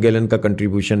 ملین گیلن کا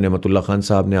کنٹریبیوشن نعمت اللہ خان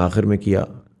صاحب نے آخر میں کیا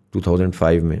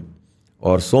 2005 میں,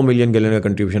 اور 100 ملین گیلن کا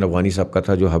کنٹریبیوشن افغانی صاحب کا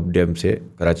تھا جو ہب ڈیم سے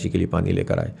کراچی کے لیے پانی لے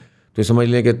کر آئے. تو سمجھ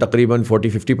لیں کہ تقریباً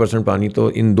 40-50% پانی تو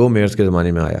ان 2 میئرس کے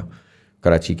زمانے میں آیا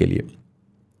کراچی کے لیے.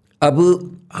 اب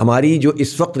ہماری جو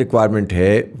اس وقت ریکوائرمنٹ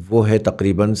ہے وہ ہے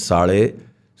تقریباً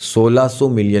 1650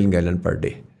 ملین گیلن پر ڈے.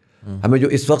 ہمیں جو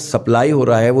اس وقت سپلائی ہو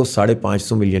رہا ہے وہ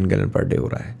 550 ملین گیلن پر ڈے ہو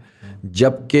رہا ہے,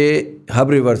 جبکہ ہب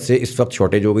ریور سے اس وقت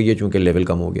شارٹیج ہو گئی ہے چونکہ لیول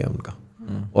کم ہو گیا ان کا,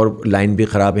 اور لائن بھی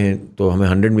خراب ہیں, تو ہمیں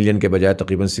 100 ملین کے بجائے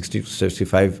تقریباً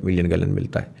 60-65 ملین گیلن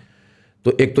ملتا ہے.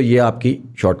 تو ایک تو یہ آپ کی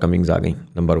شارٹ کمنگز آ گئیں.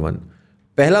 نمبر 1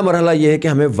 پہلا مرحلہ یہ ہے کہ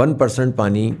ہمیں 1%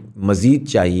 پانی مزید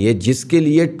چاہیے, جس کے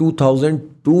لیے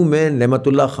 2002 میں نعمت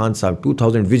اللہ خان صاحب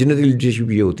 2000 ویژنری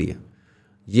لیڈرشپ یہ ہوتی ہے,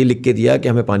 یہ لکھ کے دیا کہ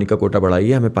ہمیں پانی کا کوٹا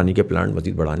بڑھائیے, ہمیں پانی کے پلانٹ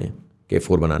مزید بڑھانے ہیں,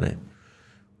 K4 بنانا ہے.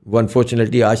 وہ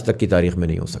انفارچونیٹلی آج تک کی تاریخ میں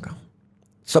نہیں ہو سکا,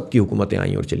 سب کی حکومتیں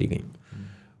آئیں اور چلی گئیں.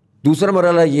 دوسرا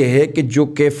مرحلہ یہ ہے کہ جو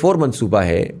K4 منصوبہ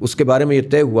ہے اس کے بارے میں یہ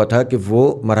طے ہوا تھا کہ وہ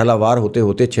مرحلہ وار ہوتے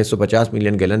ہوتے 650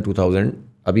 ملین گیلن 2000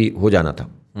 ابھی ہو جانا تھا.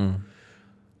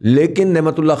 لیکن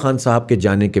نعمت اللہ خان صاحب کے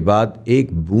جانے کے بعد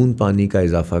ایک بوند پانی کا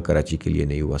اضافہ کراچی کے لیے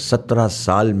نہیں ہوا. 17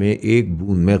 سال میں ایک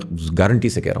بوند, میں گارنٹی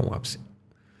سے کہہ رہا ہوں آپ سے.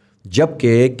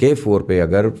 جبکہ K4 پہ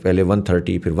اگر پہلے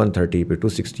 130 پھر 130 پھر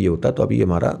 260 ہوتا تو ابھی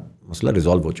ہمارا مسئلہ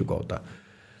ریزالو ہو چکا ہوتا.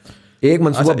 ایک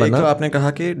منصوبہ بنا. آپ نے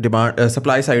کہا کہ ڈیمانڈ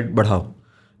سپلائی سائڈ بڑھاؤ,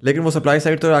 لیکن وہ سپلائی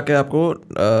سائڈ تو آ کے آپ کو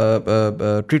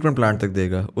ٹریٹمنٹ پلانٹ تک دے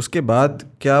گا, اس کے بعد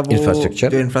کیا وہ جو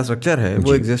انفراسٹرکچر ہے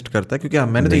وہ ایگزسٹ کرتا ہے؟ کیونکہ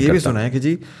میں نے تو یہ بھی سنا ہے کہ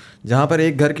جی جہاں پر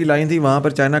ایک گھر کی لائن تھی وہاں پر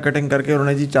چائنا کٹنگ کر کے انہوں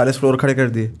نے جی 40 فلور کھڑے کر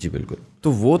دیے. جی بالکل.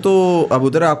 تو وہ تو اب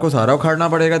ادھر آپ کو سارا اکھاڑنا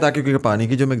پڑے گا تاکہ کیونکہ پانی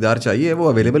کی جو مقدار چاہیے وہ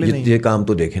اویلیبل ہی نہیں. یہ کام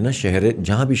تو دیکھیں نا, شہر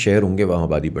جہاں بھی شہر ہوں گے وہاں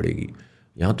آبادی بڑھے گی.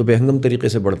 یہاں تو بے ہنگم طریقے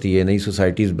سے بڑھتی ہے, نئی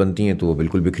سوسائٹیز بنتی ہیں تو وہ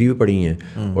بالکل بکھری ہوئی پڑی ہیں,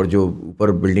 اور جو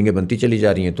اوپر بلڈنگیں بنتی چلی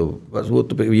جا رہی ہیں تو بس وہ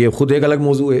تو یہ خود ایک الگ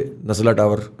موضوع ہے, نسلا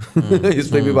ٹاور اس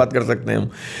پہ بھی بات کر سکتے ہیں ہم.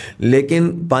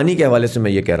 لیکن پانی کے حوالے سے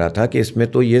میں یہ کہہ رہا تھا کہ اس میں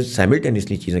تو یہ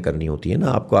سائملٹینیسلی چیزیں کرنی ہوتی ہیں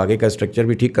نا, آپ کو آگے کا اسٹرکچر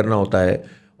بھی ٹھیک کرنا ہوتا ہے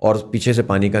اور پیچھے سے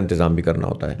پانی کا انتظام بھی کرنا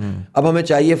ہوتا ہے. اب ہمیں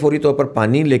چاہیے فوری طور پر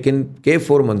پانی, لیکن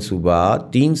K4 منصوبہ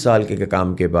 3 سال کے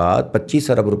کام کے بعد 25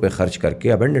 ارب روپے خرچ کر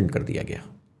کے ابینڈنٹ کر دیا گیا.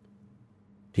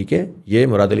 ٹھیک ہے, یہ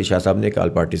مراد علی شاہ صاحب نے ایک آل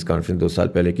پارٹیز کانفرنس 2 سال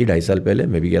پہلے کی, 2.5 سال پہلے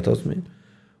میں بھی گیا تھا اس میں.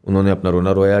 انہوں نے اپنا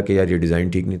رونا رویا کہ یار یہ ڈیزائن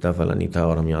ٹھیک نہیں تھا, فلاں نہیں تھا,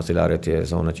 اور ہم یہاں سے لا رہے تھے,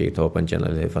 ایسا ہونا چاہیے تھا, اوپن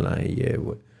چینل ہے, فلاں ہے, یہ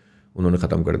وہ. انہوں نے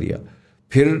ختم کر دیا.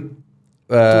 پھر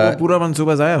پورا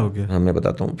منصوبہ ضائع ہو گیا. ہاں میں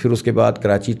بتاتا ہوں. پھر اس کے بعد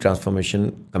کراچی ٹرانسفارمیشن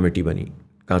کمیٹی بنی,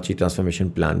 کراچی ٹرانسفارمیشن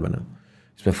پلان بنا.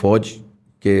 اس میں فوج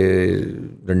کے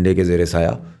ڈنڈے کے زیر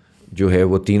سایہ جو ہے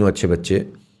وہ تینوں اچھے بچے,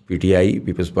 PTI,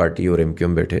 پیپلز پارٹی اور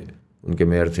MQM بیٹھے, ان کے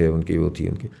میئر تھے, ان کی وہ تھی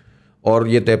ان کی, اور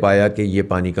یہ طے پایا کہ یہ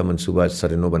پانی کا منصوبہ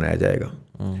سرنو بنایا جائے گا.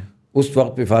 اس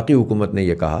وقت وفاقی حکومت نے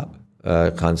یہ کہا,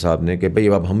 خان صاحب نے, کہ بھئی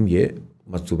اب ہم یہ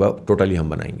منصوبہ ٹوٹلی ہم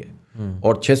بنائیں گے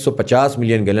اور 650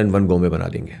 ملین گیلن 1 گو میں بنا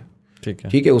دیں گے.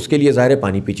 ٹھیک ہے, اس کے لیے ظاہر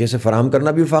پانی پیچھے سے فراہم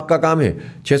کرنا بھی وفاق کا کام ہے,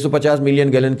 650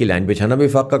 ملین گیلن کی لائن بچھانا بھی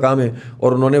وفاق کا کام ہے,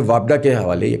 اور انہوں نے وابڈا کے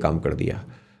حوالے یہ کام کر دیا.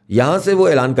 یہاں سے وہ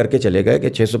اعلان کر کے چلے گئے کہ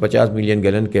 650 ملین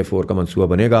گیلن K4 کا منصوبہ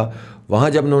بنے گا. وہاں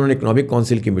جب انہوں نے اکنامک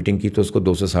کونسل کی میٹنگ کی تو اس کو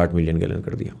 260 ملین گیلن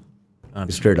کر دیا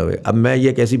اسٹریٹ اوے. اب میں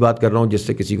یہ کیسی بات کر رہا ہوں جس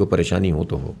سے کسی کو پریشانی ہو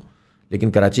تو ہو,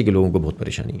 لیکن کراچی کے لوگوں کو بہت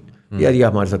پریشانی ہے. یار یہ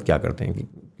ہمارے ساتھ کیا کرتے ہیں,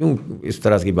 کیوں اس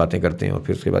طرح کی باتیں کرتے ہیں, اور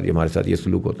پھر اس کے بعد یہ ہمارے ساتھ یہ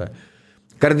سلوک ہوتا ہے.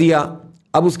 کر دیا.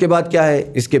 اب اس کے بعد کیا ہے,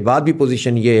 اس کے بعد بھی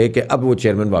پوزیشن یہ ہے کہ اب وہ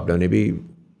چیئرمین وابڈا نے بھی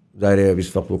ظاہر ہے اب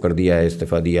اس وقت وہ کر دیا ہے,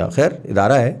 استعفیٰ دیا. خیر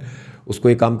ادارہ ہے, اس کو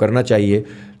یہ کام کرنا چاہیے,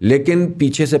 لیکن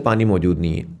پیچھے سے پانی موجود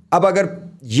نہیں ہے. اب اگر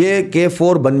یہ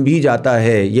K4 بن بھی جاتا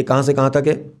ہے, یہ کہاں سے کہاں تک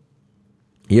ہے,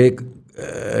 یہ ایک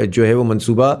جو ہے وہ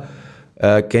منصوبہ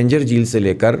کینجر جھیل سے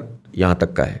لے کر یہاں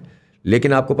تک کا ہے.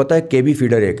 لیکن آپ کو پتہ ہے KB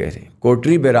فیڈر ایک ہے,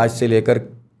 کوٹری بیراج سے لے کر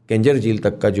کینجر جھیل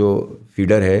تک کا جو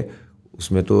فیڈر ہے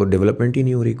اس میں تو ڈیولپمنٹ ہی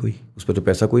نہیں ہو رہی کوئی, اس پہ تو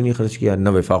پیسہ کوئی نہیں خرچ کیا, نہ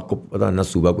وفاق کو پتہ, نہ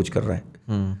صوبہ کچھ کر رہا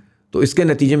ہے. تو اس کے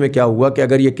نتیجے میں کیا ہوا کہ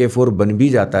اگر یہ K4 بن بھی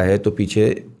جاتا ہے تو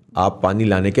پیچھے آپ پانی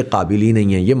لانے کے قابل ہی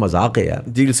نہیں ہیں. یہ مذاق ہے یار,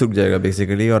 جھیل سوکھ جائے گا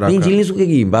بیسیکلی. اور نہیں, جھیل نہیں سوکھے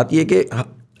گی. بات یہ کہ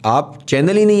آپ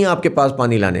چینل ہی نہیں ہے آپ کے پاس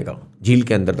پانی لانے کا, جھیل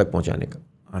کے اندر تک پہنچانے کا.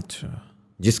 اچھا,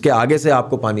 جس کے آگے سے آپ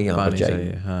کو پانی یہاں پر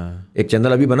چاہیے. ایک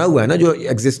چینل ابھی بنا ہوا ہے نا جو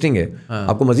ایگزسٹنگ ہے,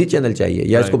 آپ کو مزید چینل چاہیے,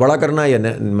 یا اس کو بڑا کرنا ہے یا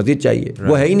مزید چاہیے.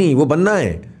 وہ ہے ہی نہیں, وہ بننا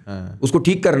ہے, اس کو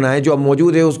ٹھیک کرنا ہے, جو اب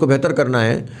موجود ہے اس کو بہتر کرنا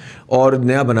ہے اور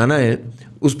نیا بنانا ہے.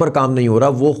 اس پر کام نہیں ہو رہا.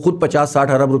 وہ خود 50-60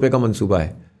 ارب روپے کا منصوبہ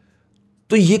ہے.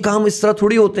 تو یہ کام اس طرح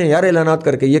تھوڑی ہوتے ہیں یار اعلانات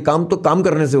کر کے, یہ کام تو کام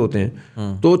کرنے سے ہوتے ہیں.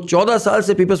 تو 14 سال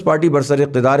سے پیپلز پارٹی برسر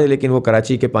اقتدار ہے, لیکن وہ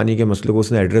کراچی کے پانی کے مسئلے کو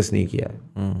اس نے ایڈریس نہیں کیا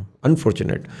ہے.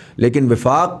 انفارچونیٹ. لیکن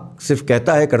وفاق صرف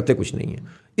کہتا ہے, کرتے کچھ نہیں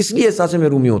ہے. اس لیے احساس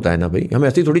محرومی ہوتا ہے نا بھائی, ہم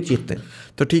ایسی تھوڑی چیختے ہیں.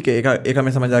 تو ٹھیک ہے, ایک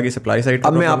ہمیں سمجھ آ گئی سپلائی سائڈ.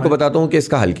 اب میں آپ کو بتاتا ہوں کہ اس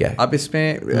کا حل کیا ہے. آپ اس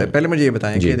میں پہلے مجھے یہ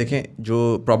بتائیں کہ دیکھیں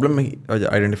جو پرابلم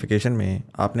آئیڈینٹیفیکیشن میں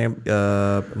آپ نے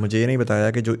مجھے یہ نہیں بتایا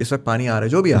کہ جو اس وقت پانی آ رہا ہے,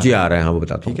 جو بھی آ رہا ہے, ہاں وہ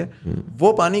بتاتا ہوں. ٹھیک ہے,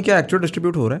 وہ پانی کیا ایکچوئل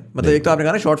ڈسٹریبیوٹ ہو رہا ہے؟ مطلب ایک تو آپ نے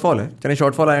کہا نا شارٹ فال ہے, چلیں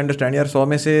شارٹ فال آئی انڈرسٹینڈ یار, 100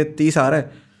 میں سے 30 آ رہا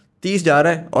ہے, 30 جا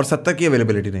رہا ہے اور 70 کی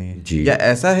اویلیبلٹی نہیں ہے. یا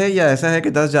ایسا ہے کہ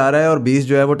 10 جا رہا ہے اور 20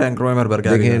 جو ہے وہ ٹینکروں میں بھر بھر کے.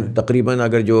 دیکھیں تقریباً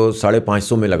اگر جو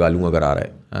 550 میں لگا لوں اگر آ رہا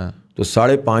ہے تو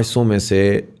 550 میں سے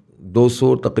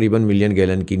 200 تقریباً ملین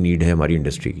گیلن کی نیڈ ہے ہماری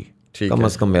انڈسٹری کی, کم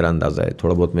از کم میرا اندازہ ہے.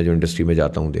 تھوڑا بہت میں جو انڈسٹری میں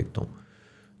جاتا ہوں دیکھتا ہوں,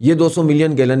 یہ 200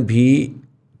 ملین گیلن بھی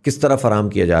کس طرح فراہم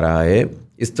کیا جا رہا ہے؟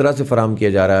 اس طرح سے فراہم کیا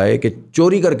جا رہا ہے کہ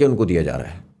چوری کر کے ان کو دیا جا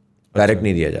رہا ہے, ڈائریکٹ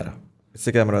نہیں دیا جا رہا. اس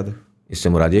سے کیا مراد ہے؟ اس سے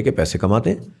مراد یہ کہ پیسے کماتے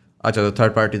ہیں. اچھا, تو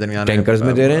تھرڈ پارٹی درمیان ٹینکرز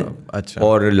میں دے رہے ہیں. اچھا,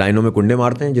 اور لائنوں میں کنڈے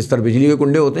مارتے ہیں. جس طرح بجلی کے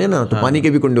کنڈے ہوتے ہیں نا, تو پانی کے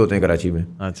بھی کنڈے ہوتے ہیں کراچی میں.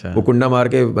 اچھا, وہ کنڈا مار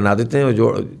کے بنا دیتے ہیں. اور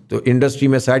جو تو انڈسٹری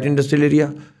میں site industrial area,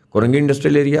 Korangi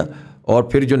industrial area, اور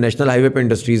پھر جو نیشنل ہائی وے پہ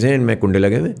انڈسٹریز ہیں ان میں کنڈے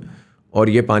لگے ہوئے. اور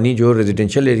یہ پانی جو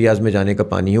ریزیڈینشیل ایریاز میں جانے کا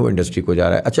پانی ہے وہ انڈسٹری کو جا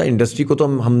رہا ہے. اچھا, انڈسٹری کو تو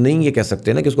ہم نہیں یہ کہہ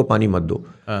سکتے نا کہ اس کو پانی مت دو.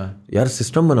 یار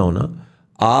سسٹم بناؤ نا.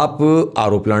 آپ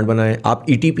RO پلانٹ بنائیں, آپ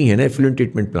ETP ہے نا, effluent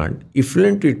treatment plant,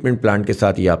 effluent treatment plant کے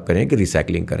ساتھ یہ آپ کریں کہ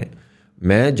ریسائکلنگ کریں.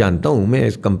 میں جانتا ہوں, میں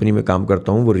اس کمپنی میں کام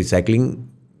کرتا ہوں, وہ ریسائکلنگ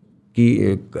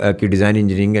کی ڈیزائن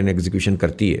انجینئرنگ اینڈ ایگزیکیوشن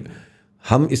کرتی ہے.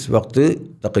 ہم اس وقت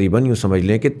تقریباً یوں سمجھ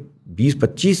لیں کہ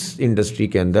 20-25 انڈسٹری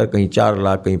کے اندر کہیں 4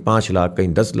 لاکھ, کہیں 5 لاکھ,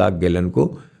 کہیں 10 لاکھ گیلن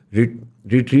کو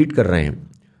ریٹریٹ کر رہے ہیں.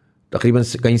 تقریباً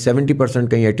کہیں 70%,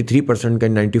 کہیں 83%,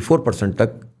 کہیں 94%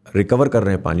 تک ریکور کر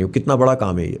رہے ہیں پانی کو. کتنا بڑا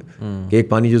کام ہے یہ کہ ایک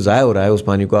پانی جو ضائع ہو رہا ہے اس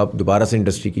پانی کو آپ دوبارہ سے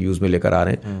انڈسٹری کی یوز میں لے کر آ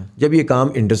رہے ہیں. جب یہ کام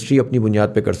انڈسٹری اپنی بنیاد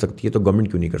پہ کر سکتی ہے تو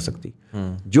گورنمنٹ کیوں نہیں کر سکتی؟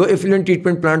 جو ایفلوئنٹ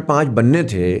ٹریٹمنٹ پلانٹ 5 بننے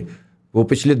تھے وہ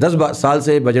پچھلے 10 سال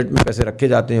سے بجٹ میں پیسے رکھے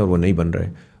جاتے ہیں اور وہ نہیں بن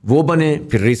رہے. وہ بنے,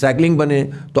 پھر ریسائکلنگ بنے,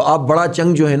 تو آپ بڑا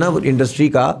چنک جو ہے نا انڈسٹری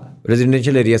کا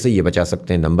ریزیڈینشیل ایریا سے یہ بچا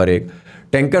سکتے ہیں. نمبر 1,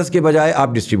 ٹینکرز کے بجائے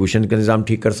آپ ڈسٹریبیوشن کا نظام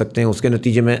ٹھیک کر سکتے ہیں, اس کے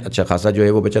نتیجے میں اچھا خاصا جو ہے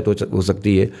وہ بچت ہو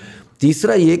سکتی ہے.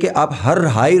 تیسرا یہ کہ آپ ہر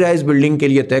ہائی رائز بلڈنگ کے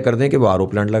لیے طے کر دیں کہ وہ RO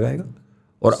پلانٹ لگائے گا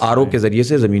اور RO کے ذریعے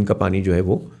سے زمین کا پانی جو ہے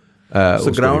وہ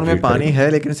گراؤنڈ میں پانی ہے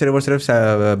لیکن صرف اور صرف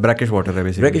بریکش واٹر ہے.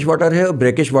 بریکش واٹر ہے, اور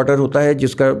بریکش واٹر ہوتا ہے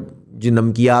جس کا جو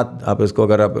نمکیات آپ اس کو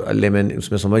اگر آپ لیمن اس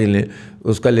میں سمجھ لیں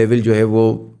اس کا لیول جو ہے وہ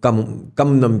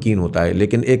کم نمکین ہوتا ہے.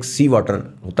 لیکن ایک سی واٹر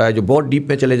ہوتا ہے جو بہت ڈیپ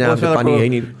میں چلے جائیں, پانی ہے ہی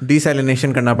نہیں,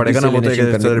 ڈیسیلینیشن کرنا پڑے گا نا.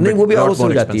 نہیں, وہ بھی RO سے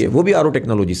ہو جاتی ہے, وہ بھی RO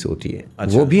ٹیکنالوجی سے ہوتی ہے.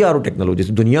 وہ بھی RO ٹیکنالوجی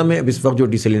سے دنیا میں اس وقت جو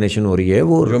ڈیسیلینیشن ہو رہی ہے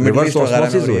وہ ریورس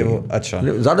آسموسس ہو رہی ہے. اچھا,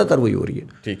 زیادہ تر وہی ہو رہی ہے.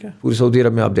 ٹھیک ہے, پوری سعودی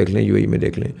عرب میں آپ دیکھ لیں, UAE میں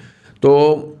دیکھ لیں, تو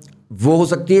وہ ہو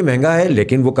سکتی ہے مہنگا ہے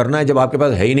لیکن وہ کرنا ہے. جب آپ کے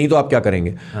پاس ہے ہی نہیں تو آپ کیا کریں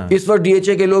گے؟ اس وقت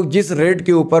DHA کے لوگ جس ریٹ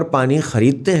کے اوپر پانی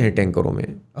خریدتے ہیں ٹینکروں میں,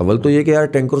 اول تو یہ کہ یار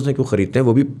ٹینکروں سے کیوں خریدتے ہیں,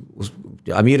 وہ بھی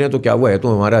امیر ہیں تو کیا ہوا ہے,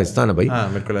 تو ہمارا حصہ نا بھائی.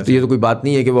 تو یہ تو کوئی بات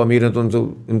نہیں ہے کہ وہ امیر ہیں تو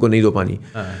ان کو نہیں دو پانی,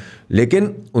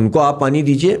 لیکن ان کو آپ پانی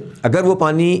دیجئے. اگر وہ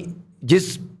پانی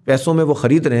جس پیسوں میں وہ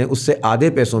خرید رہے ہیں اس سے آدھے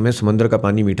پیسوں میں سمندر کا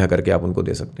پانی میٹھا کر کے آپ ان کو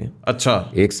دے سکتے ہیں. اچھا,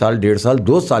 1 سال 1.5 سال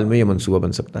 2 سال میں یہ منصوبہ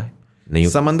بن سکتا ہے. نہیں,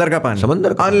 سمندر کا پانی,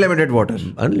 سمندر کا انلمیٹڈ واٹر,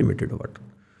 انلمیٹڈ واٹر.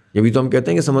 یہ بھی تو ہم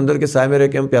کہتے ہیں کہ سمندر کے سائے میں رہ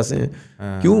کے ہم پیاسے ہیں.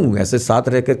 کیوں ایسے ساتھ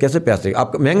رہ کر کیسے پیاسے؟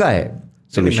 آپ کا مہنگا ہے,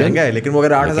 مہنگا ہے, لیکن وہ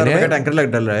اگر 8,000 روپے کا ٹینکر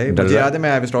ڈل رہا ہے. مجھے یاد ہے میں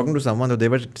I was talking to some one, they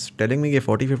were telling me کہ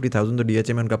 40-50,000 تو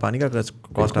DHA میں ان کا پانی کا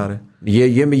کاسٹ آ رہا ہے.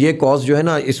 یہ کاسٹ جو ہے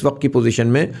نا اس وقت کی پوزیشن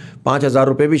میں 5,000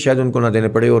 روپے بھی شاید ان کو نہ دینے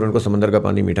پڑے اور ان کو سمندر کا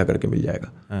پانی میٹھا کر کے مل جائے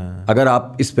گا اگر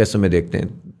آپ اس پیسوں میں دیکھتے ہیں.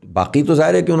 باقی تو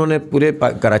ظاہر ہے کہ انہوں نے پورے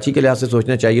کراچی کے لحاظ سے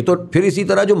سوچنا چاہیے. تو پھر اسی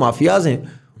طرح جو مافیاز ہیں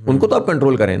ان کو تو آپ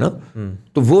کنٹرول کریں نا,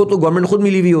 تو وہ تو گورنمنٹ خود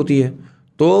ملی ہوئی ہوتی ہے.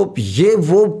 تو یہ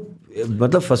وہ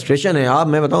مطلب فرسٹریشن ہے. آپ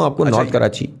میں بتاؤں آپ کو نارتھ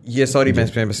کراچی, یہ سوری میں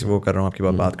وہ کر رہا ہوں, آپ کی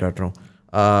بات کر رہا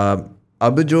ہوں.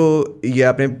 اب جو یہ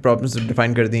آپ نے پرابلمس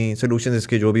ڈیفائن کر دیں, سولوشنز اس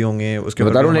کے جو بھی ہوں گے اس کے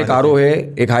بتا رہا ہوں. ایک RO ہے,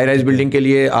 ایک ہائی رائز بلڈنگ کے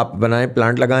لیے آپ بنائیں,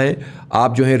 پلانٹ لگائیں,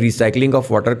 آپ جو ہے ریسائکلنگ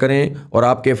آف واٹر کریں اور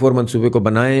آپ K4 منصوبے کو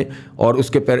بنائیں اور اس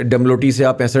کے ڈملوٹی سے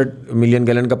آپ 65 ملین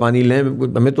گیلن کا پانی لیں.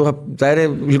 ہمیں تو ظاہر ہے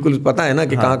بالکل پتہ ہے نا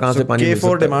کہ کہاں سے پانی.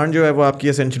 K4 ڈیمانڈ جو ہے وہ آپ کی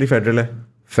اسینشلی فیڈرل ہے.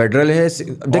 فیڈرل ہے.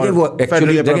 دیکھیں وہ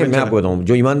ایکچولی دیکھیں میں آپ کو بتاؤں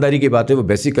جو ایمانداری کی بات ہے وہ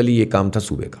بیسیکلی یہ کام تھا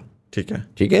صوبے کا.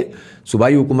 ٹھیک ہے,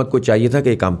 صوبائی حکومت کو چاہیے تھا کہ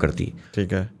یہ کام کرتی.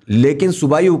 ٹھیک ہے, لیکن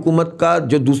صوبائی حکومت کا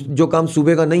جو کام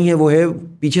صوبے کا نہیں ہے وہ ہے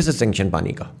پیچھے سے سینکشن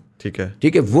پانی کا. ٹھیک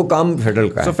ہے, وہ کام فیڈرل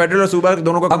کا ہے. فیڈرل اور صوبہ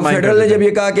دونوں کا. اب فیڈرل نے جب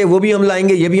یہ کہا کہ وہ بھی ہم لائیں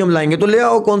گے یہ بھی ہم لائیں گے تو لے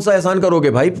آؤ, کون سا احسان کرو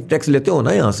گے بھائی, ٹیکس لیتے ہو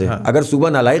نا یہاں سے. اگر صوبہ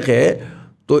نالائق ہے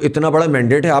تو اتنا بڑا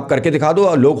مینڈیٹ ہے, آپ کر کے دکھا دو,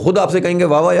 لوگ خود آپ سے کہیں گے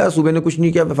واہ واہ یار صوبے نے کچھ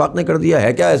نہیں کیا, وفاق نے کر دیا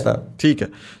ہے, کیا ایسا. ٹھیک ہے,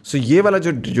 سو یہ والا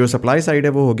جو سپلائی سائڈ ہے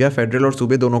وہ ہو گیا فیڈرل اور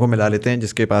صوبے دونوں کو ملا لیتے ہیں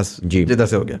جس کے پاس جدھر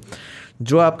سے ہو گیا.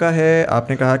 جو آپ کا ہے, آپ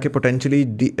نے کہا کہ پوٹینشلی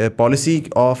پالیسی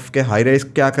آف کے ہائی رائز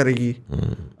کیا کرے گی,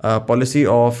 پالیسی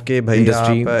آف کے بھائی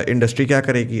انڈسٹری کیا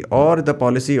کرے گی, اور دا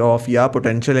پالیسی آف یا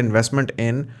potential investment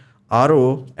in RO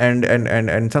and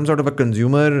some sort of a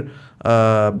consumer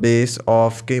base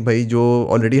of کہ بھائی جو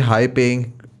آلریڈی ہائی پیئنگ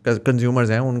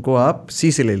کنزیومرز ہیں ان کو آپ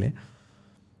سی سے لے لیں.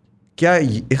 کیا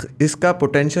اس کا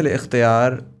پوٹینشیل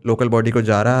اختیار لوکل باڈی کو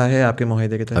جا رہا ہے آپ کے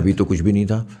معاہدے کے تحت؟ ابھی تو کچھ بھی نہیں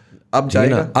تھا, اب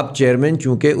جائے گا. اب چیئرمین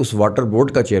چونکہ اس واٹر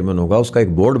بورڈ کا چیئرمین ہوگا, اس کا ایک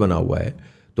بورڈ بنا ہوا ہے,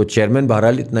 تو چیئرمین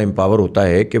بہرحال اتنا امپاور ہوتا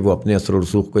ہے کہ وہ اپنے اثر و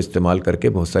رسوخ کو استعمال کر کے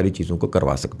بہت ساری چیزوں کو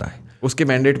کروا سکتا ہے. اس کے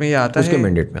مینڈیٹ میں یہ آتا ہے, اس کے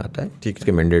مینڈیٹ میں آتا ہے. ٹھیک, اس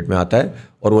کے مینڈیٹ میں آتا ہے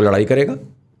اور وہ لڑائی کرے گا.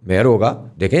 میئر ہوگا,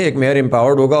 دیکھیں ایک میئر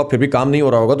امپاورڈ ہوگا اور پھر بھی کام نہیں ہو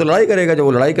رہا ہوگا تو لڑائی کرے گا. جب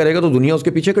وہ لڑائی کرے گا تو دنیا اس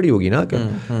کے پیچھے کھڑی ہوگی نا.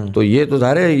 تو یہ تو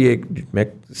ظاہر ہے یہ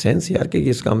میک سینس یار کہ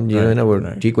اس کام جو ہے نا وہ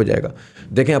ٹھیک ہو جائے گا.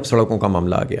 دیکھیں اب سڑکوں کا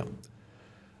معاملہ آ گیا.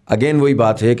 اگین وہی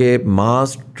بات ہے کہ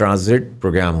ماس ٹرانزٹ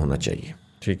پروگرام ہونا چاہیے.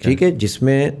 ٹھیک ہے, جس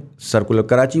میں سرکولر.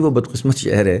 کراچی وہ بدقسمت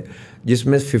شہر ہے جس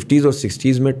میں 50s اور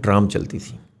 60s میں ٹرام چلتی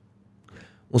تھی,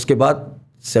 اس کے بعد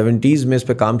 70s میں اس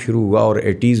پہ کام شروع ہوا اور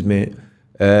 80s میں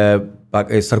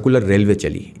سرکولر ریلوے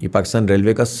چلی. یہ پاکستان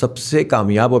ریلوے کا سب سے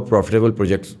کامیاب اور پروفیٹیبل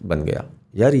پروجیکٹ بن گیا.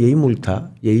 یار یہی ملک تھا,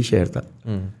 یہی شہر تھا.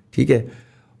 ٹھیک ہے,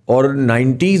 اور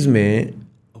 90s میں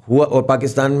ہوا. اور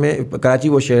پاکستان میں کراچی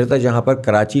وہ شہر تھا جہاں پر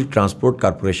کراچی ٹرانسپورٹ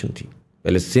کارپوریشن تھی.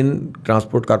 پہلے سندھ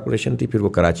ٹرانسپورٹ کارپوریشن تھی, پھر وہ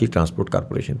کراچی ٹرانسپورٹ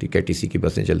کارپوریشن تھی. KTC کی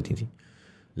بسیں چلتی تھیں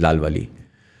لال والی.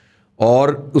 اور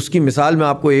اس کی مثال میں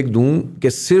آپ کو ایک دوں کہ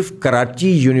صرف کراچی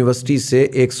یونیورسٹی سے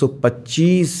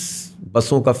 125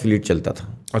 بسوں کا فلیٹ چلتا تھا.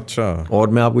 اچھا, اور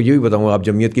میں آپ کو یہ بھی بتاؤں, آپ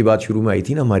جمعیت کی بات شروع میں آئی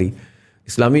تھی نا ہماری,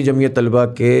 اسلامی جمعیت طلبہ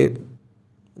کے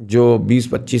جو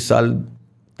 20-25 سال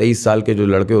 23 سال کے جو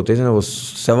لڑکے ہوتے تھے نا، وہ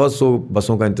 100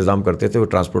 بسوں کا انتظام کرتے تھے. وہ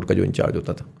ٹرانسپورٹ کا جو انچارج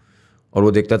ہوتا تھا، اور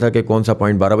وہ دیکھتا تھا کہ کون سا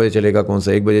پوائنٹ 12 بجے چلے گا، کون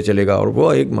سا 1 بجے چلے گا. اور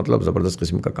وہ ایک مطلب زبردست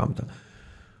قسم کا کام تھا.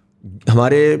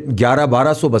 ہمارے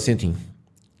 1100-1200 بسیں تھیں.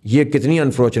 یہ کتنی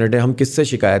انفارچونیٹ ہے. ہم کس سے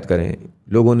شکایت کریں؟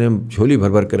 لوگوں نے جھولی بھر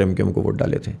بھر کر ایم کیو ایم کو ووٹ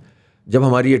ڈالے تھے. جب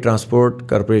ہماری یہ ٹرانسپورٹ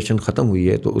کارپوریشن ختم ہوئی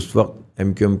ہے تو اس وقت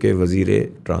ایم کیو ایم کے وزیر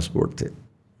ٹرانسپورٹ تھے،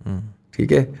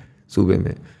 ٹھیک ہے، صوبے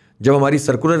میں. جب ہماری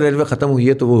سرکولر ریلوے ختم ہوئی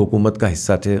ہے تو وہ حکومت کا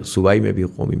حصہ تھے، صوبائی میں بھی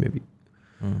قومی میں بھی،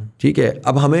 ٹھیک ہے.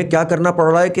 اب ہمیں کیا کرنا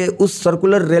پڑ رہا ہے کہ اس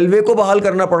سرکولر ریلوے کو بحال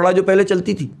کرنا پڑ رہا ہے جو پہلے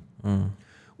چلتی تھی.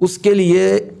 اس کے لیے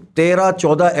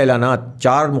 13-14 اعلانات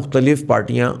 4 مختلف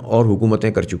پارٹیاں اور حکومتیں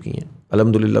کر چکی ہیں.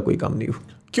 الحمدللہ کوئی کام نہیں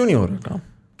ہوا. کیوں نہیں ہو رہا کام؟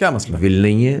 کیا مسئلہ؟ ول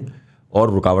نہیں ہے اور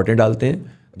رکاوٹیں ڈالتے ہیں.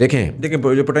 دیکھیں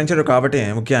جو پوٹینشیل رکاوٹیں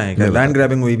ہیں وہ کیا ہیں؟ لینڈ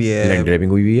گریبنگ ہوئی بھی ہے. لینڈ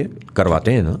گریبنگ ہوئی بھی ہے،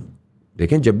 کرواتے ہیں نا.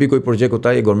 دیکھیں جب بھی کوئی پروجیکٹ ہوتا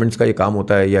ہے، یہ گورنمنٹس کا یہ کام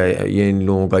ہوتا ہے، یا یہ ان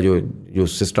لوگوں کا جو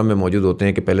سسٹم میں موجود ہوتے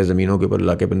ہیں کہ پہلے زمینوں کے اوپر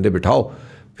علاقے بندے بٹھاؤ،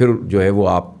 پھر جو ہے وہ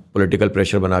آپ پولیٹیکل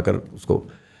پریشر بنا کر اس کو.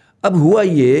 اب ہوا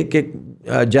یہ کہ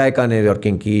جائکا نے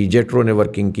ورکنگ کی، جیٹرو نے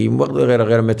ورکنگ کی، وغیرہ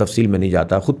وغیرہ. میں تفصیل میں نہیں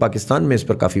جاتا. خود پاکستان میں اس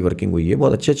پر کافی ورکنگ ہوئی ہے،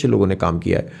 بہت اچھے اچھے لوگوں نے کام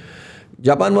کیا ہے.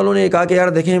 جاپان والوں نے یہ کہا کہ یار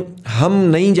دیکھیں ہم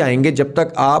نہیں جائیں گے جب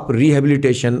تک آپ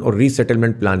ریہیبلیٹیشن اور ری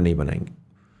سیٹلمنٹ پلان نہیں بنائیں گے.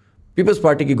 پیپلز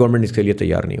پارٹی کی گورنمنٹ اس کے لیے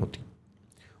تیار نہیں ہوتی،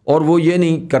 اور وہ یہ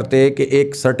نہیں کرتے کہ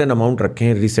ایک سرٹن اماؤنٹ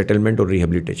رکھیں ری سیٹلمنٹ اور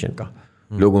ریہیبلیٹیشن کا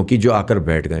لوگوں کی جو آ کر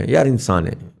بیٹھ گئے. یار انسان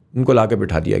ہیں، ان کو لا کے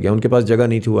بٹھا دیا گیا، ان کے پاس جگہ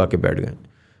نہیں تھی، وہ آ کے بیٹھ گئے.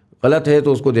 غلط ہے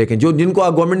تو اس کو دیکھیں. جن کو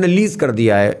گورنمنٹ نے لیز کر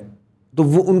دیا ہے تو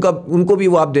وہ ان کو بھی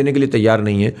وہ آپ دینے کے لیے تیار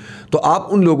نہیں ہے، تو آپ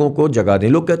ان لوگوں کو جگہ دیں.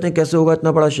 لوگ کہتے ہیں کیسے ہوگا،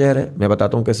 اتنا بڑا شہر ہے. میں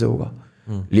بتاتا ہوں کیسے ہوگا.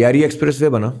 لیاری ایکسپریس وے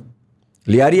بنا.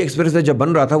 لیاری ایکسپریس وے جب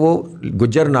بن رہا تھا وہ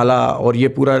گجر نالا اور یہ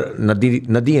پورا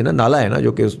ندی ہے نا، نالا ہے نا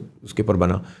جو کہ اس کے پر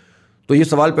بنا. تو یہ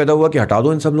سوال پیدا ہوا کہ ہٹا دو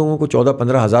ان سب لوگوں کو.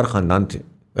 14-15 ہزار خاندان تھے،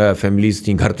 فیملیز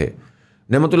تھیں، گھر تھے.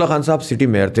 نعمت اللہ خان صاحب سٹی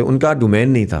میئر تھے، ان کا ڈومین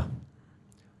نہیں تھا.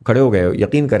 کھڑے ہو گئے،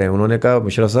 یقین کریں. انہوں نے کہا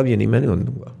مشرف صاحب یہ نہیں، میں نہیں ہونے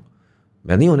دوں گا،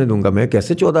 میں نہیں ہونے دوں گا. میں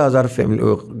کیسے 14,000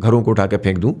 گھروں کو اٹھا کے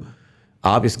پھینک دوں؟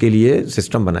 آپ اس کے لیے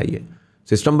سسٹم بنائیے.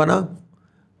 سسٹم بنا،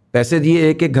 پیسے دیے.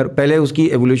 ایک ایک گھر، پہلے اس کی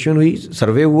ایولیوشن ہوئی،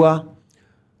 سروے ہوا،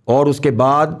 اور اس کے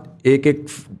بعد ایک ایک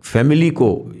فیملی کو،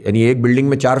 یعنی ایک بلڈنگ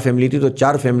میں 4 فیملی تھی تو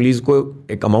 4 فیملیز کو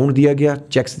ایک اماؤنٹ دیا گیا،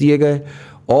 چیکس دیے گئے،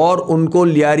 اور ان کو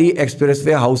Lyari express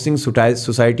way housing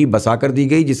society بسا کر دی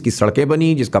گئی، جس کی سڑکیں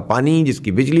بنی، جس کا پانی، جس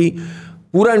کی بجلی،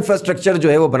 پورا انفراسٹرکچر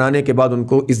جو ہے وہ بنانے کے بعد ان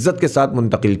کو عزت کے ساتھ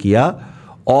منتقل کیا،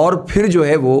 اور پھر جو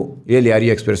ہے وہ یہ لیاری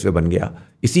ایکسپریس وے بن گیا.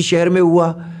 اسی شہر میں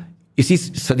ہوا، اسی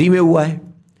صدی میں ہوا ہے.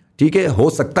 ٹھیک ہے، ہو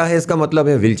سکتا ہے. اس کا مطلب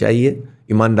ہے ول چاہیے،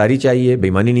 ایمانداری چاہیے،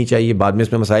 بےایمانی نہیں چاہیے. بعد میں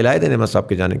اس میں مسائل آئے تھے نعمت صاحب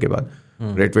کے جانے کے بعد،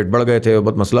 ریٹ ویٹ بڑھ گئے تھے،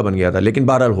 بہت مسئلہ بن گیا تھا، لیکن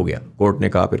بہرحال ہو گیا. کورٹ نے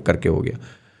کہا پھر کر کے ہو گیا.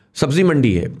 سبزی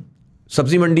منڈی ہے،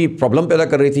 سبزی منڈی پرابلم پیدا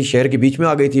کر رہی تھی، شہر کے بیچ میں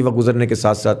آ گئی تھی وقت گزرنے کے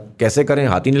ساتھ ساتھ. کیسے کریں،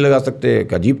 ہاتھ ہی نہیں لگا سکتے،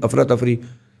 ایک عجیب افراتفری.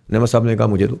 نعمت صاحب نے کہا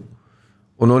مجھے دو.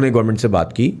 انہوں نے گورنمنٹ سے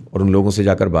بات کی اور ان لوگوں سے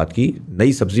جا کر بات کی،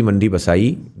 نئی سبزی منڈی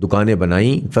بسائی، دکانیں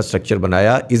بنائیں، انفراسٹرکچر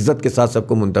بنایا، عزت کے ساتھ سب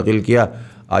کو منتقل کیا.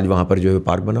 آج وہاں پر جو ہے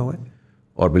پارک بنا ہوا ہے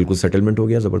اور بالکل سیٹلمنٹ ہو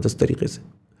گیا زبردست طریقے سے.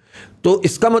 تو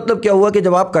اس کا مطلب کیا ہوا کہ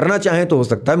جب آپ کرنا چاہیں تو ہو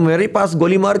سکتا ہے. میرے پاس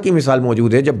گولی مار کی مثال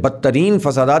موجود ہے. جب بدترین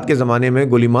فسادات کے زمانے میں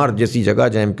گولی مار جیسی جگہ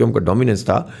جہاں ایم کیو ایم کا ڈومیننس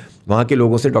تھا، وہاں کے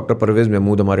لوگوں سے ڈاکٹر پرویز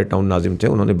محمود ہمارے ٹاؤن ناظم تھے،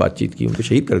 انہوں نے بات چیت کی، ان کو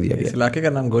شہید کر دیا گیا. اس علاقے کا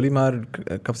نام گولی مار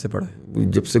کب سے پڑا ہے؟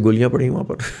 جب سے گولیاں پڑی وہاں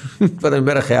پر پتہ نہیں،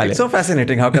 میرا خیال ہے. سو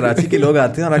فیسینیٹنگ ہاؤ کراچی کے لوگ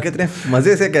آتے ہیں اور آ کے اتنے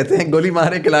مزے سے کہتے ہیں گولی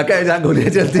مار ایک علاقہ ہے جہاں گولیاں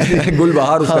چلتی ہیں. گل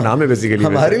بہار اس کا نام ہے بیسیکلی.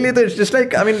 ہمارے لیے تو it's just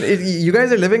like I mean you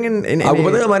guys are living in, آپ کو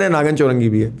پتہ ہے ہمارے ناگن چورنگی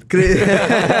بھی ہے،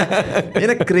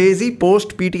 کریزی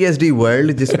پوسٹ PTSD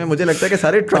ورلڈ، جس میں مجھے لگتا ہے کہ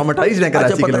سارے ٹراماٹائزڈ ہیں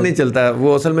کراچی کے لوگ. پتہ نہیں چلتا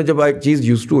وہ اصل میں، جب ایک چیز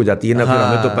یوزڈ ٹو ہو جاتی ہے نا، پھر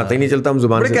ہمیں تو پتہ ہی نہیں چلتا. ہم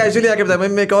زبان سے کیجولی آ کے بتایا.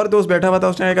 میں ایک اور دوست بیٹھا ہوا تھا،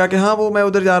 اس نے کہا کہ ہاں وہ میں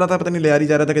ادھر جا رہا تھا، پتہ نہیں لیاری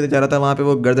جا رہا تھا، کدھر جا رہا تھا، وہاں پہ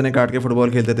وہ گردنیں کاٹ کے فٹ بال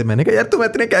کھیلتے تھے. میں نے کہا یار تم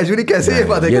اتنے کیجولی کیسے یہ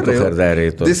باتیں کر رہے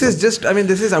ہو؟ دس از جسٹ آئی مین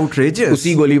دس از آؤٹریجس.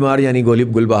 اسی گولی مار یعنی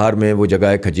گل بہار میں وہ جگہ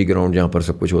ہے کھجی گراؤنڈ جہاں پر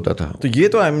سب کچھ ہوتا تھا. تو یہ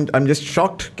تو آئی ایم جسٹ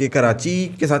شاکڈ کہ کراچی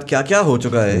کے ساتھ کیا کیا ہو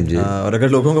چکا ہے. اور اگر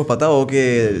لوگوں کو پتا ہو کہ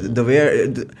the way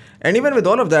and even with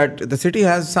all of that the city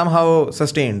has somehow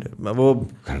sustained, وہ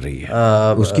کر رہی ہے.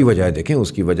 اس کی وجہ دیکھیں،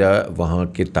 اس کی وجہ وہاں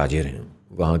کے تاجر ہیں،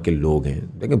 وہاں کے لوگ ہیں.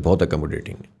 دیکھیں بہت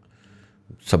اکموڈیٹنگ ہیں،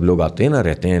 سب لوگ آتے ہیں نا،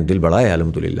 رہتے ہیں، دل بڑا ہے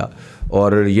الحمدللہ.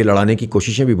 اور یہ لڑانے کی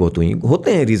کوششیں بھی بہت ہوئیں.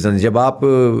 ہوتے ہیں ریزن, جب آپ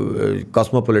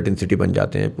کاسموپولیٹن سٹی بن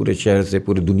جاتے ہیں, پورے شہر سے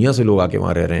پوری دنیا سے لوگ آ کے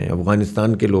وہاں رہ رہے ہیں,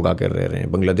 افغانستان کے لوگ آ کے رہ رہے ہیں,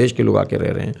 بنگلہ دیش کے لوگ آ کے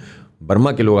رہ رہے ہیں,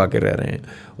 برما کے لوگ آ کے رہ رہے ہیں,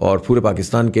 اور پورے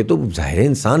پاکستان کے, تو ظاہر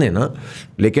انسان ہے نا.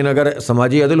 لیکن اگر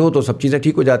سماجی عدل ہو تو سب چیزیں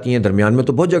ٹھیک ہو جاتی ہیں. درمیان میں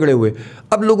تو بہت جھگڑے ہوئے.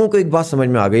 اب لوگوں کو ایک بات سمجھ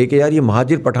میں آ گئی کہ یار یہ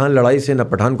مہاجر پٹھان لڑائی سے نہ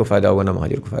پٹھان کو فائدہ ہوگا نہ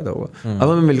مہاجر کو فائدہ ہوگا.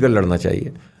 اب ہمیں مل کر لڑنا چاہیے.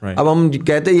 اب ہم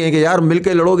کہتے ہی ہیں کہ یار مل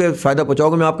کے لڑو گے فائدہ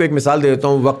پہنچاؤ گے. میں آپ کو ایک مثال دیتا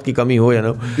ہوں, وقت کی کمی ہو یا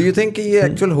نا. ڈو یو تھنک کہ یہ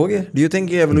ایکچوئل ہو گیا؟ ڈو یو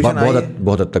تھنک یہ ایوولوشن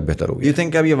بہت حد تک بہتر ہو گیا؟ ڈو یو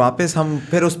تھنک کہ اب یہ واپس ہم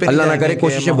پھر اس پہ اللہ نہ کرے,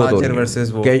 کوششیں بہت ہو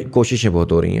رہی ہیں, کوششیں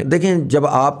بہت ہو رہی ہیں. دیکھیں جب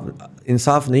آپ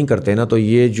انصاف نہیں کرتے نا تو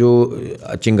یہ جو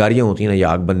چنگاریاں ہوتی ہیں نا یہ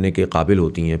آگ بننے کے قابل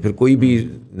ہوتی ہیں. پھر کوئی بھی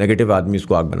نیگیٹو آدمی اس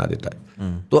کو آگ بنا دیتا ہے.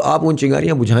 تو آپ ان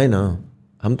چنگاریاں بجھائیں نا.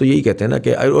 ہم تو یہی کہتے ہیں نا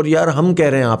کہ, اور یار ہم کہہ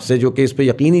رہے ہیں آپ سے جو کہ اس پہ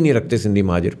یقین ہی نہیں رکھتے سندھی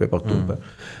مہاجر پہ, پختون پر,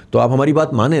 تو آپ ہماری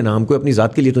بات مانیں نا. ہم کوئی اپنی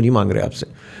ذات کے لیے تو نہیں مانگ رہے آپ سے.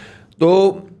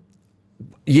 تو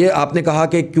یہ آپ نے کہا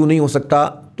کہ کیوں نہیں ہو سکتا,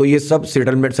 تو یہ سب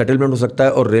سیٹلمنٹ ہو سکتا ہے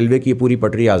اور ریلوے کی پوری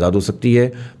پٹری آزاد ہو سکتی ہے.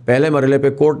 پہلے مرحلے پہ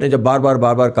کورٹ نے جب بار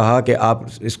بار کہا کہ آپ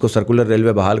اس کو سرکولر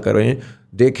ریلوے بحال کریں,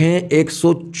 دیکھیں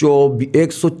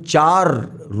 104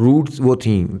 روٹس وہ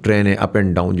تھیں ٹرینیں اپ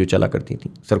اینڈ ڈاؤن جو چلا کرتی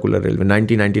تھیں سرکولر ریلوے,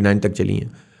 1999 تک چلی ہیں.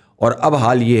 اور اب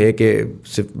حال یہ ہے کہ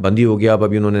صرف بندی ہو گیا. اب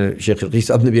ابھی انہوں نے شیخ رفیع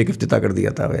صاحب نے بھی ایک افتتاح کر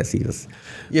دیا تھا ویسے ہی. بس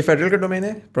یہ فیڈرل کا ڈومین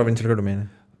ہے, پروونشل کا ڈومین ہے؟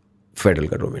 فیڈرل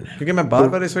کا ڈومین ہے. کیونکہ میں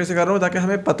بار اس وجہ سے کر رہا ہوں تاکہ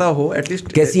ہمیں پتہ ہو ایٹ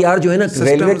لیسٹ کیسی آر جو ہے نا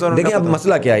ریلوے. دیکھیں اب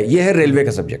مسئلہ کیا ہے, یہ ہے ریلوے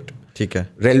کا سبجیکٹ, ٹھیک ہے,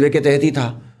 ریلوے کے تحت ہی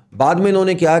تھا. بعد میں انہوں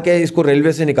نے کیا کہ اس کو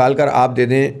ریلوے سے نکال کر آپ دے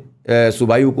دیں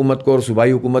صوبائی حکومت کو, اور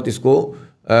صوبائی حکومت اس کو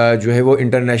جو ہے وہ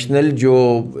انٹرنیشنل,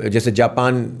 جو جیسے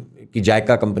جاپان کی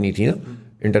جائکا کمپنی تھی نا,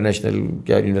 انٹرنیشنل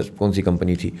کیا کون سی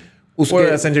کمپنی تھی اس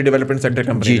کے ڈیولپمنٹ سیکٹر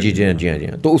کمپنی, جی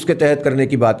ہاں, تو اس کے تحت کرنے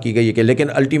کی بات کی گئی ہے کہ, لیکن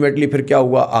الٹیمیٹلی پھر کیا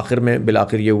ہوا آخر میں,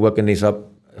 بالآخر یہ ہوا کہ نہیں صاحب,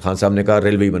 خان صاحب نے کہا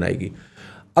ریلوے ہی بنائے گی.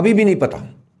 ابھی بھی نہیں پتا,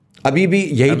 ابھی بھی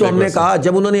یہی تو ہم نے کہا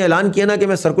جب انہوں نے اعلان کیا نا کہ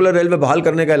میں سرکولر ریلوے بحال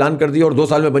کرنے کا اعلان کر دیا اور 2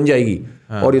 سال میں بن جائے گی,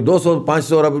 اور یہ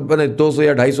 200-500 ارب بنے, 200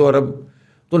 یا 250 ارب,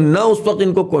 تو نہ اس وقت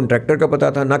ان کو کانٹریکٹر کا پتا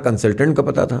تھا, نہ کنسلٹنٹ کا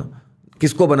پتا تھا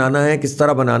کس کو بنانا ہے, کس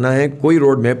طرح بنانا ہے, کوئی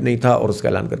روڈ میپ نہیں تھا, اور اس کا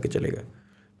اعلان کر کے چلے گئے.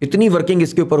 اتنی ورکنگ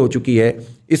اس کے اوپر ہو چکی ہے.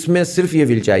 اس میں صرف یہ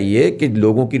ول چاہیے کہ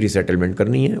لوگوں کی ریسیٹلمنٹ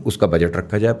کرنی ہے, اس کا بجٹ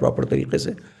رکھا جائے پراپر طریقے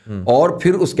سے, اور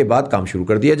پھر اس کے بعد کام شروع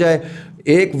کر دیا جائے.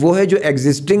 ایک وہ ہے جو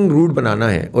ایگزسٹنگ روٹ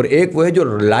بنانا ہے, اور ایک وہ ہے جو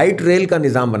لائٹ ریل کا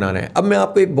نظام بنانا ہے. اب میں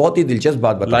آپ کو ایک بہت ہی دلچسپ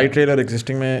بات بتاؤں, لائٹ ریل اور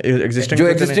جو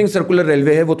ایگزسٹنگ سرکولر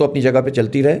ریلوے ہے وہ تو اپنی جگہ پہ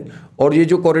چلتی رہے, اور یہ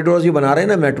جو کوریڈورز یہ بنا رہے ہیں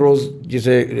نا میٹروز,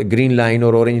 جیسے گرین لائن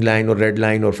اور اورنج لائن اور ریڈ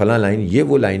لائن اور فلاں لائن, یہ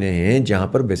وہ لائنیں ہیں جہاں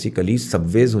پر بیسیکلی سب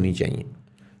ویز ہونی چاہیے,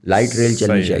 لائٹ ریل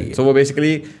چلنی چاہیے. تو وہ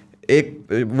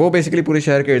بیسیکلی پورے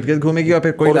شہر کے ارد گرد گھومے گی, اور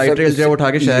پھر کوئی لائٹ ریل جو ہے وہ اٹھا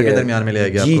کے شہر کے درمیان میں لے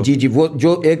آئے گی. جی وہ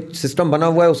جو ایک سسٹم بنا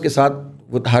ہوا ہے اس کے ساتھ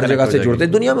وہ ہر جگہ سے جوڑتے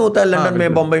ہیں. دنیا میں ہوتا ہے, لندن میں,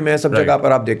 بمبئی میں, سب جگہ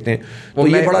پر آپ دیکھتے ہیں. تو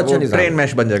یہ بڑا اچھا نظام, ٹرین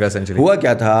میش بن جائے گا اسینشلی. ہوا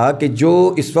کیا تھا کہ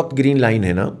جو اس وقت گرین لائن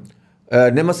ہے نا,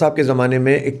 نعمت صاحب کے زمانے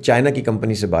میں ایک چائنا کی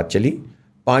کمپنی سے بات چلی,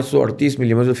 538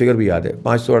 ملین, مجھے فگر بھی یاد ہے,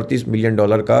 $538 ملین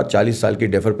کا 40 سال کی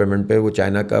ڈیفر پیمنٹ پہ وہ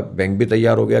چائنا کا بینک بھی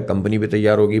تیار ہو گیا, کمپنی بھی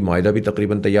تیار ہوگی, معاہدہ بھی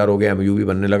تقریباً تیار ہو گیا, MOU بھی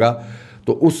بننے لگا.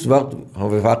 تو اس وقت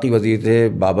وفاقی وزیر تھے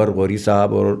بابر غوری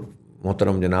صاحب, اور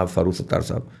محترم جناب فاروق ستار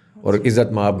صاحب, اور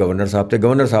عزت مآب گورنر صاحب تھے.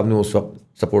 گورنر صاحب نے اس وقت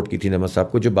سپورٹ کی تھی نعمت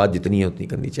صاحب کو, جو بات جتنی ہے اتنی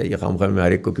کرنی چاہیے, خام خواہ میں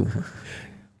ہر ایک کو کیوں.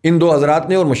 ان دو حضرات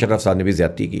نے اور مشرف صاحب نے بھی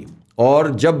زیادتی کی, اور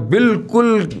جب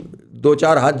بالکل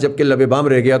 2-4 ہاتھ جب کہ لبے بام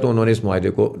رہ گیا تو انہوں نے اس معاہدے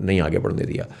کو نہیں آگے بڑھنے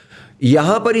دیا.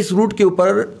 یہاں پر اس روٹ کے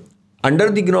اوپر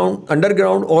انڈر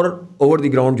گراؤنڈ اور اوور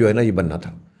دی گراؤنڈ جو ہے نا یہ بننا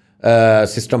تھا,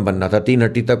 سسٹم بننا تھا. 3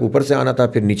 ہٹی تک اوپر سے آنا تھا,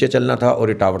 پھر نیچے چلنا تھا, اور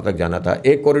یہ ٹاور تک جانا تھا.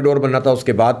 ایک کوریڈور بننا تھا, اس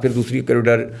کے بعد پھر دوسری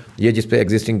کوریڈور یہ جس پہ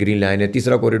ایگزسٹنگ گرین لائن ہے.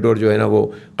 تیسرا کوریڈور جو ہے نا وہ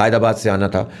قائد آباد سے آنا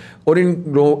تھا, اور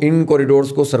ان کوریڈورز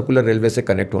کو سرکولر ریلوے سے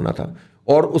کنیکٹ ہونا تھا.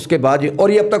 اور اس کے بعد اور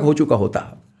یہ اب تک ہو چکا ہوتا,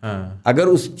 اگر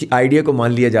اس آئیڈیا کو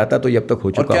مان لیا جاتا تو یہ اب تک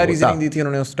ہو چکا ہوتا. کیا ریزننگ دی تھی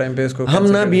انہوں نے اس ٹائم پہ؟ اس کو ہم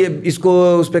نا بھی اس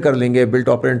کو اس پہ کر لیں گے, بلٹ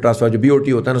آپریٹ ٹرانسفر جو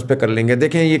BOT ہوتا ہے نا اس پہ کر لیں گے.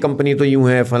 دیکھیں یہ کمپنی تو یوں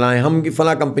ہے, فلاں ہم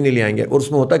فلاں کمپنی لے آئیں گے. اور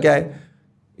اس میں ہوتا کیا ہے,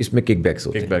 اس میں کک بیکس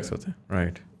ہوتے ہیں.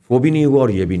 رائٹ, وہ بھی نہیں ہوا اور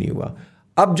یہ بھی نہیں ہوا.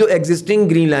 اب جو ایگزسٹنگ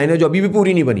گرین لائن ہے جو ابھی بھی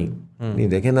پوری نہیں بنی, نہیں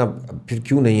دیکھیں نا, پھر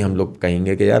کیوں نہیں ہم لوگ کہیں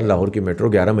گے کہ یار لاہور کی میٹرو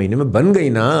 11 مہینے میں بن گئی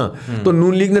نا, تو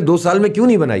نون لیگ نے 2 سال میں کیوں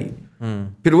نہیں بنائی؟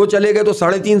 پھر وہ چلے گئے تو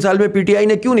 3.5 سال میں PTI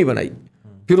نے کیوں نہیں بنائی؟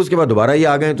 پھر اس کے بعد دوبارہ یہ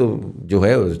آ گئے تو جو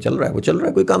ہے چل رہا ہے, وہ چل رہا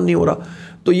ہے, کوئی کام نہیں ہو رہا.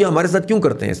 تو یہ ہمارے ساتھ کیوں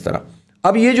کرتے ہیں اس طرح؟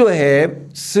 اب یہ جو ہے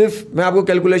صرف میں آپ کو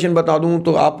کیلکولیشن بتا دوں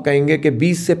تو آپ کہیں گے کہ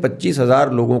 20 سے 25 ہزار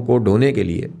لوگوں کو ڈھونے کے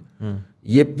لیے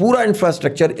یہ پورا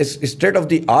infrastructure state of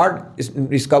the art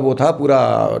اس کا وہ تھا,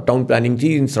 پورا ٹاؤن پلاننگ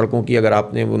تھی ان سڑکوں کی. اگر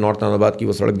آپ نے وہ نارتھ احمد آباد کی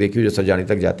وہ سڑک دیکھی ہو جو سرجانی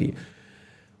تک جاتی ہے,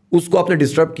 اس کو آپ نے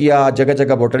ڈسٹرب کیا, جگہ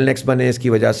جگہ بوٹل نیکس بنے اس کی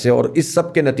وجہ سے, اور اس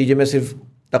سب کے نتیجے میں صرف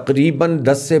تقریباً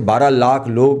 10 سے 12 لاکھ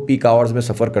لوگ پیک آورز میں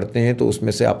سفر کرتے ہیں, تو اس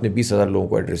میں سے آپ نے 20,000 لوگوں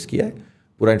کو ایڈریس کیا ہے,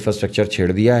 پورا انفراسٹرکچر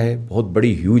چھیڑ دیا ہے, بہت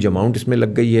بڑی ہیوج اماؤنٹ اس میں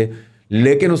لگ گئی ہے,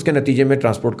 لیکن اس کے نتیجے میں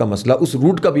ٹرانسپورٹ کا مسئلہ اس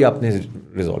روٹ کا بھی آپ نے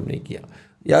ریزالو نہیں کیا.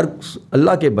 یار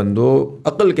اللہ کے بندو,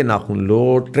 عقل کے ناخن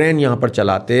لو, ٹرین یہاں پر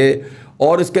چلاتے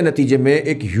اور اس کے نتیجے میں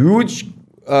ایک ہیوج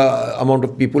اماؤنٹ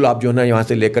آف پیپل آپ جو ہے نا یہاں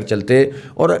سے لے کر چلتے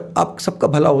اور آپ سب کا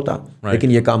بھلا ہوتا,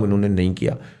 لیکن یہ کام انہوں نے نہیں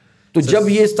کیا. تو جب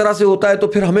یہ اس طرح سے ہوتا ہے تو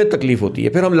پھر ہمیں تکلیف ہوتی ہے,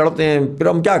 پھر ہم لڑتے ہیں, پھر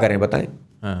ہم کیا کریں بتائیں.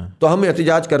 تو ہم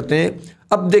احتجاج کرتے ہیں.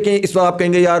 اب دیکھیں اس وقت آپ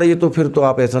کہیں گے یار یہ تو پھر تو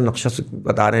آپ ایسا نقشہ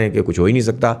بتا رہے ہیں کہ کچھ ہو ہی نہیں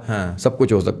سکتا, سب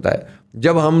کچھ ہو سکتا ہے.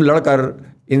 جب ہم لڑ کر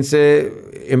ان سے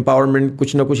امپاورمنٹ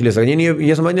کچھ نہ کچھ لے سکیں, یعنی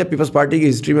یہ سمجھیں پیپلز پارٹی کی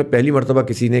ہسٹری میں پہلی مرتبہ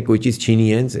کسی نے کوئی چیز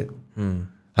چھینی ہے ان سے,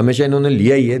 ہمیشہ انہوں نے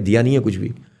لیا ہی ہے, دیا نہیں ہے کچھ بھی.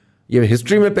 یہ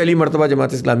ہسٹری میں پہلی مرتبہ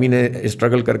جماعت اسلامی نے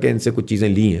اسٹرگل کر کے ان سے کچھ چیزیں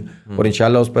لی ہیں اور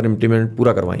انشاءاللہ اس پر امپلیمنٹ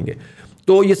پورا کروائیں گے.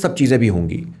 تو یہ سب چیزیں بھی ہوں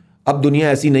گی. اب دنیا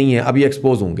ایسی نہیں ہے, اب یہ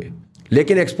ایکسپوز ہوں گے,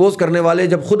 لیکن ایکسپوز کرنے والے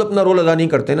جب خود اپنا رول ادا نہیں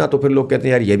کرتے نا تو پھر لوگ کہتے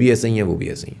ہیں یار یہ بھی ایسے ہی ہیں وہ بھی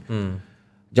ایسے ہی ہیں.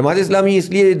 جماعت اسلامی اس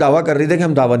لیے دعویٰ کر رہی تھی کہ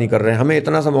ہم دعویٰ نہیں کر رہے ہیں, ہمیں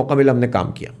اتنا سا موقع ملا, ہم نے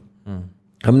کام کیا.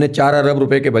 ہم نے 4 ارب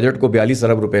روپے کے بجٹ کو 42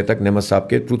 ارب روپے تک نعمت صاحب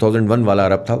کے 2001 والا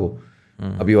ارب تھا وہ,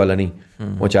 ابھی والا نہیں,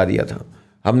 پہنچا دیا تھا.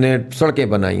 ہم نے سڑکیں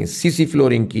بنائیں, سی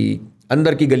فلورنگ کی,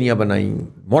 اندر کی گلیاں بنائیں,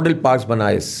 ماڈل پارکس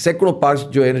بنائے, سینکڑوں پارکس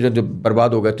جو ہے جو برباد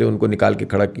ہو گئے تھے ان کو نکال کے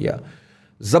کھڑا کیا.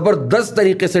 زبردست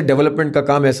طریقے سے ڈیولپمنٹ کا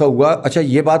کام ایسا ہوا. اچھا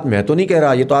یہ بات میں تو نہیں کہہ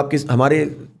رہا, یہ تو آپ کی ہمارے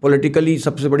پولیٹیکلی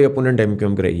سب سے بڑی اپوننٹ ایم کیو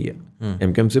ایم کی رہی ہے.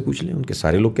 ایم کیو ایم سے پوچھ لیں, ان کے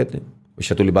سارے لوگ کہتے ہیں.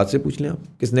 شت العباد سے پوچھ لیں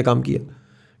آپ کس نے کام کیا.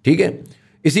 ٹھیک ہے,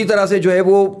 اسی طرح سے جو ہے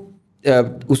وہ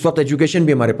اس وقت ایجوکیشن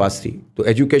بھی ہمارے پاس تھی, تو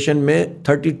ایجوکیشن میں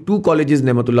 32 کالجز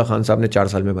نعمت اللہ خان صاحب نے 4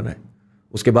 سال میں بنائے.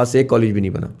 اس کے بعد سے ایک کالج بھی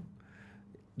نہیں بنا.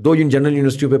 2 جنرل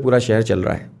یونیورسٹیوں پہ پورا شہر چل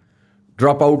رہا ہے.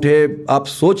 ڈراپ آؤٹ ہے, آپ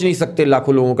سوچ نہیں سکتے,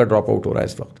 لاکھوں لوگوں کا ڈراپ آؤٹ ہو رہا ہے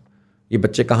اس وقت. یہ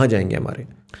بچے کہاں جائیں گے ہمارے,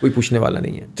 کوئی پوچھنے والا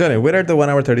نہیں ہے. چلیں where at the 1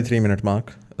 hour 33 minute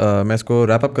mark. میں اس کو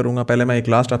ریپ اپ کروں گا. پہلے میں ایک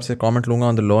لاسٹ آپ سے کامنٹ لوں گا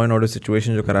آن دا لا اینڈ آرڈر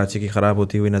سچویشن جو کراچی کی خراب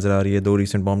ہوتی ہوئی نظر آ رہی ہے. 2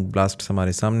 ریسنٹ بام بلاسٹس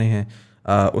ہمارے سامنے ہیں,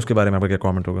 اس کے بارے میں آپ کا کیا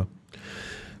کامنٹ ہوگا؟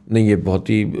 نہیں, یہ بہت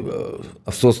ہی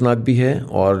افسوسناک بھی ہے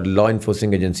اور لا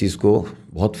انفورسنگ ایجنسیز کو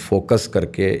بہت فوکس کر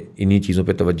کے انہی چیزوں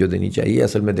پہ توجہ دینی چاہیے.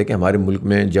 اصل میں دیکھیں ہمارے ملک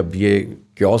میں جب یہ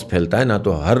کیوس پھیلتا ہے نا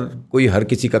تو ہر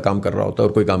کسی کا کام کر رہا ہوتا ہے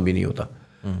اور کوئی کام بھی نہیں ہوتا.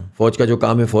 فوج کا جو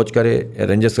کام ہے فوج کرے,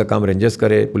 رینجرز کا کام رینجرز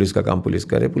کرے, پولیس کا کام پولیس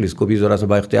کرے. پولیس کو بھی ذرا سا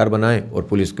با اختیار بنائیں اور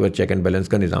پولیس کے چیک اینڈ بیلنس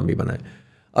کا نظام بھی بنائیں.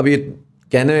 اب یہ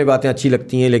کہنے میں باتیں اچھی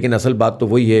لگتی ہیں لیکن اصل بات تو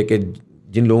وہی ہے کہ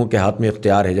جن لوگوں کے ہاتھ میں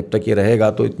اختیار ہے جب تک یہ رہے گا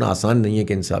تو اتنا آسان نہیں ہے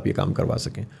کہ ان سے آپ یہ کام کروا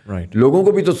سکیں. لوگوں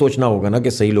کو بھی تو سوچنا ہوگا نا کہ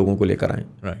صحیح لوگوں کو لے کر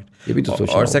آئیں. یہ بھی تو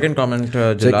سوچنا. اور سیکنڈ کامنٹ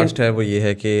جو لاسٹ ہے وہ یہ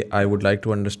ہے کہ I would like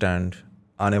to understand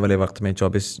آنے والے وقت میں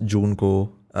 24 جون کو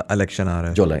الیکشن آ رہا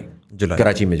ہے, جولائی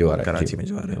کراچی میں جو آ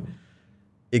رہا ہے,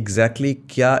 ایگزیکٹلی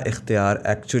کیا اختیار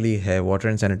ایکچولی ہے واٹر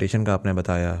اینڈ سینیٹیشن کا آپ نے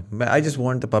بتایا. میں I just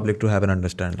want the public to have an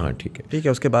understand. ہاں ٹھیک ہے.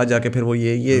 اس کے بعد جا کے پھر وہ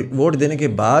یہ ووٹ دینے کے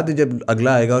بعد جب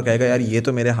اگلا آئے گا اور کہے گا یار یہ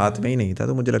تو میرے ہاتھ میں ہی نہیں تھا,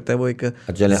 تو مجھے لگتا ہے وہ ایک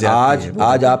چلیں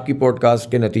آج آپ کی پوڈ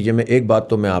کاسٹ کے نتیجے میں ایک بات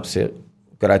تو میں آپ سے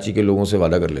کراچی کے لوگوں سے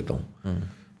وعدہ کر لیتا ہوں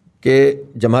کہ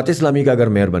جماعت اسلامی کا اگر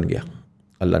میئر بن گیا,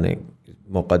 اللہ نے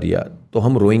موقع دیا, تو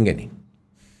ہم روئیں گے نہیں.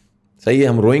 صحیح ہے,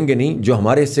 ہم روئیں گے نہیں. جو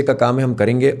ہمارے حصے کا کام ہے ہم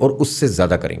کریں گے اور اس سے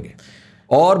زیادہ کریں گے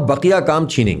اور بقیہ کام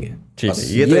چھینیں گے.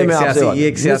 یہ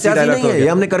ایک سیاسی ڈائلاگ ہے, یہ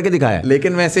ہم نے کر کے دکھایا.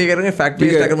 لیکن میں ایسے ہی کروں گا فیکٹ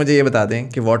بیسڈ. اگر مجھے یہ بتا دیں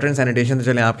کہ واٹر اینڈ سینیٹیشن تو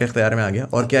چلیں آپ کے اختیار میں آ گیا,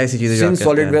 اور کیا ایسی چیزیں سندھ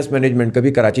سالڈ ویسٹ مینجمنٹ کا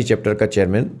بھی کراچی چیپٹر کا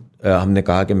چیئرمین ہم نے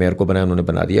کہا کہ میئر کو بنائیں, انہوں نے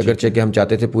بنا دیا. اگرچہ کہ ہم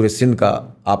چاہتے تھے پورے سندھ کا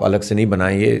آپ الگ سے نہیں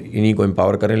بنائیں, یہ انہیں کو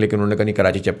امپاور کریں, لیکن انہوں نے کہا نہیں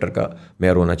کراچی چیپٹر کا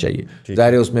میئر ہونا چاہیے.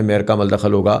 ظاہر ہے اس میں میئر کا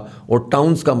ملدخل ہوگا اور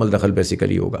ٹاؤنز کا ملدخل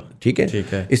بیسیکلی ہوگا. ٹھیک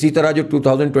ہے. اسی طرح جو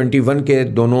 2021 کے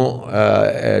دونوں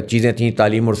چیزیں تھیں,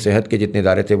 تعلیم اور صحت کے جتنے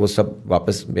ادارے تھے وہ سب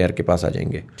واپس میئر کے پاس آ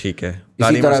جائیں گے. ٹھیک ہے.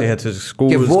 اسی طرح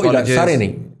کہ وہ سارے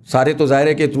نہیں, سارے تو ظاہر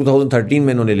ہے کہ 2013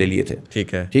 میں انہوں نے لے لیے تھے.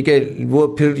 ٹھیک ہے. وہ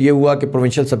پھر یہ ہوا کہ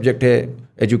پروونشل سبجیکٹ ہے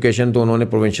ایجوکیشن, تو انہوں نے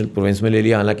پروونس میں لے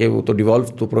لیا, حالانکہ وہ تو ڈیوالو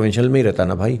تو پروونشل میں ہی رہتا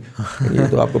نا بھائی. یہ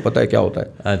تو آپ کو پتہ ہے کیا ہوتا ہے.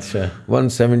 اچھا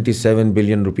 177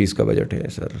 بلین روپیز کا بجٹ ہے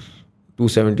سر,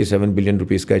 277 بلین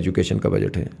روپیز کا ایجوکیشن کا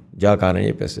بجٹ ہے. جا کہاں رہے ہیں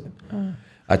یہ پیسے.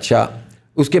 اچھا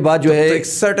اس کے بعد جو ہے ایک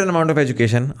سرٹن اماؤنٹ آف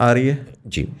ایجوکیشن آ رہی ہے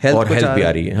جی, اور ہیلتھ بھی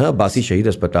آ رہی ہے. ہاں باسی شہید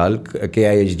اسپتال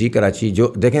KIHD کراچی,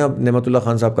 جو دیکھیں اب نعمت اللہ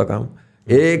خان صاحب کا کام,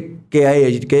 ایک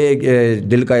KIHD کے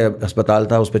دل کا اسپتال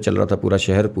تھا, اس پہ چل رہا تھا پورا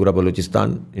شہر, پورا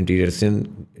بلوچستان, انٹیریئر سندھ,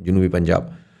 جنوبی پنجاب.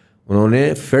 انہوں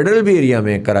نے فیڈرل بھی ایریا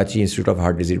میں Karachi institute of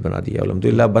heart disease بنا دیا,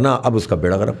 الحمدللہ بنا. اب اس کا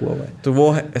بیڑا غرق ہوا ہے, تو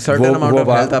وہ سرٹن اماؤنٹ آف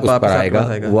ہیلتھ آپ پر آئے گا,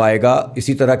 وہ آئے گا.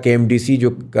 اسی طرح KMDC جو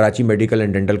Karachi medical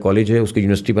and dental college ہے, اس کی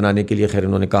یونیورسٹی بنانے کے لیے خیر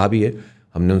انہوں نے کہا بھی ہے,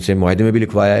 ہم نے ان سے معاہدے میں بھی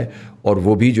لکھوایا ہے, اور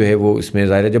وہ بھی جو ہے وہ اس میں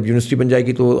ظاہر ہے جب یونیورسٹی بن جائے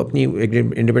گی تو اپنی ایک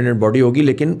انڈیپینڈنٹ باڈی ہوگی,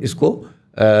 لیکن اس کو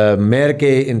میئر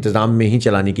کے انتظام میں ہی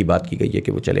چلانے کی بات کی گئی ہے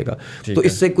کہ وہ چلے گا. تو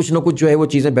اس سے کچھ نہ کچھ جو ہے وہ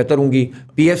چیزیں بہتر ہوں گی.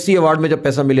 پی ایف سی ایوارڈ میں جب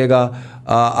پیسہ ملے گا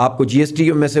آپ کو, جی ایس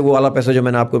ٹی میں سے وہ والا پیسہ جو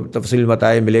میں نے آپ کو تفصیل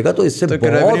بتایا ملے گا, تو اس سے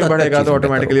بہت بڑھے گا, تو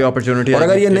آٹومیٹکلی اپرچونٹی. اور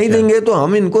اگر یہ نہیں دیں گے تو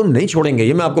ہم ان کو نہیں چھوڑیں گے,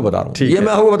 یہ میں آپ کو بتا رہا ہوں, یہ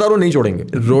میں آپ کو بتا رہا ہوں, نہیں چھوڑیں گے.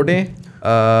 روڈیں,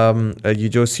 یہ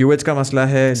جو سیویج کا مسئلہ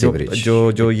ہے,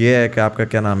 جو یہ ہے کہ آپ کا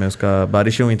کیا نام ہے اس کا,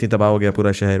 بارشیں ہوئی تھیں, تباہ ہو گیا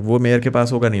پورا شہر, وہ میئر کے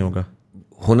پاس ہوگا نہیں ہوگا؟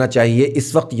 ہونا چاہیے.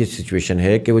 اس وقت یہ سچویشن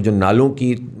ہے کہ وہ جو نالوں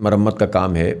کی مرمت کا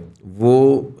کام ہے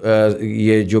وہ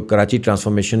یہ جو کراچی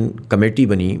ٹرانسفارمیشن کمیٹی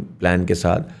بنی پلان کے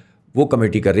ساتھ, وہ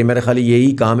کمیٹی کر رہی ہے. میرے خیال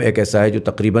یہی کام ایک ایسا ہے جو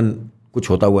تقریباً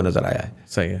کچھ ہوتا ہوا نظر آیا ہے.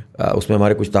 صحیح ہے. اس میں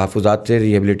ہمارے کچھ تحفظات تھے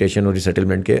ریہیبلیٹیشن اور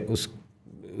ریسیٹلمنٹ کے,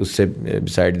 اس سے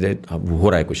بسائڈ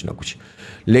ہو رہا ہے کچھ نہ کچھ.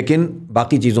 لیکن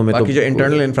باقی چیزوں میں باقی جو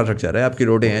انٹرنل انفراسٹرکچر ہے, آپ کی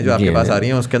روڈیں ہیں جو آپ کے پاس آ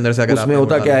رہی ہیں, اس کے اندر سے اگر اس میں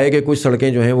ہوتا کیا ہے کہ کچھ سڑکیں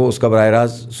جو ہیں وہ اس کا براہ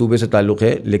راست صوبے سے تعلق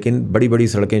ہے, لیکن بڑی بڑی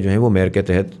سڑکیں جو ہیں وہ میئر کے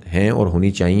تحت ہیں اور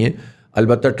ہونی چاہیے.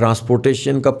 البتہ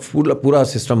ٹرانسپورٹیشن کا پورا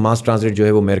سسٹم, ماس ٹرانزٹ جو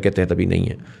ہے وہ میئر کے تحت ابھی نہیں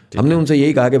ہے. ہم نے ان سے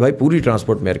یہی کہا کہ بھائی پوری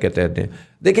ٹرانسپورٹ میئر کے تحت دیں.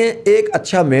 دیکھیں ایک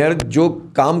اچھا میئر جو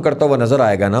کام کرتا ہوا نظر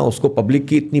آئے گا نا, اس کو پبلک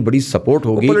کی اتنی بڑی سپورٹ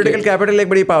ہوگی, پولیٹیکل کیپٹل ایک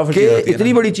بڑی پاورفل کہ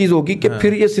اتنی بڑی چیز ہوگی کہ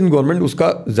پھر یہ سندھ گورنمنٹ اس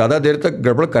کا زیادہ دیر تک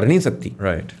گڑبڑ کر نہیں سکتی.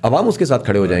 عوام اس کے ساتھ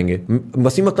کھڑے ہو جائیں گے.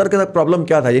 وسیم اختر کے ساتھ پرابلم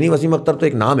کیا تھا, یعنی وسیم اختر تو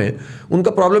ایک نام ہے, ان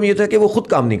کا پرابلم یہ تھا کہ وہ خود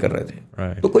کام نہیں کر رہے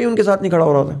تھے, تو کوئی ان کے ساتھ نہیں کھڑا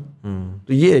ہو رہا تھا.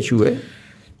 تو یہ ایشو ہے.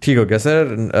 ٹھیک ہو گیا سر.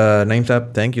 نعیم صاحب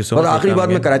تھینک یو سو مچ. اور آخری بات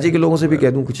میں کراچی کے لوگوں سے بھی کہہ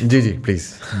دوں کچھ. جی جی پلیز.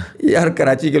 یار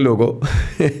کراچی کے لوگوں,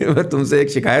 میں تم سے ایک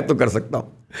شکایت تو کر سکتا ہوں.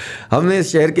 ہم نے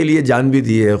اس شہر کے لیے جان بھی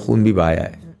دی ہے, خون بھی بہایا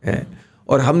ہے,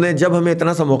 اور ہم نے جب ہمیں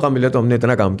اتنا سا موقع ملا تو ہم نے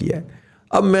اتنا کام کیا ہے.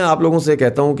 اب میں آپ لوگوں سے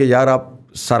کہتا ہوں کہ یار آپ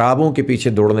سرابوں کے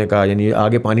پیچھے دوڑنے کا, یعنی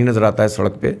آگے پانی نظر آتا ہے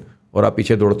سڑک پہ اور آپ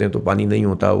پیچھے دوڑتے ہیں تو پانی نہیں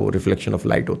ہوتا, وہ ریفلیکشن آف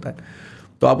لائٹ ہوتا ہے,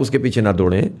 تو آپ اس کے پیچھے نہ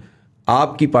دوڑیں.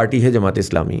 آپ کی پارٹی ہے جماعت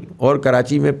اسلامی, اور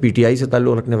کراچی میں پی ٹی آئی سے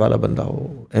تعلق رکھنے والا بندہ ہو,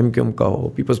 ایم کیو ایم کا ہو,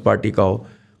 پیپلز پارٹی کا ہو,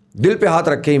 دل پہ ہاتھ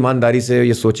رکھے ایمانداری سے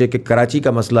یہ سوچے کہ کراچی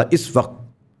کا مسئلہ اس وقت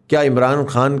کیا عمران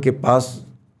خان کے پاس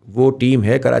وہ ٹیم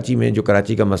ہے کراچی میں جو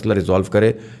کراچی کا مسئلہ ریزالو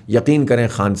کرے. یقین کریں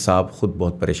خان صاحب خود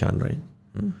بہت پریشان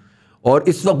رہے اور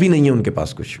اس وقت بھی نہیں ہے ان کے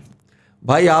پاس کچھ.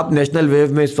 بھائی آپ نیشنل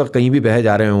ویو میں اس وقت کہیں بھی بہہ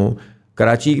جا رہے ہوں,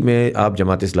 کراچی میں آپ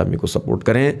جماعت اسلامی کو سپورٹ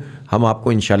کریں. ہم آپ کو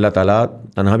انشاءاللہ تعالیٰ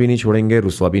تنہا بھی نہیں چھوڑیں گے,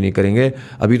 رسوا بھی نہیں کریں گے.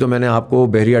 ابھی تو میں نے آپ کو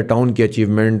بحریہ ٹاؤن کی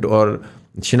اچیومنٹ اور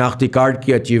شناختی کارڈ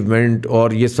کی اچیومنٹ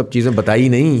اور یہ سب چیزیں بتائی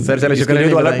نہیں. سر چلے شکریہ,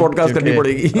 تو الگ پوڈ کاسٹ کرنی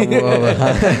پڑے گی.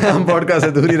 ہم پوڈ کاسٹ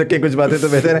سے دوری رکھیں, کچھ باتیں تو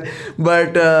بہتر ہیں.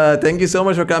 But thank you so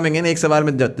much for coming in. ایک سوال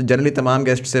میں جنرلی تمام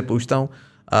گیسٹ سے پوچھتا ہوں,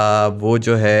 وہ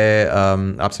جو ہے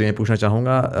آپ سے میں پوچھنا چاہوں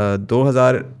گا,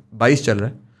 2022 چل رہا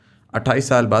ہے, 28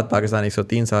 سال بعد پاکستان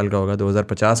 103 سال کا ہوگا,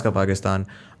 2050 کا پاکستان.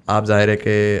 آپ ظاہر ہے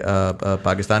کہ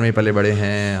پاکستان میں پلے بڑے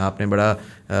ہیں, آپ نے بڑا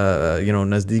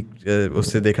نزدیک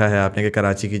اس سے دیکھا ہے آپ نے کہ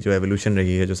کراچی کی جو ایولیوشن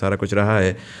رہی ہے, جو سارا کچھ رہا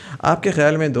ہے. آپ کے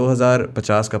خیال میں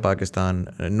 2050 کا Pakistan,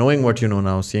 knowing what you know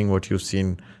now, saying what you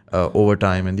seen over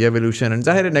time and the evolution, and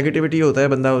ظاہر ہے نیگیٹیوٹی ہوتا ہے,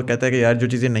 بندہ کہتا ہے کہ یار جو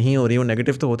چیزیں نہیں ہو رہی وہ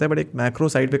نیگیٹو تو ہوتا ہے, بٹ ایک میکرو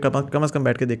سائڈ پہ کم از کم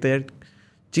بیٹھ کے دیکھتا ہے یار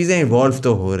چیزیں ایوالو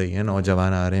تو ہو رہی ہیں,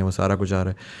 نوجوان آ رہے ہیں, وہ سارا کچھ آ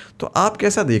رہا ہے. تو آپ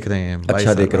کیسا دیکھ رہے ہیں؟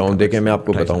 اچھا دیکھ رہا ہوں. دیکھیں میں آپ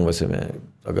کو بتاؤں, ویسے میں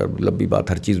اگر لمبی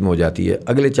بات ہر چیز میں ہو جاتی ہے,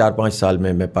 اگلے 4-5 سال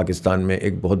میں پاکستان میں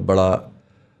ایک بہت بڑا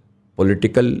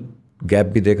پولیٹیکل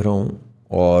گیپ بھی دیکھ رہا ہوں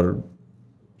اور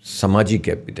سماجی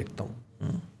گیپ بھی دیکھتا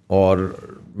ہوں. اور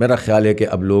میرا خیال ہے کہ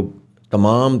اب لوگ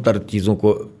تمام تر چیزوں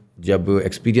کو جب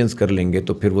ایکسپیرینس کر لیں گے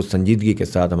تو پھر وہ سنجیدگی کے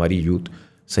ساتھ ہماری یوتھ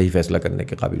صحیح فیصلہ کرنے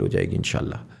کے قابل ہو جائے گی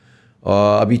انشاءاللہ.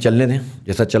 ابھی چلنے دیں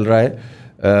جیسا چل رہا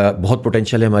ہے, بہت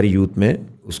پوٹینشیل ہے ہماری یوتھ میں,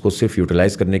 اس کو صرف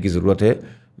یوٹیلائز کرنے کی ضرورت ہے.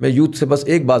 میں یوتھ سے بس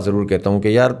ایک بات ضرور کہتا ہوں کہ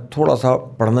یار تھوڑا سا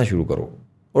پڑھنا شروع کرو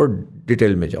اور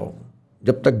ڈیٹیل میں جاؤ.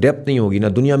 جب تک ڈیپتھ نہیں ہوگی نا,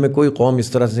 دنیا میں کوئی قوم اس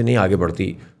طرح سے نہیں آگے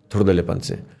بڑھتی تھردلے پن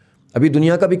سے. ابھی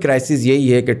دنیا کا بھی کرائسس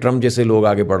یہی ہے کہ ٹرمپ جیسے لوگ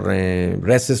آگے بڑھ رہے ہیں,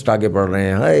 ریسسٹ آگے بڑھ رہے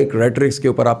ہیں, ایک ریٹرکس کے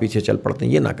اوپر آپ پیچھے چل پڑتے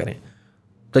ہیں. یہ نہ کریں,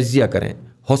 تجزیہ کریں,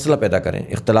 حوصلہ پیدا کریں,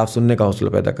 اختلاف سننے کا حوصلہ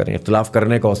پیدا کریں, اختلاف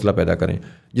کرنے کا حوصلہ پیدا کریں.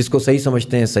 جس کو صحیح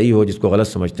سمجھتے ہیں صحیح ہو, جس کو غلط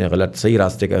سمجھتے ہیں غلط, صحیح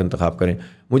راستے کا انتخاب کریں.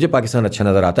 مجھے پاکستان اچھا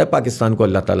نظر آتا ہے. پاکستان کو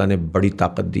اللہ تعالیٰ نے بڑی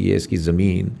طاقت دی ہے, اس کی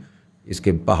زمین, اس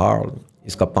کے پہاڑ,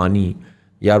 اس کا پانی.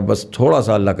 یار بس تھوڑا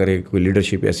سا اللہ کرے کوئی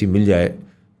لیڈرشپ ایسی مل جائے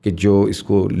کہ جو اس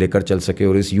کو لے کر چل سکے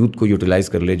اور اس یوتھ کو یوٹیلائز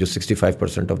کر لے جو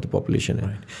 65% آف دی پاپولیشن ہے.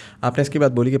 آپ نے اس کی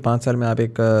بات بولی کہ 5 سال میں آپ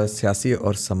ایک سیاسی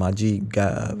اور سماجی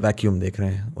ویکیوم دیکھ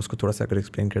رہے ہیں, اس کو تھوڑا سا اگر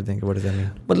ایکسپلین کر دیں کہ واٹ ڈز دیٹ مین.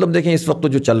 مطلب دیکھیں اس وقت تو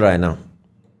جو چل رہا ہے نا,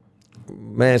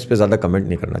 میں اس پہ زیادہ کمنٹ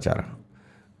نہیں کرنا چاہ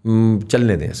رہا,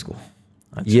 چلنے دیں اس کو.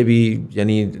 یہ بھی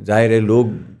یعنی ظاہر ہے لوگ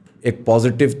ایک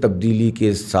پازیٹیو تبدیلی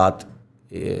کے ساتھ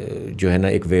جو ہے نا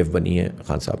ایک ویو بنی ہے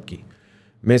خان صاحب کی.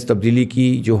 میں اس تبدیلی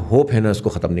کی جو ہوپ ہے نا اس کو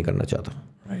ختم نہیں کرنا چاہتا.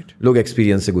 لوگ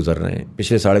ایکسپیرینس سے گزر رہے ہیں,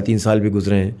 پچھلے 3.5 سال بھی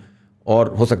گزرے ہیں, اور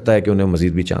ہو سکتا ہے کہ انہیں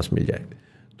مزید بھی چانس مل جائے,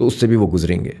 تو اس سے بھی وہ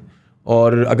گزریں گے.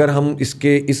 اور اگر ہم اس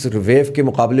ویو کے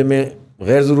مقابلے میں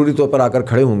غیر ضروری طور پر آ کر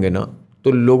کھڑے ہوں گے نا,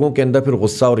 تو لوگوں کے اندر پھر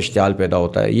غصہ اور اشتعال پیدا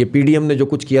ہوتا ہے. یہ پی ڈی ایم نے جو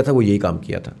کچھ کیا تھا وہ یہی کام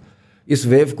کیا تھا. اس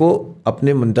ویو کو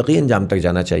اپنے منطقی انجام تک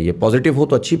جانا چاہیے. پازیٹیو ہو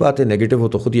تو اچھی بات ہے, نیگیٹو ہو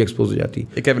تو خود ہی ایکسپوز ہو جاتی.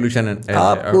 ایک ایولیوشن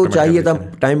آپ کو چاہیے تھا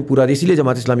ٹائم پورا, اسی لیے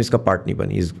جماعت اسلامی اس کا پارٹ نہیں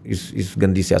بنی, اس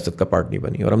گندی سیاست کا پارٹ نہیں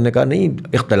بنی. اور ہم نے کہا نہیں,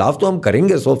 اختلاف تو ہم کریں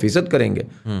گے, 100% کریں گے,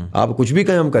 آپ کچھ بھی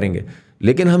کہیں ہم کریں گے,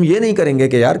 لیکن ہم یہ نہیں کریں گے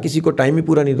کہ یار کسی کو ٹائم ہی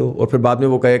پورا نہیں دو اور پھر بعد میں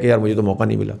وہ کہے کہ یار مجھے تو موقع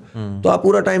نہیں ملا. تو آپ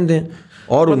پورا ٹائم دیں.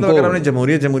 اور ان کو اگر ہم نے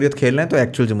جمہوریت کھیلنا ہے تو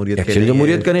ایکچوئل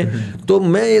جمہوریت کریں. تو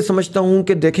میں یہ سمجھتا ہوں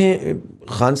کہ دیکھیں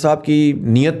خان صاحب کی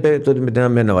نیت پہ تو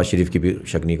میں نواز شریف کی بھی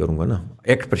شک نہیں کروں گا نا,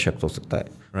 ایکٹ پر شک ہو سکتا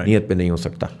ہے, نیت پہ نہیں ہو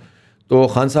سکتا. تو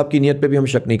خان صاحب کی نیت پہ بھی ہم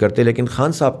شک نہیں کرتے, لیکن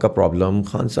خان صاحب کا پرابلم,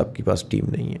 خان صاحب کے پاس ٹیم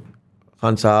نہیں ہے.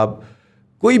 خان صاحب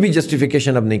کوئی بھی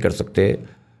جسٹیفیکیشن اب نہیں کر سکتے,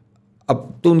 اب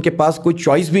تو ان کے پاس کوئی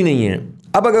چوائس بھی نہیں ہے.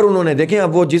 اب اگر انہوں نے دیکھیں,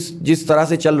 اب وہ جس طرح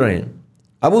سے چل رہے ہیں,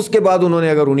 اب اس کے بعد انہوں نے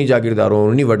اگر انہیں جاگیرداروں,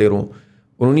 انہیں وڈیروں,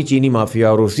 انہیں چینی مافیا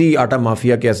اور اسی آٹا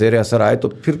مافیا کے زیر اثر آئے تو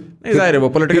پھر ظاہر ہے وہ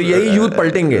پولیٹیکل یہی یوتھ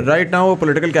پلٹیں گے. رائٹ ناؤ وہ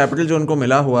پولیٹیکل کیپٹل جو ان کو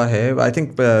ملا ہوا ہے, آئی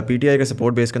تھنک پی ٹی آئی کے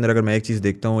سپورٹ بیس کے اندر اگر میں ایک چیز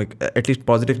دیکھتا ہوں, ایٹ لیسٹ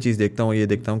پازیٹیو چیز دیکھتا ہوں, یہ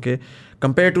دیکھتا ہوں کہ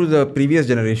compare to the previous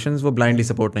generations وہ بلائنڈلی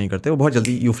سپورٹ نہیں کرتے, وہ بہت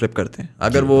جلدی یو فلپ کرتے ہیں.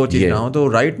 اگر وہ چیز نہ ہو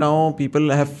تو right now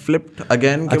people have فلپڈ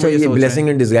again. اچھا, یہ بلیسنگ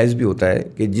ان ڈسگائز بھی ہوتا ہے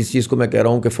کہ جس چیز کو میں کہہ رہا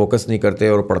ہوں کہ فوکس نہیں کرتے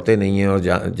اور پڑھتے نہیں ہیں اور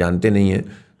جانتے نہیں ہیں,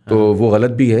 تو وہ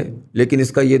غلط بھی ہے. لیکن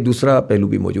اس کا یہ دوسرا پہلو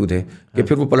بھی موجود ہے کہ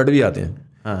پھر وہ پلٹ بھی آتے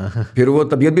ہیں, پھر وہ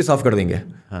طبیعت بھی صاف کر دیں گے.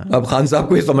 اب خان صاحب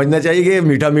کو یہ سمجھنا چاہیے کہ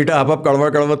میٹھا میٹھا آپ کڑوا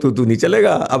کڑوا تو نہیں چلے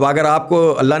گا. اب اگر آپ کو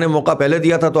اللہ نے موقع پہلے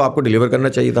دیا تھا تو آپ کو ڈیلیور کرنا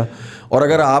چاہیے تھا, اور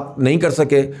اگر آپ نہیں کر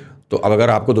سکے تو اب اگر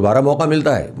آپ کو دوبارہ موقع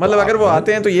ملتا ہے, مطلب اگر وہ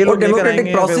آتے ہیں تو یہ لوگ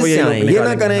ڈیموکریٹک پروسیس سے آئیں, یہ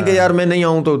نہ کریں کہ یار میں نہیں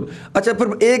آؤں تو اچھا. پھر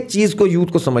ایک چیز کو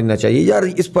یوتھ کو سمجھنا چاہیے یار,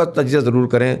 اس پر تجزیہ ضرور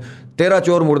کریں, تیرا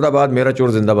چور مرد آباد میرا چور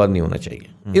زندہ باد نہیں ہونا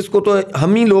چاہیے. اس کو تو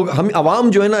ہم ہی لوگ, ہم عوام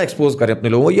جو ہے نا ایکسپوز کریں اپنے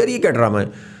لوگوں. یار یہ کیا ڈرامہ ہے.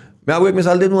 میں آپ کو ایک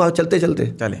مثال دے دوں, چلتے چلتے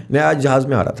میں آج جہاز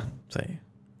میں آ رہا تھا, صحیح,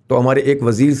 تو ہمارے ایک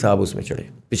وزیر صاحب اس میں چڑھے,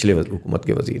 پچھلے حکومت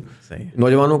کے وزیر. صحیح,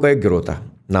 نوجوانوں کا ایک گروہ تھا,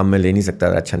 نام میں لے نہیں سکتا,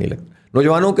 اچھا نہیں لگتا.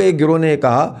 نوجوانوں کے ایک گروہ نے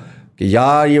کہا کہ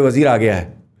یار یہ وزیر آ گیا ہے,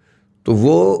 تو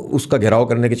وہ اس کا گھیراؤ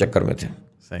کرنے کے چکر میں تھے.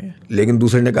 صحیح, لیکن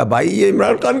دوسرے نے کہا بھائی یہ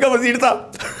عمران خان کا وزیر تھا.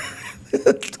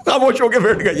 خاموش ہو کے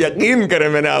بیٹھ گیا. یقین کریں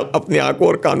میں نے اپنی آنکھوں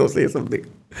اور کانوں سے یہ سب دیکھا.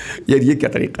 یار یہ کیا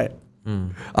طریقہ ہے,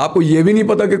 آپ کو یہ بھی نہیں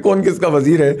پتا کہ کون کس کا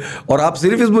وزیر ہے, اور آپ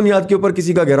صرف اس بنیاد کے اوپر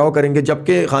کسی کا گھیراؤ کریں گے,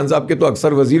 جبکہ خان صاحب کے تو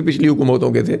اکثر وزیر پچھلی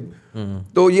حکومتوں کے تھے.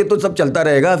 تو یہ تو سب چلتا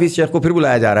رہے گا. حفیظ شیخ کو پھر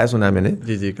بلایا جا رہا ہے, سنا ہے میں نے.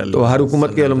 جی تو ہر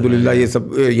حکومت کے الحمدللہ یہ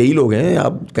سب یہی لوگ ہیں,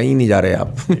 آپ کہیں نہیں جا رہے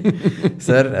آپ.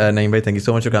 سر نہیں بھائی, thank you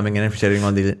so much for coming and sharing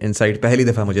on the insight. پہلی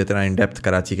دفعہ مجھے اتنا ان ڈیپتھ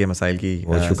کراچی کے مسائل کی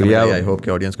بہت شکریہ. آئی ہوپ کہ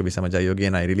آڈینس کو بھی سمجھ آئی ہوگی,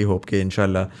 اینڈ آئی ریئلی ہوپ کہ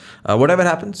انشاءاللہ what ever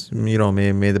happens you know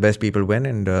may the best people win,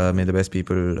 and may the best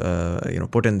people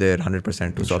put in their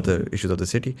 100% to solve the issues of the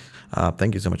city.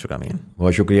 Thank you so much for coming in.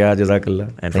 بہت شکریہ, جزاک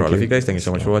اللہ. And for all of you guys, thank you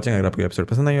so much for watching. اگر آپ کو episode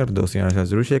پسند آئی اور دوستوں کے ساتھ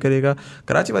ضرور شیئر کریے گا.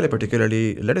 کراچی والے particularly,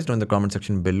 let us know in the comment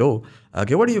section below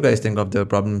what do you guys think of the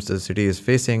problems the city is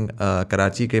facing.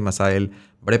 Karachi کے مسائل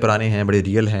بڑے پرانے ہیں, بڑے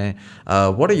ریئل ہیں.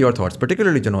 What are your thoughts,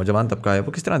 particularly جو نوجوان طبقہ ہے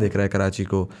وہ کس طرح دیکھ رہا ہے کراچی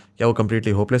کو؟ کیا وہ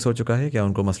کمپلیٹلی ہوپ لیس ہو چکا ہے, کیا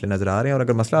ان کو مسئلے نظر آ رہے ہیں, اور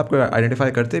اگر مسئلہ آپ کو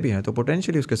آئیڈینٹیفائی کرتے بھی ہیں تو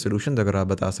پوٹینشیلی اس کے سولوشنز اگر آپ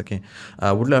بتا سکیں,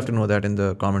 would love to know that in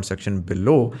the comment section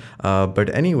below. But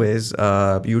any ways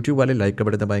YouTube والے لائک کا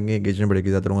بٹن دبائیں گے, انگیجمنٹ بڑھے گی,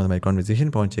 زیادہ لوگوں ہماری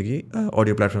کانورسیشن پہنچے گی.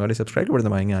 آڈیو پلیٹ فارم والے سبسکرائب کا بٹن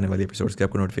دبائیں گے, آنے والی ایپیسوڈس کی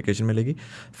آپ کو نوٹیفیکیشن ملے گی.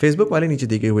 فیس بک والے نیچے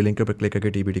دی گئے ہوئے لنک پر کلک کر کے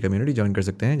T B T community join کر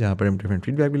سکتے ہیں, جہاں پر ہم ڈفرینٹ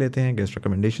فیڈ بیک بھی لیتے ہیں, گیسٹ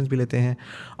ریکمنڈیشنز بھی لیتے ہیں,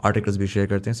 آرٹیکلس بھی شیئر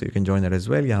کرتے ہیں. So you can join that as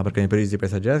well. یہاں پر کہیں پر ایزی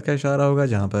پیسہ جائز کا اشارہ ہوگا,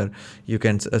 جہاں پر you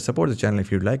can support the channel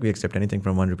if you like. We accept any thing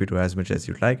from 1 rupee to as much as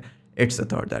you like. It's a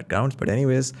thought that counts. But any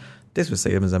ways, this was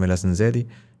Syed Muzammil Hasan Zaidi.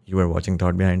 You are watching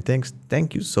Thought Behind Things.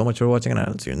 Thank you so much for watching, and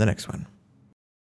I'll see you in the next one.